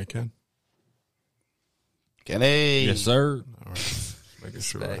 Yeah, I can. Can I? Yes, sir. All right. Making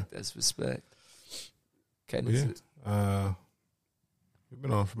sure. Respect. That's respect. Can We've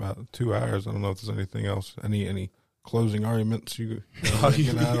been on for about 2 hours. I don't know if there's anything else. Any closing arguments you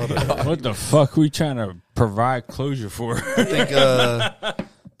can add on? What the fuck we trying to provide closure for? I think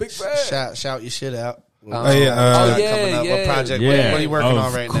Big Bird. shout your shit out. Coming up. What project? Yeah, what are you working on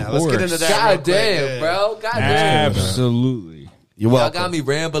of right now? Let's get into that. God damn, bro. God damn. Absolutely. You're Y'all welcome. got me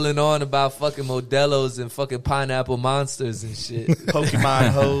rambling on about fucking Modelos and fucking pineapple monsters and shit. Pokemon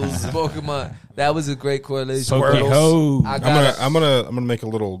hoes. Pokemon. That was a great correlation. Ho. I'm gonna make a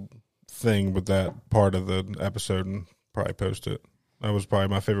little thing with that part of the episode and probably post it. That was probably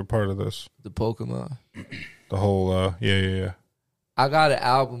my favorite part of this. The Pokemon. The whole yeah. I got an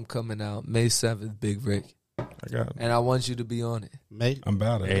album coming out May 7th, Big Rick. I got it. And I want you to be on it. I'm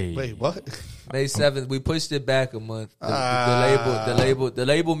about it. Hey. Wait, what? May 7th. We pushed it back a month. The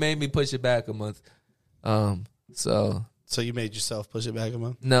label made me push it back a month. So you made yourself push it back a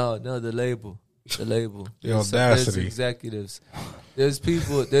month? No, the label. The label. The audacity. There's executives. There's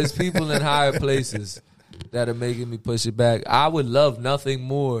people in higher places that are making me push it back. I would love nothing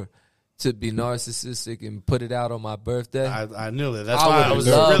more to be narcissistic and put it out on my birthday. I knew that. That's why I was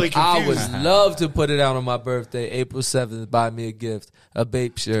really confused. I would love to put it out on my birthday, April 7th, buy me a gift, a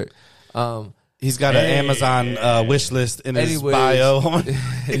Bape shirt. He's got an Amazon wish list in his Anyways. bio.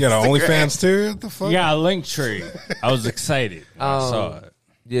 You got an OnlyFans too? What the fuck? Yeah, a link tree. I was excited when I saw it.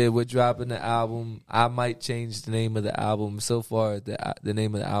 Yeah, we're dropping the album. I might change the name of the album. So far, the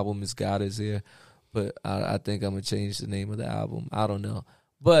name of the album is God Is Here, but I think I'm gonna change the name of the album. I don't know,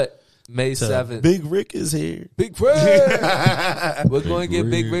 but May 7th, Big Rick is here. Big Rick. We're going to get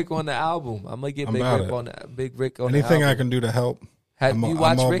Big Rick on the album. I'm gonna get Big Rick on the album. Anything I can do to help. Have you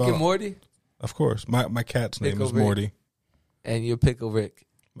watched all Rick about and it. Morty? Of course. My cat's name Pickle is Rick. Morty. And you're Pickle Rick.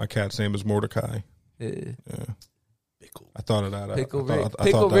 My cat's name is Mordecai. Yeah. Yeah. I thought of that. Pickle I Rick. thought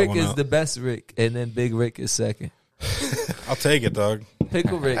Pickle that Rick one is out. the best Rick, and then Big Rick is second. I'll take it, dog.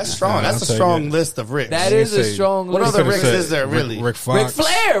 Pickle Rick. That's strong. I'll That's a take strong it. list of Ricks. That is a strong What list. other Could've Ricks said is there, really? Rick Ric Fox.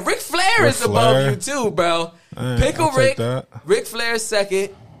 Flair. Ric Flair Ric is above Flair. you too, bro. All right, Pickle I'll take Rick. that. Ric Flair second.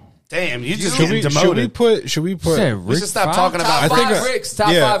 Damn, you just Should getting we demoted. put Said We should Rick stop Fox? talking about Top I think five I- Ricks.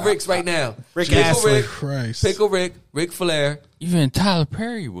 Top yeah. 5 Ricks right now. Rick Pickle Astley. Rick. Christ. Pickle Rick. Ric Flair. Even Tyler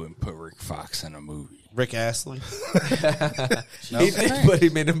Perry wouldn't put Rick Fox in a movie. Rick Astley. He did put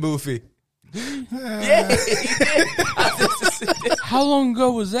him in a movie. Yeah, he did. How long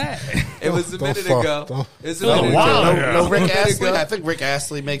ago was that? It was a Don't minute fuck. ago. Don't- It's a was a minute while ago. ago. No Rick Minute Astley. ago. I think Rick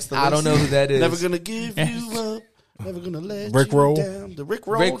Astley makes the list. I don't know who that is. Never gonna give you up. Never gonna let Rick you Roll? down. The Rick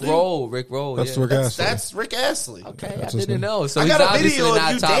Roll. Rick dude. Roll. Rick Roll. That's yeah. Rick Astley. That's Rick Astley. Okay, That's I his didn't name. know. So I he's got a obviously video of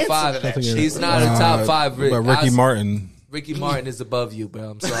not you top dancing 5. to that shit. He's not a top 5 Rick. But Ricky I- Martin. Ricky Martin is above you,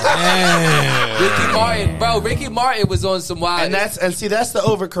 bro. I'm sorry. Ricky Martin, bro. Ricky Martin was on some wild. And see that's the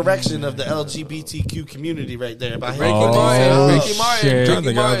overcorrection of the LGBTQ community right there. By Ricky him. Martin. Oh, Ricky Martin. I'm shit. trying to Ricky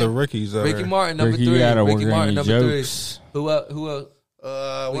think of other Martin. Rickies. Ricky Martin number Ricky, 3. you gotta Ricky work on Martin your number 3. jokes. Who What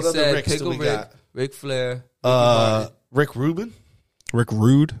we other said Ricks do Pickle we Rick, got? Ric Flair, Ricky Martin. Rick Rubin. Rick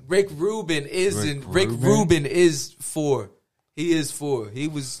Rude. Rick Rubin is Rick Rubin? Rubin is 4. He is 4. He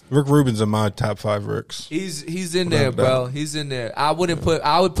was. Rick Rubin's in my top 5 Ricks. He's in there, bro. He's in there. I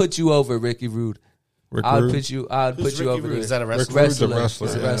would put you over Ricky Rude. Rick I would Rude. put you. I would Who's put you Ricky over Rude? there. Is that a Rick wrestler? Rude's a wrestler.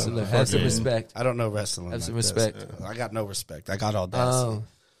 He's a yeah. wrestler. Have some respect. I don't know wrestling. Have some like this. respect. I got no respect. I got audacity.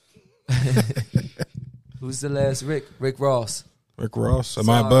 Oh. Who's the last Rick? Rick Ross. Rick Ross. Am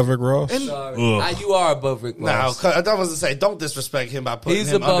I above Rick Ross? Sorry. You are above Rick No, Ross. I was going to say, don't disrespect him by putting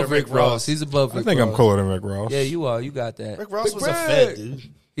He's him under above Rick Ross. He's above I Rick think Ross. I'm cooler than Rick Ross. Yeah, you are. You got that. Rick Ross was Rick. a Fed, dude.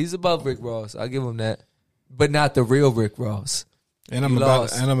 He's above Rick Ross. I'll give him that. But not the real Rick Ross. And I'm You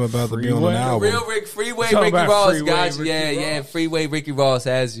about lost. to be on an Freeway? album. Real Rick, Freeway Talking Ricky about Ross Freeway got you. Ricky Yeah, Ross. Freeway Ricky Ross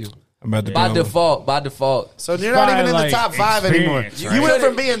has you. I'm about to be By on default. By default. So you're not even in the Like top 5 anymore. experience, You right? went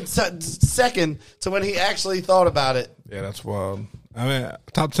from being second to when he actually thought about it. Yeah, that's wild. I mean,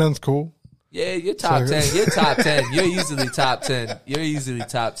 top 10's cool. Yeah, you're top 10. You're top 10. You're easily top 10. You're easily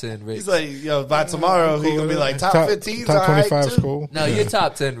top 10, Rick. He's like, by tomorrow he's gonna be like top 15, Top 25 is too. cool. No, you're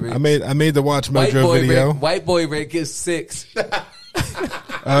top 10, Rick. I made the Watch White Mojo boy video. Rick. White boy Rick is 6.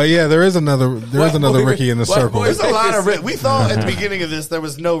 Yeah, there is another boy Ricky in the White circle. boy There's a Rick lot is of Rick. We thought at the beginning of this there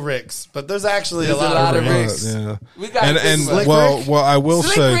was no Ricks, but there's actually a lot of Ricks. Yeah. We got And Slick well, Rick? I will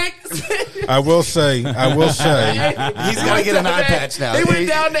Slick say, Rick. I will say, He's gonna get an eye patch now. He went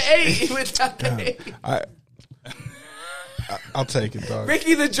down to 8. He went down to 8. I'll take it, dog.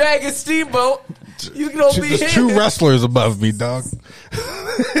 Ricky the Dragon Steamboat. You can only be There's 2 him. wrestlers above me, dog.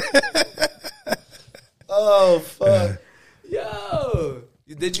 Oh fuck! Yo.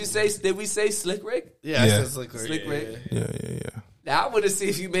 Did we say Slick Rick? Yeah, Yeah. I said Slick Rick. Slick Rick. Yeah. Now I want to see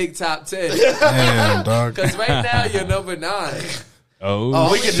if you make top 10. Damn, dog. Because right now you're number 9.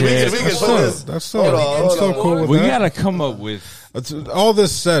 Oh, we can shit. put this. That's so. Hold on, I'm hold so on. cool with We that. gotta come up with. All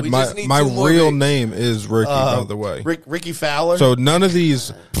this said, We my just need my 2 more real Ricks. name is Ricky, by the way. Ricky Fowler. So none of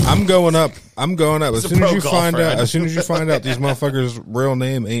these. I'm going up. As a soon as pro you find golfer. out. As soon as you find out these motherfuckers' real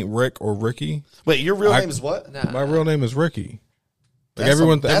name ain't Rick or Ricky. wait, your real I- name is what? Nah. My real name is Ricky. Like That's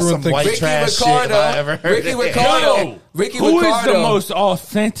everyone some thinks. white Ricky trash Ricardo. shit if I ever heard Ricky it. Ricardo. Ricky Who is Ricardo. the most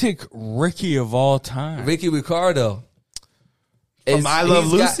authentic Ricky of all time? Ricky Ricardo. From I Love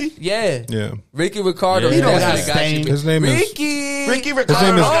he's got- Lucy? yeah. Yeah. Ricky Ricardo. Yeah. He don't definitely got got you. Stain. His name is. Ricky. Ricky His Ricardo.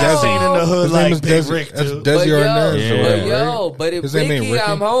 name is got Desi. seen in the hood His like name is Big Desi. Rick That's too. Desi But yo, Arnaz. Yeah. or but whatever, yo, right? but if His name ain't Ricky, Ricky?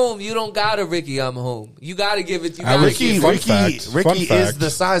 I'm home, you don't got a Ricky, I'm home. You got to give it. You I gotta was- give it. Fun Ricky fact. is Fact. the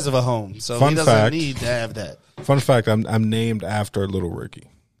size of a home, so Fun he doesn't fact. need to have that. Fun fact: I'm named after Little Ricky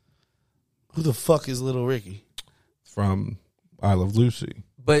Who the fuck is Little Ricky? from I Love Lucy.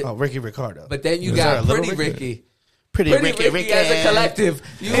 But Oh, Ricky Ricardo. but then you Is there got a Little Pretty Ricky? Ricky. Pretty Ricky as a collective.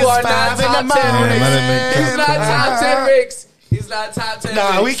 You It's are not 5 in the top 10 morning. Ricks. I didn't make He's not top 10 Ricks. He's not top 10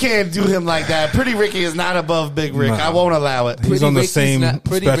 Nah, we Ricks. can't do him like that. Pretty Ricky is not above Big Rick. No. I won't allow it. He's on the same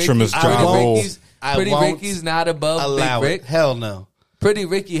Pretty spectrum Ricky's- as Ja I won't- Rule. I Pretty won't Ricky's not above allow Big it. Rick. Hell no. Pretty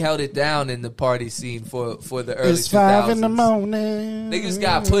Ricky held it down in the party scene for the early 2000s. It's 5 in the morning. Niggas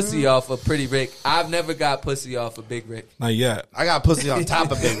got pussy off of Pretty Rick. I've never got pussy off of Big Rick. Not yet. I got pussy on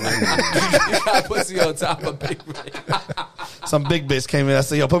top of Big Rick. You got pussy on top of Big Rick. Some big bitch came in. I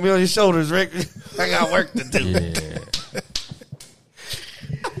said, yo, put me on your shoulders, Rick. I got work to do. Yeah.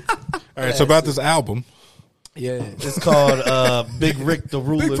 All right, so about this album. Yeah. It's called Big Rick the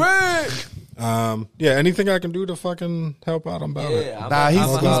Ruler. Big Rick! Yeah, anything I can do to fucking help out, I'm about it. Yeah,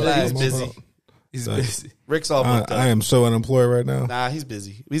 He's busy. He's busy. Rick's all booked up. I am so unemployed right now. Nah, he's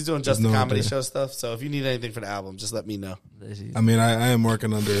busy. He's doing just No the comedy idea. show stuff. So if you need anything for the album, just let me know. I mean, I am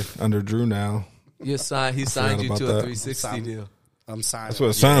working under Drew now. He signed you to a about that. 360 deal. I'm signing. That's what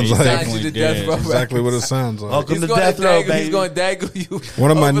it sounds like. signed you to Death Row Exactly what it Records. sounds like. Welcome He's to going Death to Row, dangle, baby. he's going to dangle you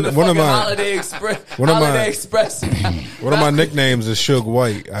One of my- over the one of fucking my- Holiday Express. one of my- Holiday Express. One of my nicknames is Suge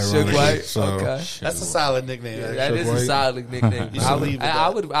White. Ironically, Suge White. so Okay. That's a solid nickname. Yeah, actually. that is a White. solid nickname. You should leave with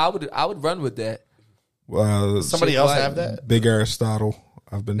I would run with that. Somebody Suge else White. have that? Big Aristotle.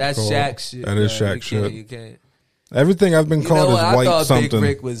 I've been That's called. Shaq shit. That is bro. Shaq You shit. can't- You can't. Everything I've been You called know is what? I white thought something.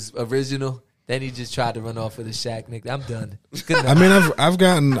 Big Rick was original. Then he just tried to run off with the Shaq nickname. I'm done. Good I enough. mean, I've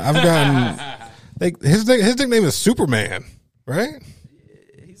gotten. Like his nickname is Superman, right?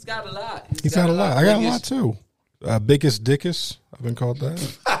 He's got a lot. He's got a lot. I got a lot too. Biggest Dickus. I've been called that.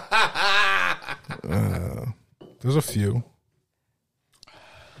 There's a few.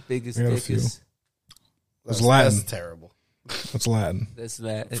 Biggest I got a few. Dickus. It's Latin. That's terrible. It's Latin. That's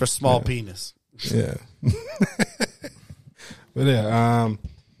that. For small penis. Yeah. But yeah,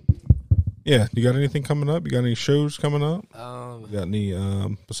 yeah. You got anything coming up? You got any shows coming up? You got any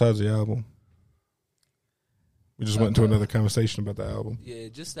besides the album? We just went into another conversation about the album. Yeah,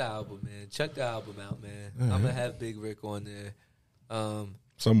 just the album, man. Check the album out, man. I'm gonna have Big Rick on there.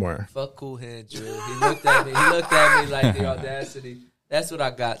 Somewhere. Fuck Cool Hand Drill. He looked at me. He looked at me like the audacity. That's what I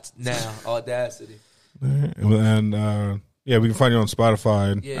got now. Audacity. And yeah, we can find you on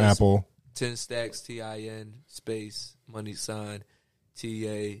Spotify and Yeah, Apple. 10 Stacks TIN space money sign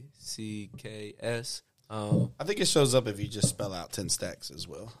TACKS. I think it shows up if you just spell out 10 stacks as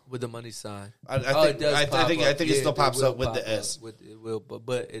well. With the money sign. I it does think pop up. it still pops will up with pop the S, up it will,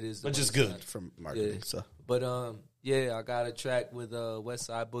 but it is, the which is money good sign. from marketing. Yeah. So But yeah, I got a track with West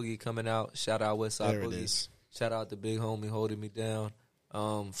Side Boogie coming out. Shout out West Side there it Boogie. is. Shout out the big homie holding me down.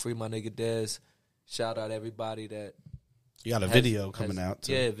 Free my nigga Dez. Shout out everybody that. You got a video coming out.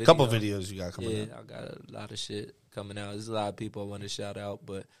 Too. Yeah, a couple videos you got coming Yeah, out. I got a lot of shit coming out. There's a lot of people I want to shout out,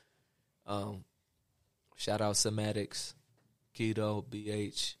 but shout out Somatics, Keto,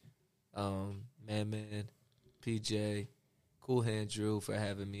 BH, Man, PJ, Cool Hand Drew for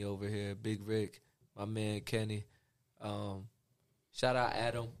having me over here, Big Rick, my man Kenny. Shout out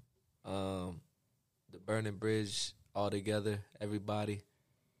Adam, the Burning Bridge, all together, everybody.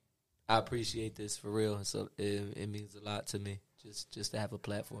 I appreciate this for real. So it means a lot to me just to have a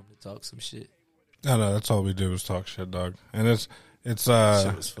platform to talk some shit. No, that's all we do is talk shit, dog. And it's Shit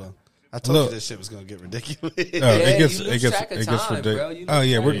was fun. I told you this shit was gonna get ridiculous. it gets you lose track of ridiculous. time, bro. You Oh lose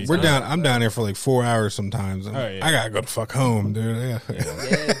yeah, track we're of down. time, I'm down here for like 4 hours sometimes. And yeah. I gotta go the fuck home, dude. Yeah.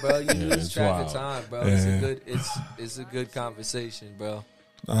 Yeah, bro, you lose it's track wild. of time, bro. Yeah. It's a good conversation, bro.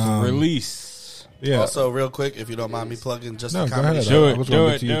 Release. Yeah. Also, real quick, if you don't mind me plugging just No, a go comedy ahead. show. I was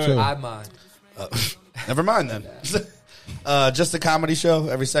gonna get to you too. I mind. Never mind then. Just a comedy show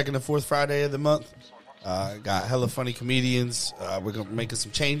every second and fourth Friday of the month. Got hella funny comedians. We're gonna making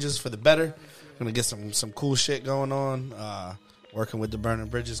some changes for the better. Gonna get some cool shit going on. Working with the Burning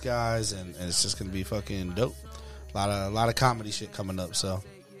Bridges guys, and it's just gonna be fucking dope. A lot of comedy shit coming up. So,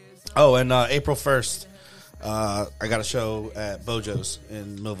 and April 1st, I got a show at Bojo's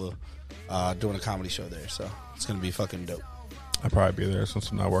in Millville, doing a comedy show there. So it's gonna be fucking dope. I'll probably be there since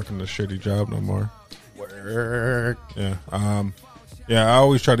I'm not working this shitty job no more. Word. Yeah. Yeah, I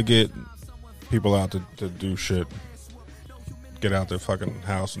always try to get people out to do shit. Get out their fucking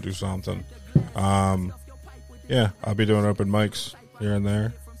house and do something. Yeah, I'll be doing open mics here and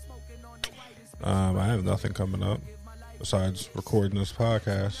there. I have nothing coming up besides recording this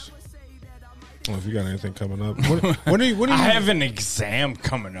podcast. I don't know if you got anything coming up. When are you? I have an exam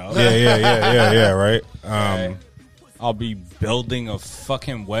coming up. Yeah, right. I'll be building a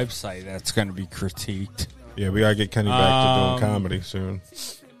fucking website that's going to be critiqued. Yeah, we gotta get Kenny back to doing comedy soon.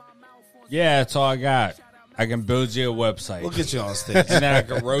 Yeah, that's all I got. I can build you a website. We'll get you on stage. And then I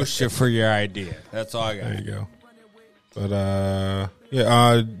can roast you for your idea. That's all I got. There you go. But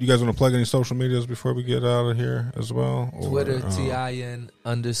yeah, you guys want to plug any social medias before we get out of here as well? Or, Twitter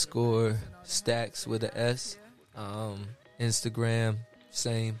TIN_stacks with a S. Instagram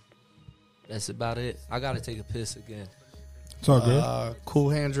same. That's about it. I gotta take a piss again. It's all good.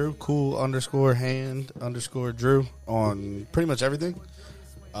 Cool Hand Drew, cool_hand_Drew on pretty much everything.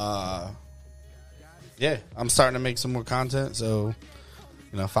 Yeah, I'm starting to make some more content, so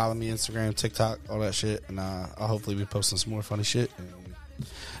follow me Instagram, TikTok, all that shit, and I'll hopefully be posting some more funny shit. And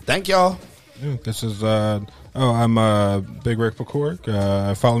thank y'all. Yeah, this is I'm Big Rick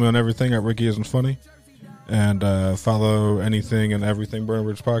McCork. Follow me on everything at Ricky Isn't Funny, and follow anything and everything Burn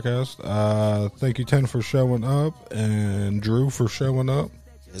Bridge Podcast. Thank you, 10, for showing up, and Drew for showing up.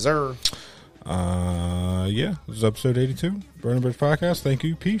 Yes, sir. Yeah, this is episode 82, Burn Bridge Podcast. Thank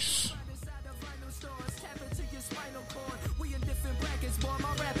you. Peace.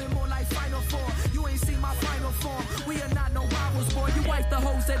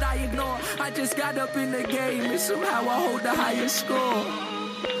 That I ignore. I just got up in the game and somehow I hold the highest score.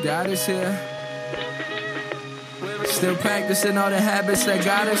 God is here. Still practicing all the habits that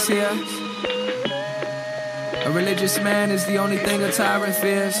got us here. A religious man is the only thing a tyrant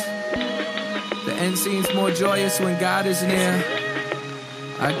fears. The end seems more joyous when God is near.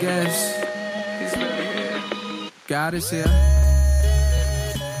 I guess God is here.